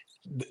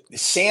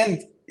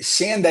sand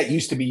that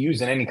used to be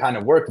used in any kind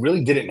of work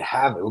really didn't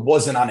have it. It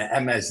wasn't on an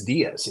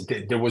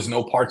MSDS. There was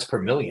no parts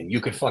per million. You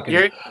could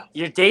fucking.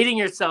 You're dating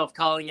yourself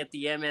calling it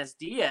the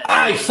MSDS.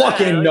 I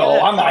fucking know.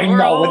 I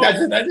know. But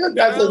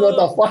that's what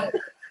the fuck.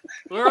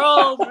 We're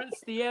all,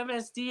 it's the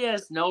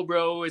MSDS. No,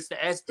 bro, it's the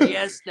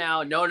SDS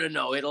now.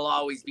 No. It'll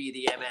always be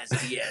the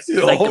MSDS.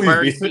 It's like the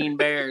Bernstein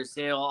Bears.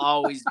 It'll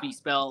always be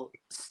spelled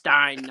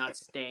Stein, not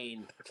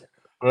Stain.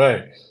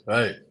 Right.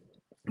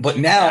 But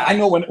now I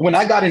know when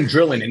I got in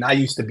drilling, and I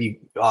used to be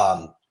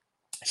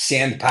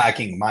sand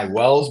packing my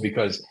wells,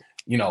 because,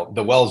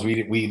 the wells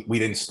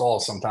we'd install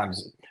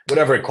sometimes,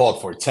 whatever it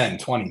called for, 10,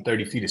 20,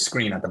 30 feet of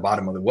screen at the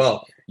bottom of the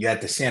well, you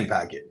had to sand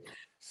pack it.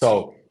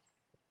 So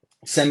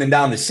sending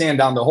down the sand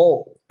down the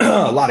hole,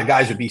 a lot of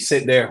guys would be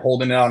sitting there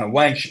holding it on a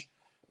wench.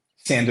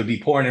 Sand would be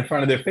pouring in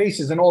front of their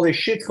faces, and all this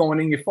shit's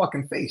going in your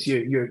fucking face.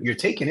 You're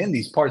taking in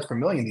these parts per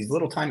million, these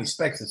little tiny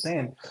specks of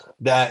sand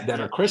that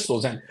are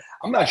crystals. And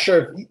I'm not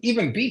sure if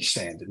even beach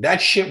sand,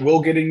 that shit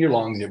will get in your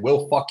lungs. It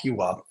will fuck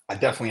you up. I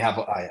definitely have.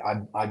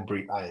 I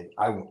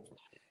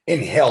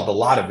inhaled a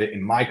lot of it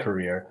in my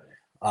career.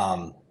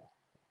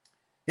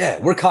 Yeah,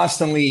 we're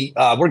constantly,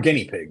 we're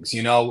guinea pigs,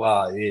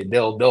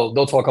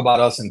 they'll talk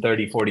about us in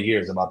 30, 40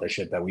 years about the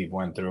shit that we've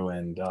went through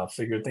and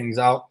figure things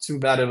out. Too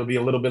bad it'll be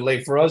a little bit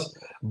late for us,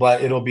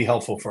 but it'll be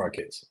helpful for our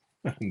kids.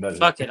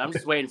 Fuck it. I'm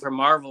just waiting for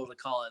Marvel to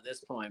call at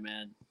this point,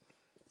 man.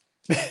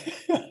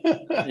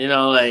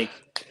 Like,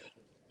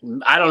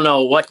 I don't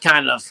know what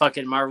kind of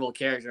fucking Marvel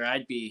character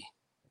I'd be.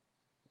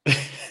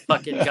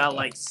 fucking got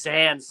like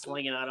sand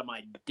slinging out of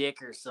my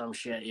dick or some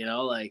shit, you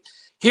know, like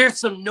here's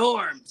some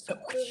norms.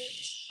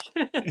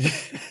 Yo,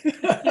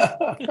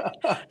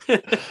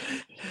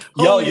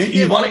 Holy you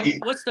shit, want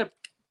to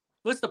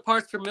what's the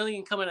parts per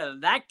million coming out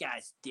of that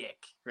guy's dick,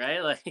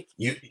 right? Like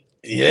you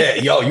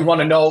you want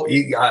to know?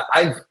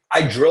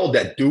 I drilled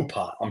at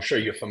DuPont. I'm sure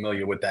you're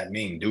familiar with that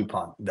name,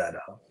 DuPont. That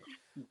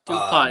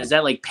DuPont, is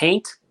that like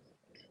paint?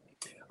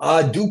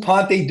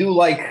 DuPont, they do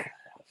like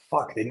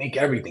fuck. They make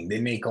everything. They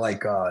make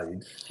like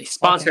they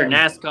sponsor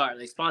NASCAR.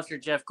 They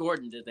sponsored Jeff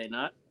Gordon, did they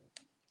not?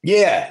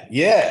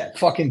 Yeah.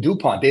 Fucking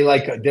DuPont. They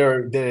like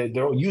they're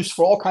used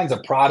for all kinds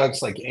of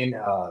products, like in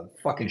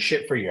fucking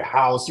shit for your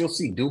house. You'll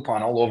see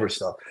DuPont all over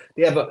stuff.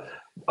 They have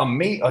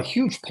a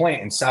huge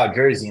plant in South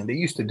Jersey, and they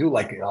used to do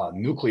like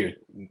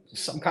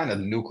some kind of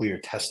nuclear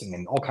testing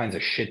and all kinds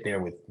of shit there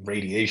with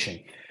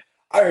radiation.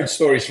 I heard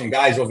stories from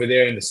guys over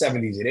there in the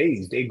 70s and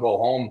 80s. They go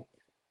home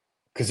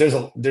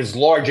because there's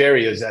large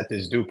areas at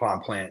this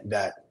DuPont plant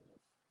that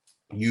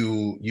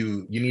you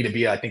need to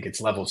be, I think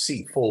it's level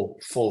C, full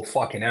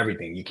fucking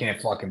everything. You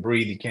can't fucking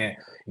breathe. You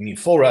need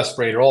full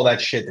respirator, all that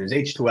shit. There's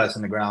H2S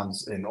in the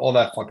grounds and all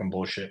that fucking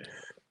bullshit.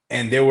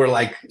 And there were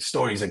like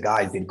stories of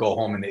guys, they'd go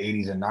home in the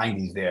 80s and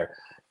 90s there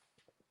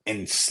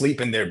and sleep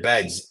in their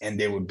beds, and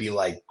they would be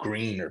like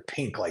green or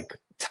pink, like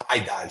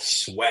tie-dye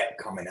sweat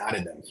coming out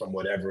of them from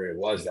whatever it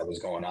was that was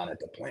going on at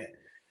the plant.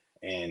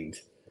 And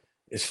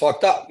it's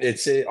fucked up.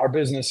 Our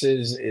business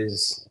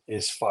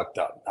is fucked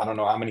up. I don't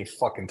know how many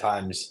fucking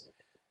times,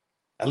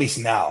 at least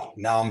now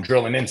I'm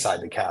drilling inside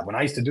the cab. When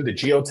I used to do the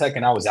geotech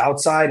and I was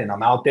outside and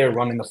I'm out there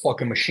running the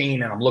fucking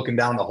machine and I'm looking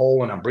down the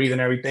hole and I'm breathing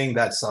everything,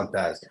 that sucked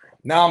ass.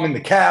 Now I'm in the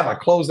cab. I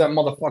close that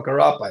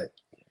motherfucker up. I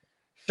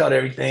shut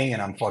everything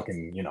and I'm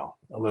fucking,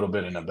 a little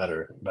bit in a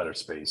better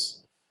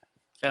space.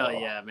 Hell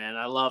yeah, man.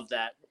 I love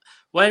that.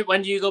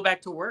 When do you go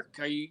back to work?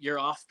 You're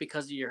off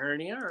because of your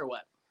hernia or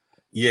what?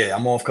 Yeah,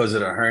 I'm off because of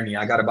the hernia.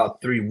 I got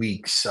about 3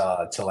 weeks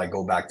till I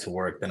go back to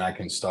work. Then I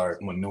can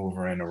start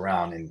maneuvering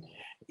around. And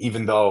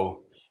even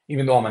though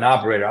I'm an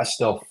operator, I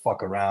still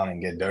fuck around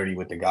and get dirty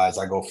with the guys.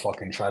 I go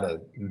fucking try to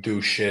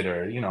do shit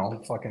or,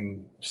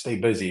 fucking stay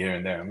busy here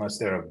and there. Unless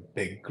they're a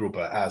big group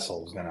of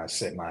assholes, then I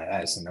sit my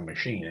ass in the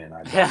machine and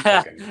I don't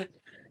fucking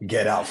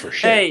get out for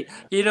shit. Hey,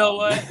 you know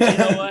what?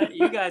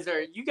 You guys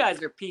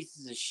are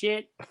pieces of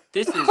shit.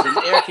 This is an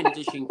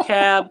air-conditioned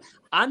cab.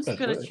 I'm just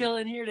going to chill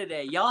in here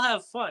today. Y'all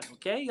have fun,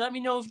 okay? Let me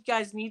know if you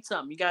guys need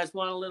something. You guys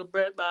want a little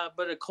bit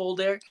of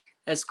cold air?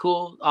 That's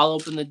cool. I'll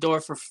open the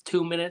door for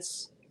 2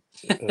 minutes.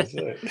 That's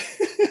it.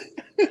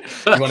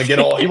 You want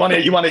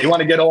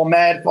to get all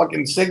mad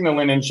fucking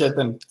signaling and shit,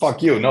 then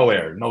fuck you. No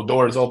air, no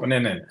doors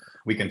opening, and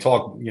we can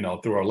talk,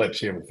 through our lips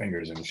here with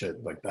fingers and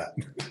shit like that.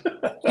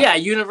 Yeah,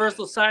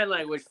 universal sign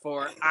language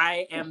for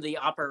I am the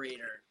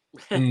operator.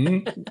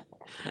 Mm-hmm.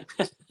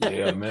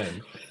 Yeah,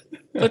 man.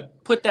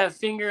 Put that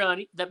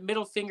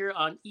middle finger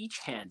on each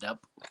hand up.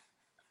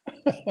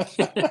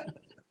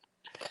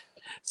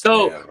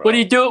 So yeah, what do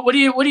you do? What are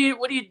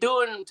you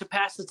doing to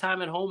pass the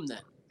time at home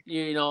then?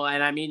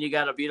 And I mean, you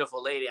got a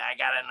beautiful lady. I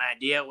got an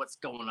idea what's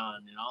going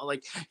on.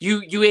 Like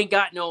you ain't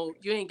got no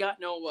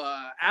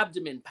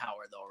abdomen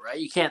power though, right?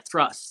 You can't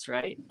thrust,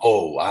 right?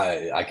 Oh,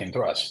 I can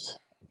thrust.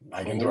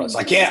 I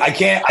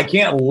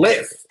can't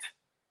lift.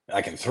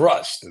 I can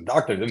thrust. The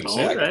doctor didn't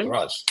say I can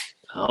thrust.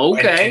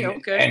 Okay.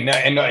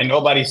 And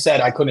nobody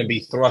said I couldn't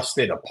be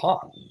thrusted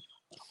upon.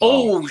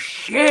 Oh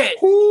shit,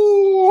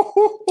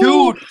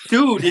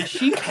 dude, is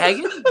she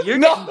pegging? You're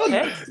getting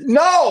pegged?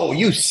 No,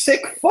 you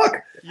sick fuck.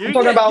 I'm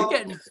talking about.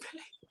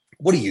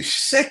 What are you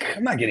sick?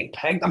 I'm not getting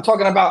pegged. I'm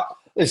talking about.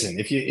 Listen,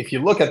 if you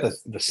look at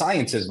the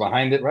sciences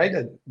behind it, right?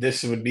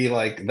 This would be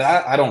like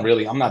that.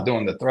 I'm not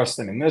doing the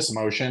thrusting in this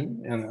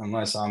motion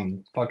unless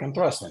I'm fucking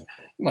thrusting.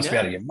 You must be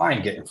out of your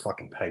mind getting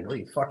fucking pegged. Are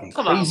you fucking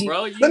crazy? On,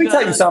 bro. Let me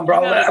tell you something, bro.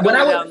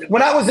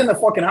 When I was in the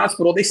fucking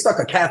hospital, they stuck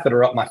a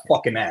catheter up my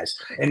fucking ass.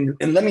 And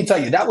let me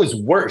tell you, that was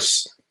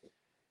worse.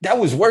 That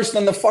was worse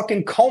than the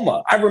fucking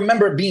coma. I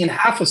remember being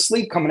half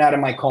asleep coming out of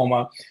my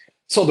coma.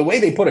 So the way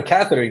they put a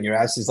catheter in your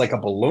ass is like a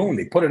balloon.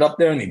 They put it up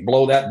there and they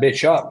blow that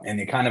bitch up and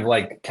it kind of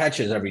like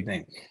catches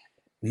everything.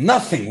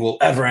 Nothing will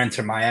ever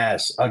enter my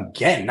ass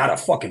again. Not a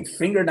fucking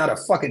finger, not a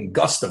fucking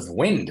gust of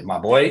wind, my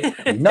boy.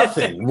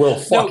 Nothing will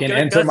fucking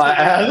enter my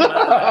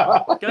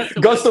ass.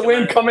 Gust of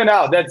wind coming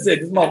out. That's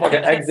it. This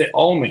motherfucking exit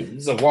only.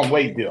 This is a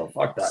one-way deal.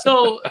 Fuck that.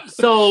 So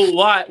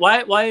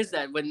why is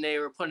that? When they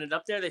were putting it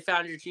up there, they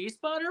found your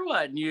G-spot or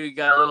what? And you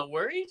got a little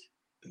worried?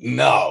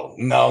 No.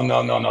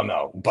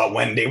 But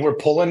when they were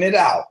pulling it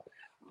out,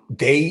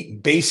 they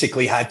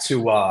basically had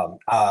to.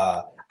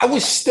 I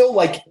was still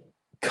like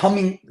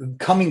coming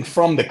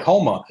from the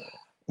coma.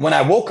 When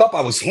I woke up,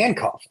 I was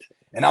handcuffed,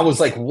 and I was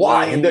like,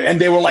 "Why?" And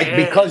they were like,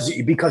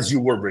 "Because you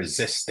were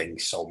resisting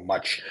so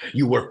much.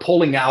 You were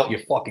pulling out your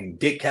fucking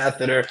dick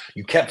catheter.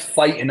 You kept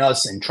fighting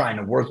us and trying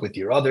to work with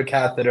your other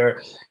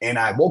catheter." And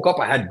I woke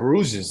up. I had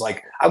bruises.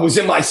 Like I was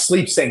in my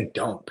sleep saying,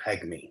 "Don't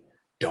peg me.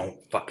 Don't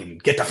fucking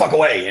get the fuck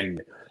away." And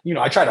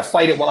I tried to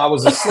fight it while I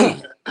was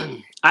asleep.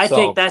 I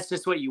think that's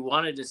just what you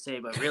wanted to say,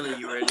 but really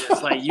you were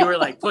just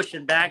like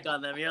pushing back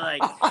on them. You're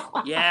like,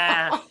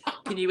 yeah,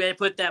 can you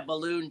put that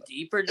balloon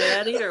deeper,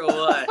 Daddy, or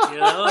what?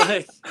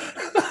 Like...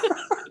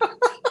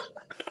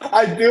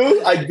 I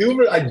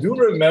do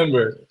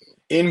remember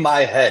in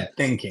my head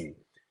thinking,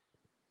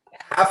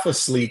 half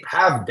asleep,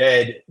 half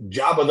dead,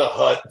 Jabba the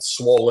Hutt,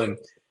 swollen,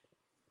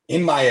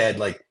 in my head,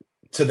 like,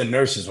 to the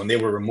nurses when they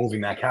were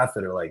removing that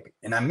catheter, like,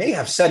 and I may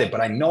have said it, but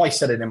I know I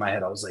said it in my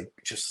head. I was like,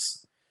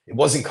 it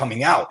wasn't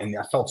coming out, and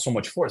I felt so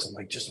much force. I'm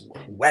like, just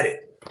wet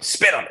it,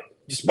 spit on it,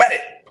 just wet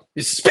it,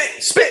 just spit,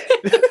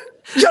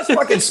 just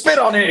fucking spit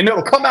on it, and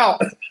it'll come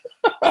out.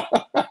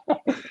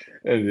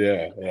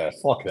 yeah,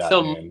 fuck that,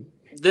 man.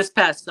 This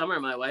past summer,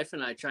 my wife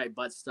and I tried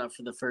butt stuff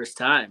for the first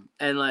time,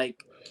 and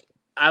like,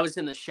 I was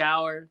in the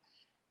shower.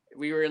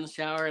 We were in the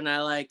shower, and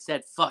I like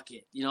said, fuck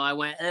it. I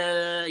went,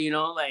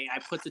 like I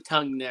put the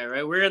tongue there,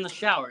 right? We're in the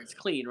shower. It's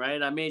clean, right?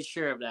 I made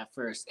sure of that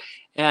first.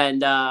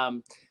 And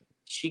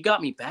she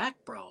got me back,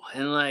 bro.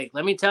 And like,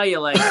 let me tell you,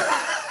 like,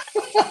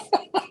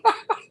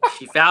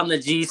 she found the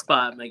G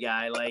spot, my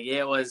guy. Like,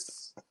 it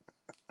was,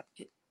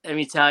 let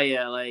me tell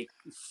you, like,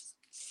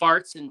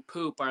 farts and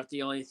poop aren't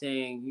the only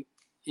thing.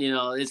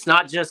 It's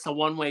not just a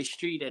one-way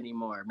street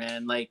anymore,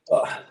 man. Like,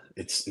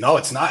 it's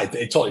not.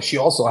 She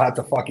also had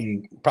to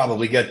fucking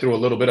probably get through a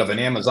little bit of an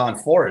Amazon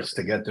forest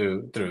to get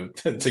through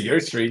to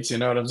your streets. You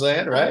know what I'm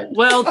saying, right?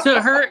 Well,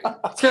 to her,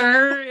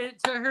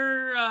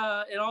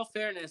 in all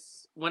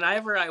fairness,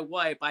 whenever I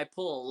wipe, I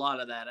pull a lot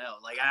of that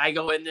out. Like, I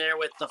go in there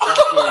with the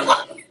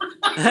fucking,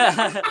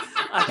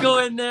 I go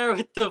in there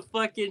with the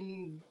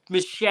fucking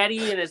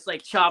machete, and it's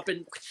like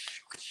chopping.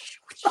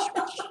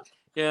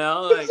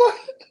 Like.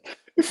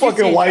 You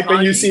fucking wipe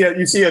and you see a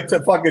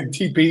fucking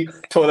TP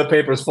toilet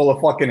paper is full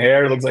of fucking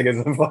hair. It looks like it's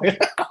a fucking...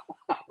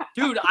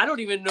 Dude, I don't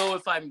even know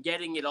if I'm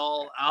getting it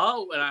all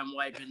out when I'm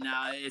wiping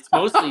now. It's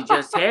mostly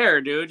just hair,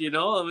 dude. I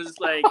was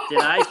like, did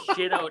I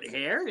shit out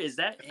hair? Is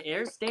that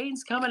hair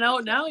stains coming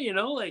out now?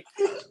 Like,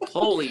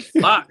 holy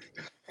fuck.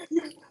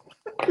 You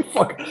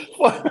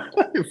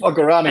fuck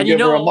around and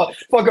give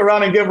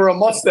her a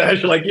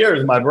mustache like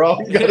yours, my bro.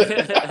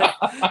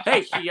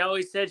 Hey, she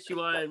always said she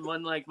wanted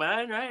one like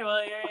mine, right?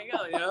 Well, there you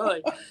go.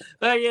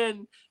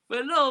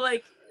 But no,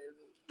 like,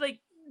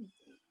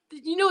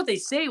 you know what they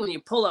say when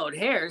you pull out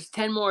hairs,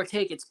 10 more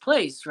take its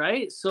place,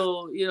 right?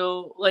 So,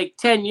 like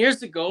 10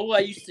 years ago, I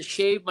used to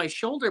shave my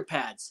shoulder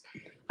pads.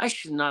 I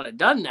should not have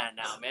done that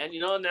now, man.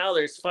 Now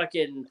there's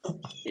fucking,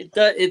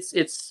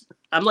 it's.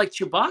 I'm like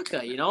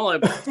Chewbacca,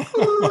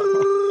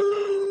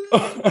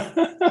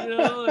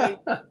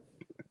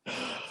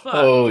 fuck,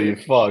 holy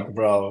fuck,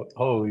 bro!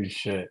 Holy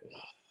shit!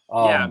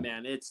 Yeah,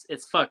 man, it's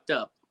fucked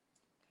up.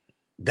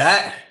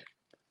 That,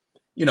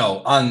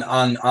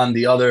 on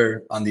the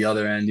other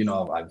end,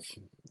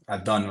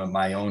 I've done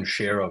my own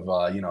share of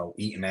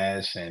eating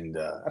ass, and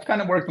I've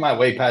kind of worked my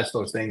way past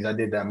those things. I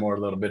did that more a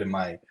little bit in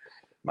my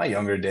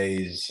younger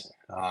days.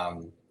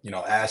 My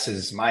ass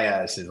is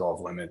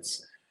off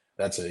limits.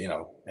 That's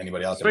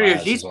anybody else. That's where your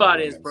G spot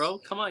is, bro.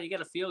 Come on, you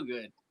gotta feel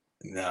good.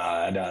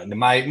 Nah. I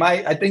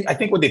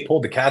think when they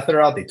pulled the catheter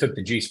out, they took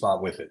the G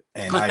spot with it,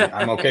 and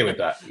I'm okay with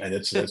that.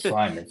 That's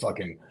fine. And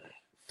fucking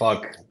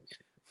fuck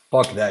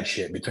that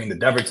shit. Between the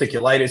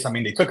diverticulitis, I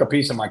mean, they took a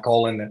piece of my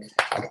colon.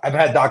 I've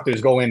had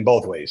doctors go in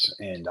both ways,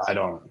 and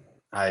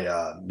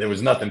there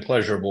was nothing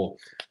pleasurable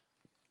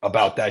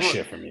about that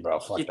shit for me, bro.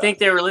 Fuck you think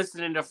they were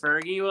listening to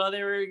Fergie while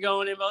they were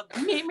going about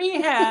meet me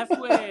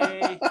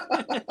halfway?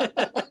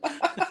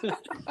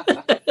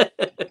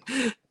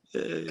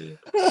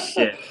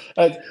 Shit.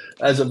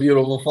 That's a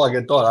beautiful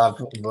fucking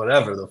thought.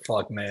 Whatever the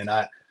fuck, man.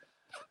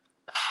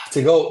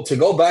 To go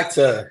back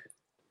to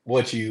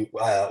what you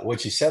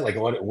said, like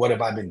what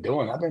have I been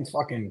doing? I've been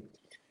fucking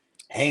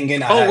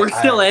hanging. Oh, we're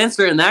still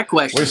answering that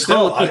question. We're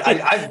still.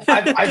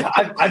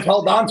 I've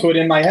held on to it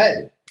in my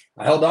head.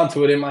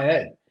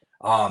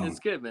 It's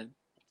good, man.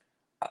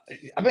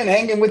 I've been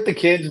hanging with the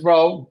kids,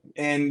 bro,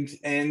 and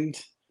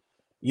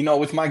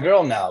with my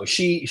girl now.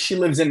 She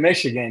lives in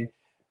Michigan,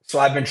 so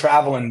I've been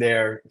traveling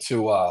there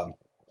to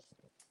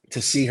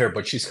see her.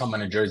 But she's coming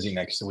to Jersey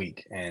next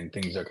week, and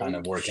things are kind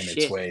of working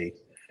its way,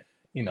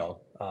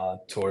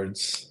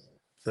 towards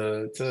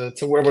to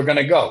where we're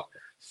gonna go.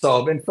 So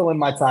I've been filling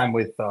my time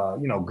with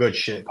good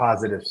shit,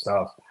 positive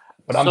stuff.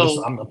 But I'm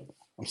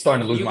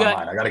starting to lose my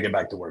mind. I got to get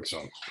back to work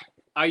soon.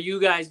 Are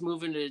you guys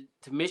moving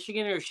to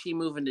Michigan, or is she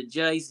moving to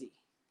Jersey?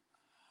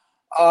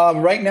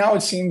 Right now,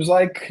 it seems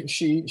like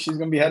she's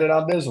gonna be headed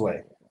out this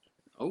way.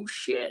 Oh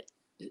shit!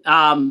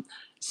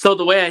 So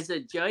the way I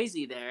said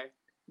Jersey there,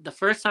 the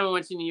first time I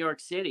went to New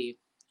York City,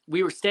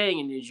 we were staying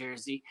in New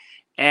Jersey,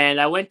 and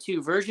I went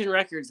to Virgin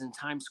Records in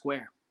Times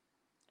Square,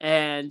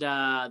 and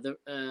the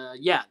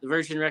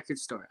Virgin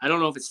Records store. I don't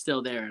know if it's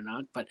still there or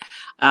not, but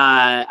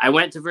I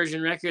went to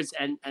Virgin Records,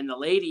 and the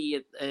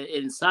lady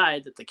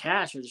inside at the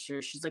cash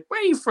register, she's like, "Where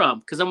are you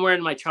from?" Because I'm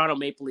wearing my Toronto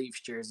Maple Leafs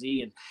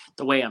jersey, and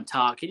the way I'm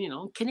talking,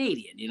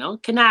 Canadian,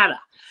 Canada.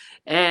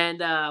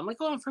 And I'm like,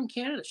 "Oh, I'm from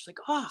Canada." She's like,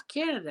 "Oh,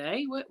 Canada,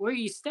 eh? Where are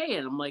you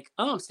staying?" I'm like,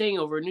 "Oh, I'm staying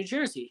over in New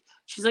Jersey."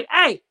 She's like,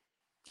 "Hey,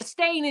 you're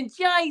staying in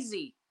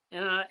Jersey."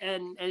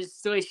 And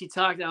it's the way she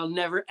talked. I'll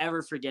never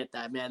ever forget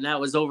that, man. That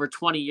was over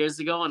 20 years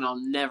ago, and I'll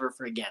never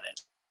forget it.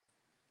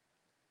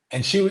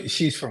 And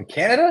she's from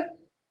Canada?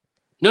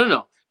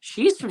 No.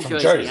 She's from From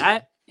Jersey.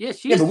 Jersey.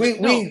 She's Yeah, but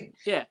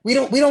yeah.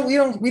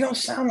 we don't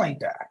sound like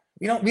that.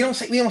 We don't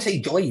say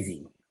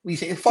Jersey. We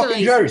say it's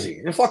fucking Jersey.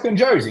 Jersey. It's fucking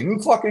Jersey. New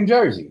fucking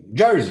Jersey.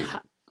 Jersey.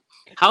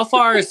 How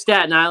far is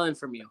Staten Island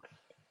from you?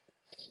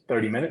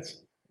 30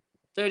 minutes.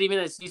 30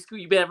 minutes.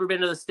 You ever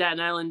been to the Staten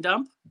Island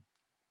dump?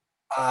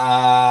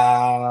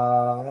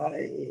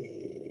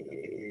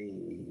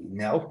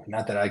 No,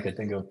 not that I could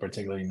think of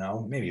particularly.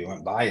 No, maybe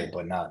went by it,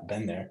 but not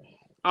been there.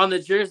 On the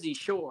Jersey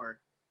Shore,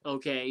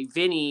 okay,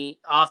 Vinny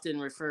often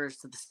refers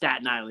to the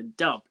Staten Island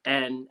dump,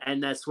 and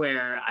that's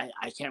where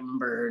I can't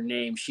remember her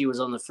name. She was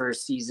on the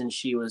first season.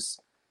 She was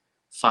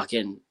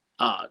fucking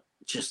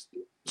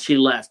she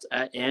left.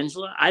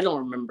 Angela, I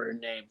don't remember her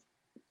name.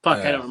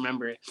 Fuck, I don't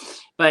remember it.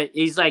 But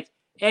he's like,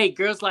 "Hey,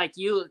 girls like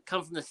you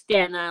come from the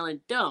Staten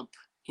Island dump."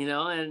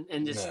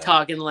 And just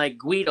talking like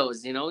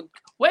Guidos,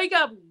 wake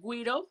up,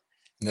 Guido.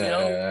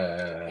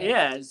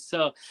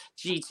 So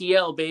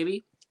GTL,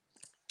 baby.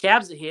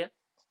 Cabs are here.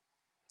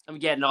 I'm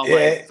getting all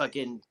my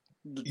fucking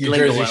your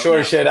Jersey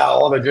Shore shit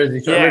out, all the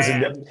Jersey Shore.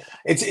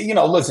 It's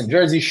listen,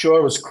 Jersey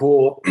Shore was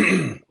cool.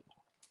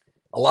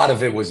 A lot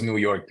of it was New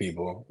York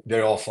people.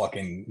 They're all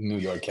fucking New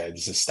York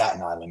heads, the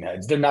Staten Island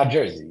heads. They're not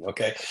Jersey,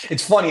 okay?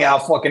 It's funny how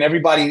fucking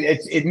everybody,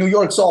 New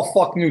York's all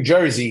fuck New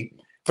Jersey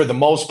for the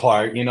most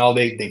part.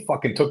 They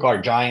fucking took our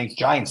giant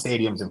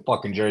stadiums in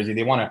fucking Jersey.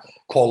 They want to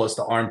call us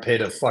the armpit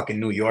of fucking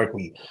New York.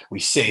 We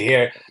sit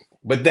here.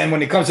 But then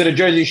when it comes to the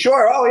Jersey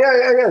Shore, oh,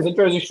 yeah, it's the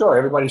Jersey Shore.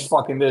 Everybody's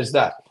fucking this,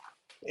 that.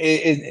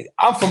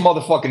 I'm from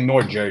motherfucking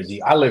North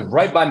Jersey. I live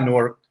right by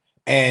Newark,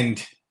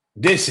 and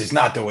this is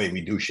not the way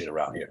we do shit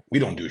around here. We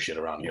don't do shit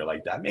around here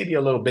like that. Maybe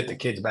a little bit the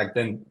kids back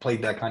then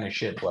played that kind of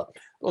shit, but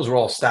those were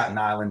all Staten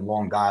Island,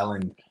 Long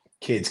Island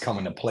kids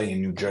coming to play in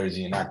New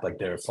Jersey and act like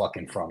they're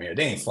fucking from here.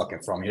 They ain't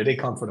fucking from here. They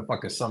come for the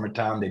fucking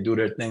summertime, they do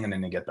their thing, and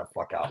then they get the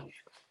fuck out.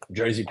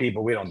 Jersey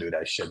people, we don't do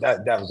that shit.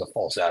 That was a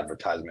false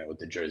advertisement with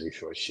the Jersey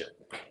Shore shit.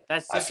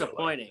 That's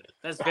disappointing.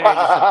 That's very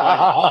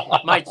disappointing.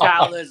 My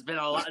childhood's been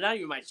a lot. Not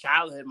even my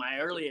childhood. My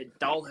early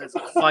adulthood's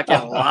a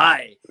fucking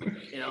lie.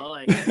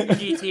 Like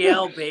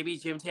GTL, baby,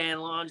 Jim Tan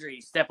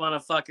Laundry. Step on a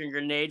fucking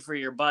grenade for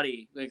your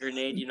buddy. The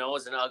grenade,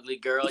 is an ugly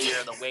girl.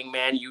 You're the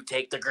wingman. You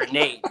take the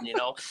grenade.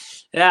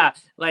 Yeah,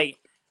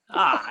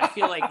 I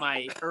feel like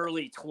my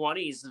early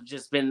 20s have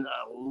just been.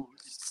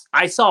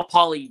 I saw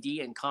Pauly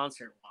D in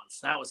concert once.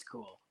 That was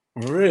cool.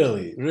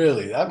 Really?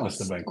 That must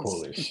have been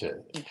cool as shit.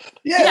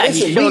 Yeah,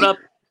 he showed up.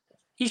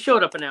 He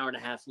showed up an hour and a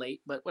half late,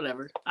 but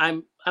whatever.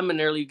 I'm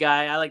an early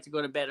guy. I like to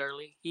go to bed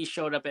early. He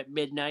showed up at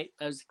midnight.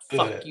 I was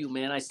like, "Fuck you,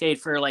 man!" I stayed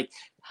for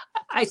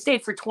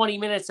 20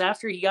 minutes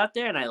after he got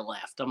there, and I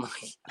left. I'm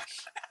like,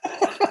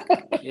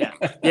 yeah.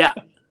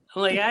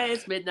 I'm like,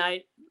 it's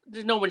midnight.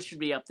 No one should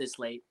be up this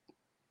late.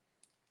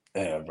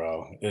 Yeah,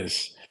 bro.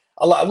 It's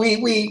a lot.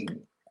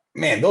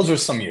 Man, those were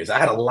some years. I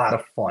had a lot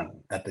of fun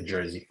at the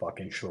Jersey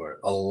fucking Shore.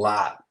 A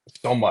lot.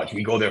 So much.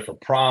 We go there for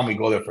prom. We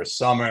go there for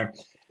summer.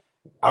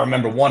 I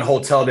remember one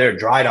hotel there,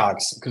 Dry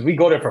Docks, because we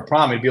go there for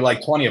prom. It'd be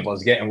like 20 of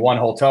us getting one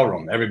hotel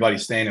room. Everybody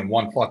staying in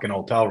one fucking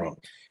hotel room.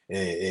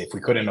 If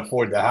we couldn't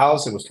afford the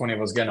house, it was 20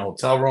 of us getting a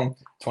hotel room,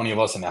 20 of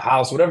us in the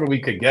house, whatever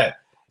we could get.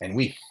 And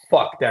we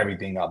fucked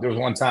everything up. There was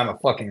one time a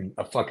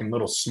fucking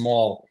little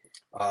small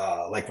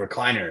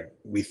recliner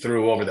we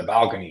threw over the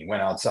balcony,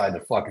 went outside, the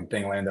fucking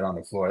thing landed on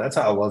the floor. That's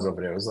how it was over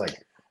there. It was like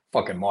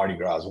fucking Mardi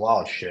Gras,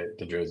 wild shit,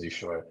 the Jersey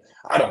Shore.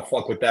 I don't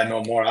fuck with that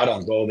no more. I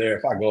don't go there.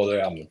 If I go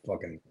there, I'm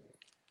fucking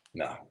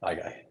I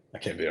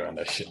can't be around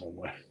that shit no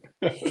more.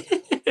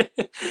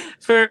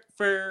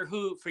 For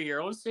who? For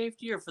your own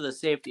safety or for the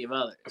safety of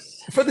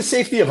others? For the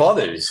safety of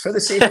others.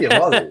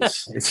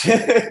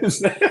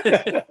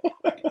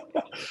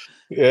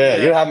 Yeah,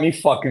 you have me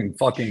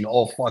fucking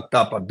all fucked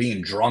up of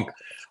being drunk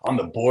on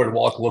the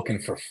boardwalk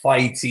looking for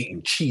fights,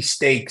 eating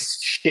cheesesteaks,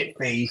 shit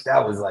faced.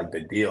 That was like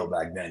the deal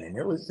back then, and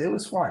it was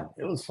fun.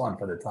 It was fun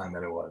for the time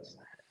that it was.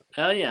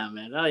 Hell yeah,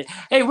 man.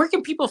 Hey, where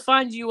can people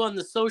find you on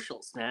the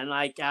socials, man?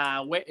 Like,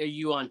 where are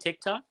you on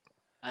TikTok?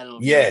 I don't know.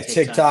 Yeah,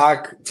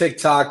 TikTok,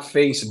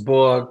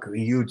 Facebook,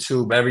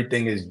 YouTube,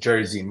 everything is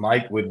Jerzey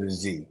Mike with the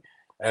Z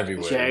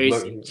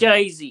everywhere.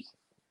 Jersey.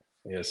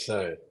 Yes,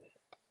 sir.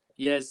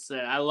 Yes,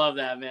 sir. I love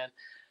that, man.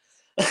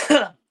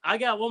 I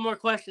got one more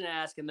question to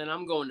ask, and then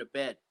I'm going to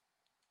bed.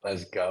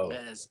 Let's go.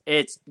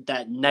 It's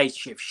that night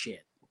shift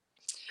shit.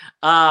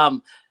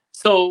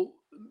 So,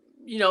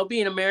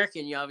 being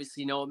American, you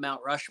obviously know what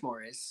Mount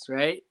Rushmore is,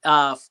 right?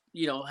 Has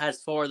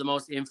 4 of the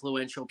most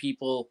influential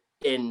people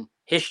in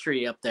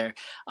history up there.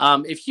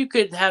 If you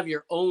could have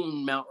your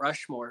own Mount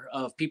Rushmore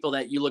of people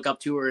that you look up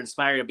to or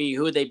inspire to be,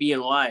 who would they be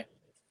and why?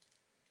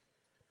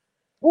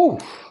 Ooh,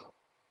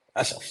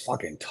 that's a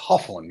fucking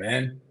tough one,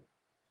 man.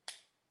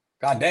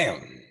 God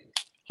damn.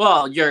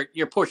 Well,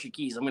 you're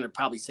Portuguese. I'm gonna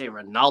probably say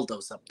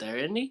Ronaldo's up there,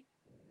 isn't he?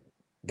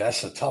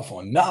 That's a tough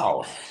one.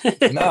 No.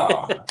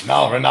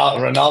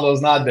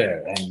 Ronaldo's not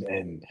there.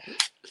 And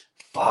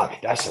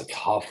fuck, that's a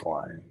tough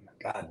one.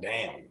 God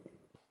damn.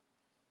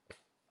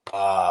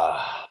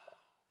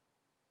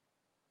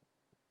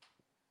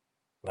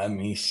 Let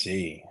me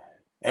see.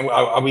 And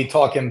are we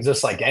talking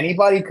just like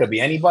anybody? Could be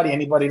anybody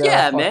that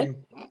Yeah, I fucking... man.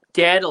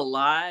 Dead,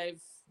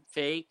 alive,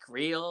 fake,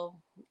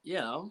 real, you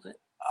know.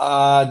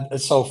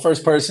 So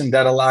first person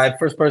dead alive.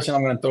 First person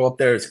I'm gonna throw up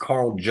there is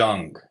Carl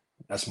Jung.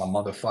 That's my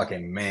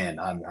motherfucking man.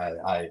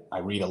 I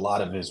read a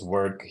lot of his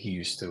work. He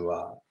used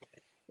to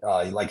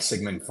like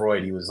Sigmund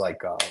Freud. He was like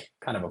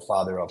kind of a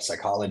father of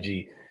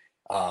psychology.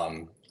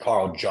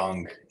 Carl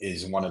Jung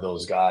is one of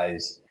those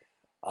guys.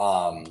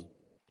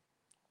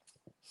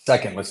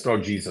 Second, let's throw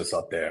Jesus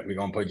up there. We're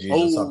gonna put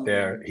Jesus up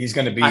there. He's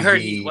gonna be. I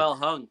heard he's well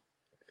hung.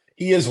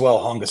 He is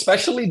well hung,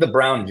 especially the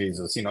brown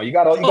Jesus. You know, you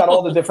got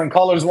all the different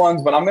colors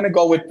ones, but I'm gonna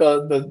go with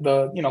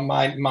the you know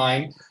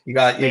mine. You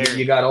got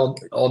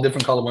all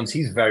different color ones.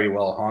 He's very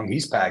well hung.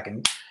 He's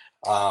packing.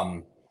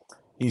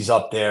 He's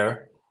up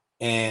there.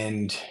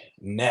 And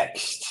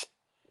next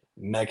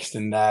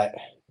in that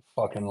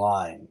fucking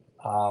line,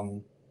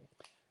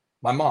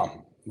 my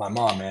mom,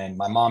 man.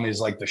 My mom is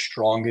like the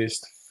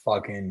strongest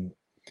fucking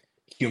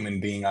human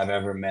being I've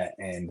ever met,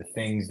 and the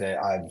things that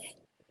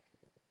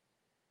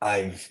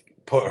I've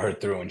put her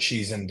through and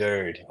she's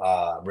endured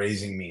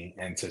raising me,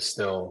 and to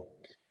still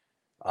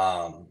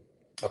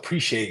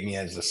appreciate me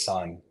as a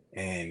son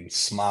and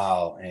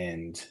smile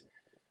and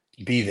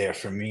be there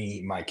for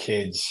me, my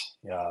kids.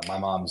 My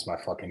mom's my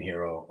fucking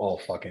hero all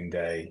fucking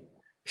day.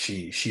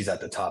 She's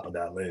at the top of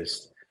that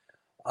list.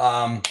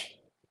 And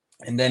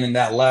then in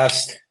that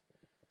last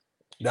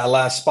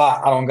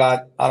spot, I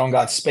don't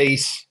got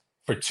space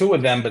for two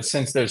of them, but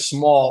since they're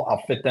small,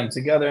 I'll fit them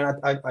together.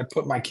 And I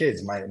put my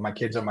kids. My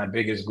kids are my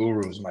biggest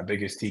gurus, my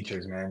biggest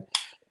teachers, man.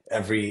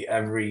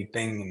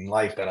 Everything in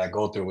life that I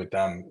go through with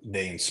them,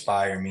 they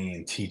inspire me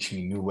and teach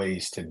me new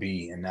ways to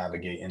be and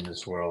navigate in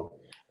this world.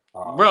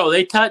 Bro,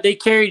 they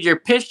carried your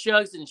piss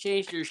jugs and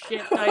changed your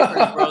shit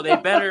diapers, bro. They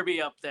better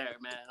be up there,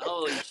 man.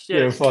 Holy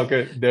shit.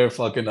 They're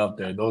fucking up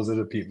there. Those are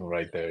the people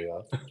right there,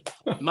 yo.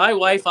 My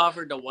wife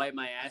offered to wipe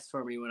my ass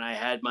for me when I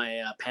had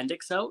my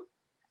appendix out.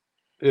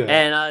 Yeah.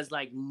 And I was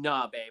like,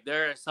 nah, babe,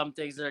 there are some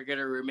things that are going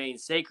to remain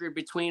sacred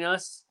between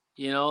us.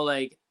 You know,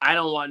 like, I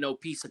don't want no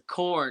piece of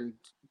corn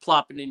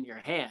plopping in your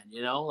hand,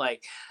 you know?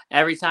 Like,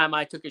 every time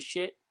I took a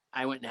shit,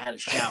 I went and had a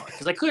shower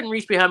because I couldn't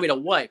reach behind me to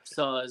wipe.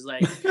 So I was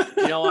like,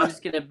 you know, I'm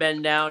just going to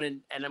bend down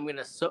and I'm going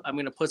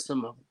to put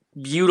some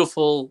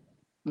beautiful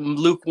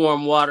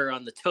lukewarm water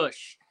on the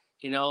tush,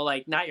 you know,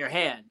 like, not your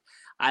hand.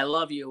 I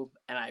love you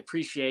and I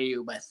appreciate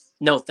you, but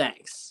no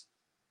thanks.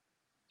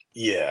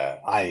 Yeah,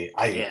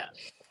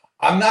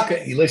 I'm not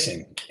gonna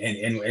listen,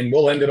 and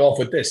we'll end it off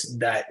with this.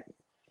 That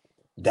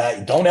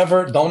don't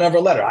ever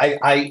let her.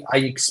 I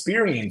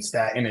experienced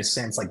that in a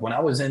sense. Like when I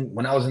was in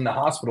the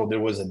hospital, there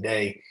was a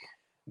day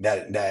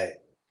that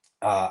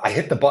I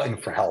hit the button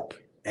for help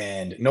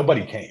and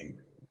nobody came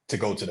to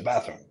go to the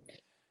bathroom.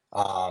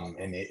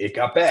 And it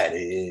got bad.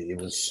 It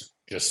was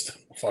just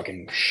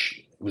fucking.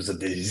 It was a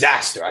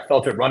disaster. I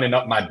felt it running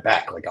up my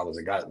back like I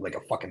was like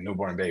a fucking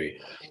newborn baby.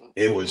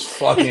 It was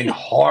fucking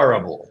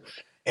horrible.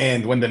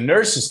 And when the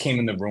nurses came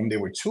in the room, they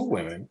were two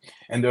women,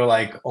 and they're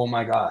like, "Oh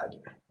my God."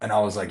 And I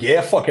was like, "Yeah,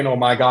 fucking oh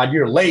my God,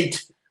 you're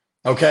late."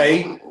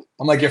 Okay.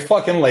 I'm like, "You're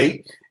fucking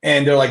late."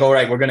 And they're like, "All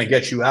right, we're going to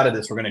get you out of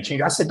this. We're going to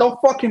change." I said, "Don't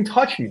fucking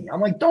touch me." I'm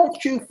like,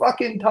 "Don't you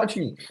fucking touch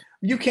me.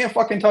 You can't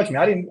fucking touch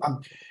me."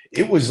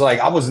 It was like,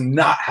 I was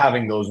not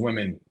having those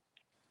women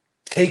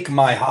take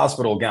my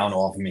hospital gown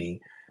off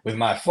me with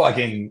my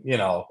fucking, you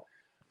know,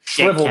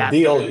 shriveled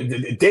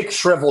dick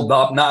shriveled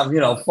up, not, you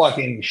know,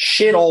 fucking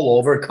shit all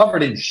over,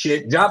 covered in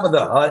shit, Jabba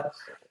the Hutt,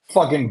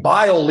 fucking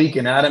bile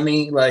leaking out of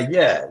me. Like,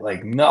 yeah,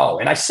 like, no.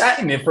 And I sat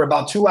in there for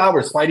about 2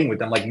 hours fighting with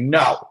them. Like,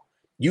 no,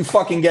 you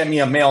fucking get me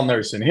a male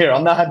nurse in here.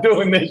 I'm not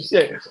doing this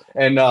shit.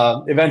 And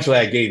eventually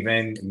I gave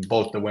in, and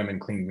both the women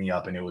cleaned me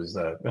up, and it was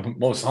the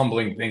most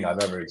humbling thing I've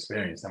ever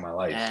experienced in my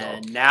life.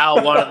 And so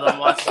now one of them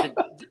wants to,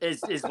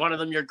 is one of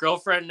them your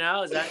girlfriend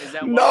now? Is that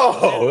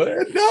no.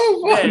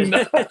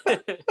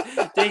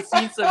 They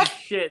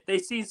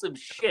seen some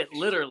shit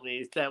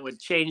literally that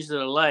would change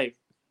their life.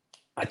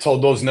 I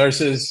told those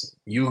nurses,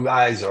 you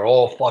guys are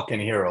all fucking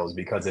heroes,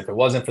 because if it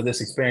wasn't for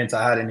this experience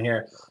I had in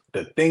here,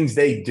 the things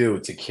they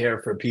do to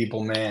care for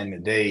people,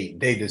 man, they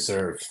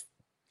deserve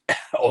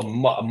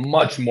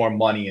much more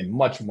money and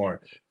much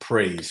more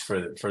praise for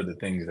the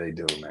things they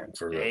do, man.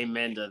 For real.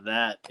 Amen to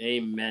that.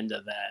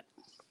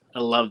 I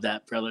love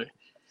that, brother.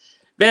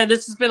 Man,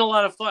 this has been a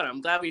lot of fun.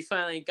 I'm glad we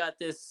finally got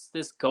this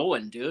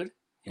going, dude.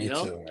 Me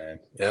too, man.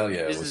 Hell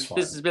yeah, it was fun.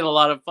 This has been a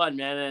lot of fun,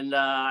 man, and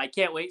I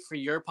can't wait for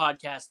your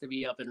podcast to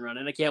be up and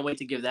running. I can't wait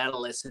to give that a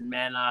listen,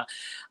 man.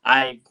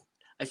 I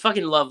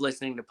fucking love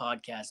listening to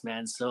podcasts,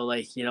 man. So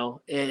like, you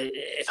know,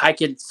 if I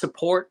could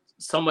support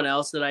someone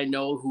else that I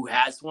know who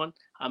has one,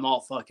 I'm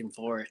all fucking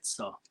for it.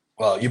 So.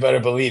 Well, you better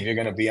believe you're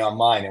gonna be on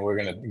mine, and we're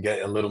gonna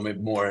get a little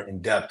bit more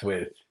in depth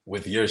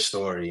with your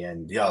story.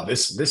 And yo,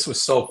 this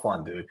was so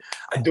fun, dude.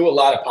 I do a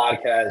lot of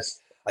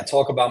podcasts. I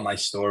talk about my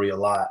story a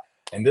lot,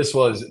 and this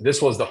was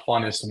the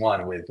funnest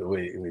one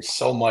with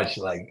so much,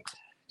 like,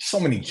 so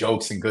many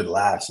jokes and good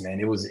laughs, man.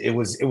 It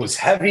was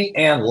heavy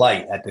and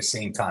light at the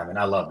same time, and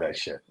I love that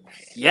shit.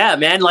 Yeah,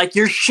 man, like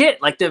your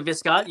shit, like the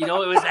Viscot, you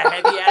know, it was a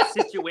heavy ass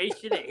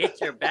situation. It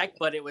hit your back,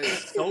 but it was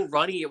so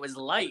runny, it was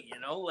light, you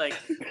know, like,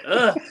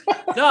 ugh.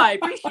 No, I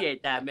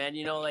appreciate that, man.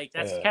 You know, like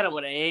that's kind of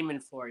what I'm aiming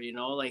for, you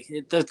know, like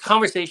the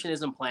conversation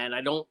isn't planned.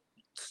 I don't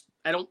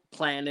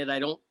plan it. I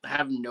don't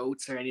have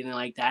notes or anything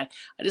like that.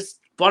 I just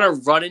want to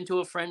run into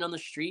a friend on the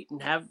street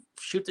and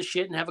shoot the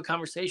shit and have a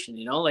conversation,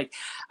 you know, like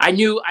I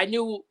knew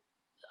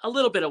a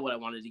little bit of what I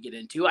wanted to get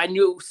into. I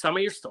knew some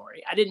of your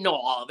story. I didn't know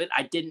all of it.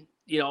 I didn't,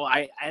 you know,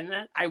 I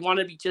want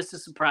to be just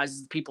as surprised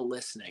as the people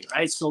listening.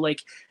 Right. So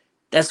like,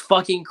 that's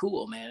fucking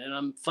cool, man. And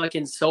I'm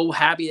fucking so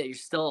happy that you're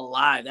still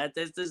alive. That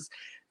this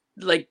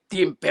like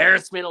the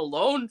embarrassment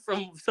alone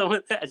from some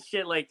of that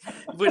shit, like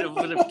would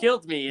have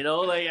killed me, you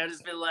know. Like I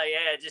just been like,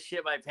 yeah, I just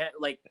shit my pants.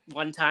 Like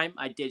one time,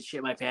 I did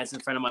shit my pants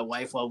in front of my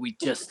wife while we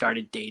just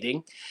started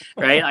dating,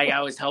 right? Like I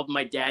was helping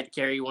my dad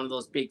carry one of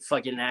those big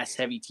fucking ass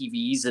heavy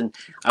TVs, and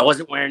I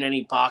wasn't wearing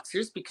any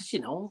boxers because, you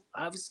know,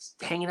 I was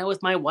hanging out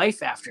with my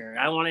wife after.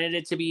 I wanted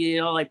it to be,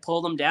 you know, like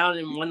pull them down,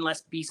 and one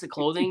less piece of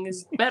clothing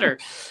is better,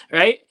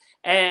 right?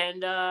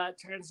 And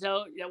turns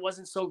out that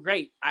wasn't so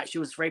great. She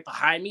was right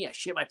behind me. I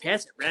shit my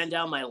pants. It ran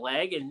down my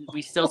leg, and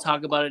we still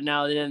talk about it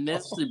now. And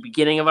this is the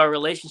beginning of our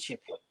relationship.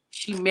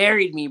 She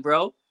married me,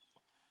 bro.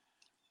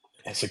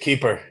 It's a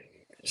keeper.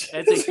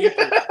 That's a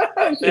keeper.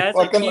 That's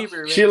a keeper,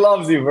 man. She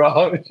loves you,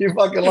 bro. She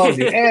fucking loves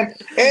you.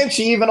 And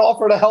she even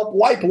offered to help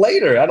wipe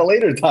later at a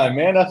later time,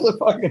 man. That's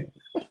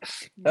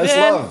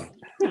love.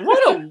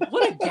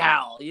 What a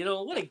gal, you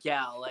know, what a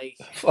gal. Like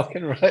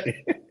fucking right.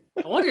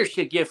 I wonder if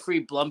she'd get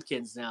free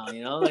Blumpkins now,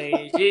 you know?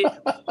 Like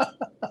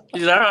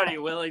she's already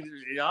willing.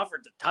 She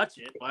offered to touch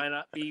it. Why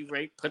not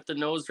put the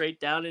nose right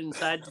down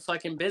inside the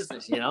fucking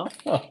business, you know?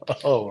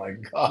 Oh my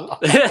god!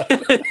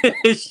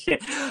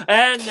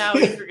 And now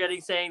he's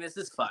forgetting saying this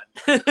is fun.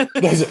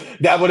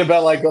 That would have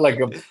been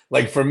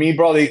like for me,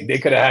 bro. They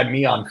could have had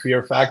me on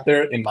Fear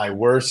Factor in my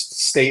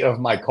worst state of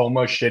my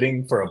coma,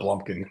 shitting for a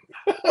Blumpkin.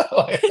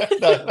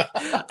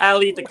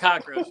 I'll eat the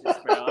cockroaches,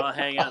 bro. I'll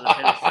hang out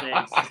the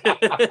snakes.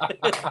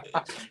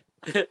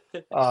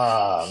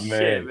 Oh man.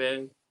 Shit,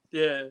 man.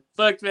 Yeah.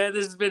 Fuck, man.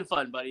 This has been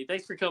fun, buddy.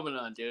 Thanks for coming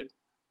on, dude.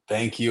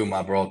 Thank you,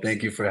 my bro.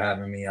 Thank you for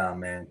having me on,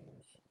 man.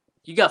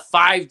 You got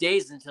 5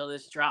 days until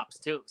this drops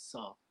too,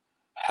 so.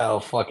 Hell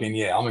fucking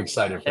yeah. I'm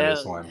excited for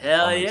this one.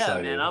 Hell yeah,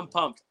 excited. Man. I'm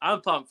pumped.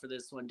 I'm pumped for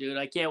this one, dude.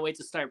 I can't wait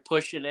to start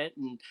pushing it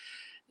and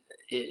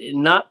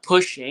not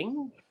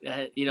pushing.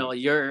 You know,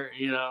 I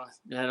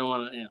don't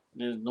want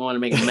to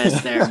make a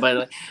mess there,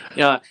 but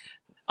you know,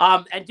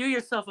 and do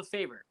yourself a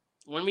favor.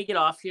 When we get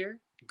off here,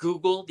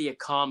 Google the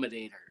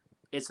Accommodator.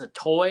 It's a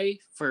toy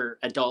for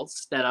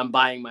adults that I'm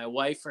buying my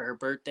wife for her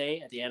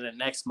birthday at the end of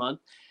next month.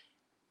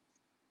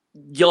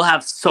 You'll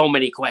have so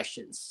many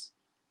questions.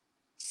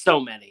 So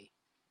many.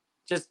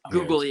 Just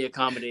Google the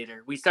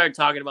Accommodator. We started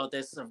talking about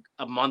this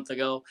a month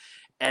ago,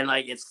 and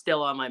like it's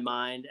still on my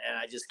mind, and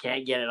I just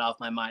can't get it off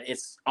my mind.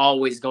 It's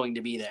always going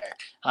to be there.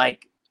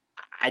 Like,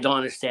 I don't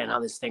understand how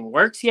this thing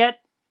works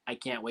yet. I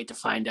can't wait to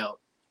find out.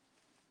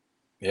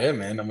 Yeah,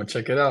 man. I'm gonna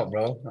check it out,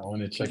 bro. I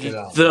want to check it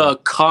out. The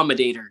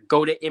Accommodator.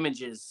 Go to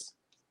images.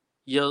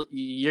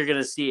 You're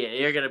gonna see it.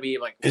 You're gonna be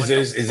like, is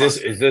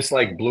this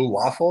like Blue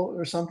Waffle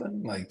or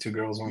something? Like Two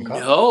Girls One Cup?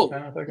 No.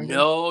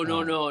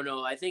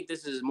 I think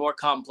this is more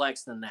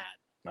complex than that.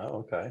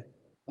 Oh, okay.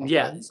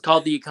 Yeah, it's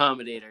called the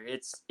Accommodator.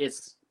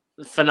 It's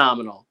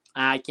phenomenal.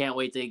 I can't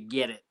wait to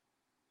get it.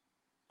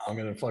 I'm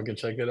gonna fucking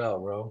check it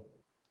out, bro.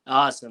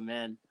 Awesome,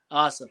 man.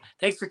 Awesome.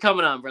 Thanks for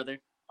coming on, brother.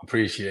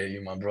 Appreciate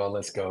you, my bro.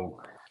 Let's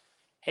go.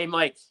 Hey,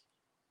 Mike.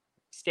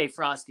 Stay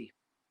frosty.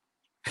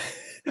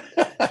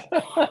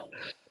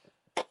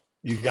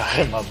 You got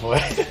it, my boy.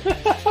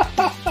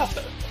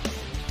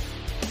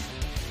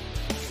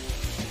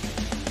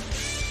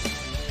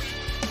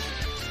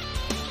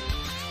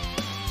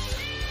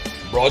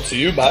 Brought to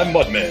you by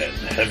Mudman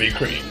Heavy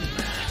Cream.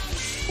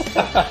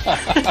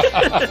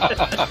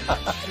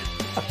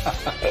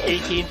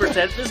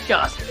 18%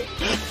 viscosity.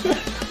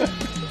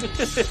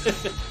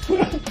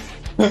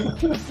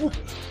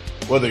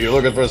 Whether you're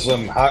looking for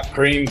some hot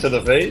cream to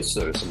the face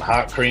or some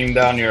hot cream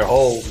down your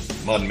hole,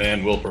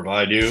 Mudman will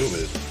provide you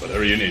with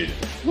whatever you need.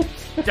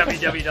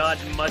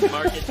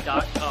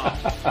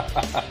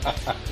 www.mudmarket.com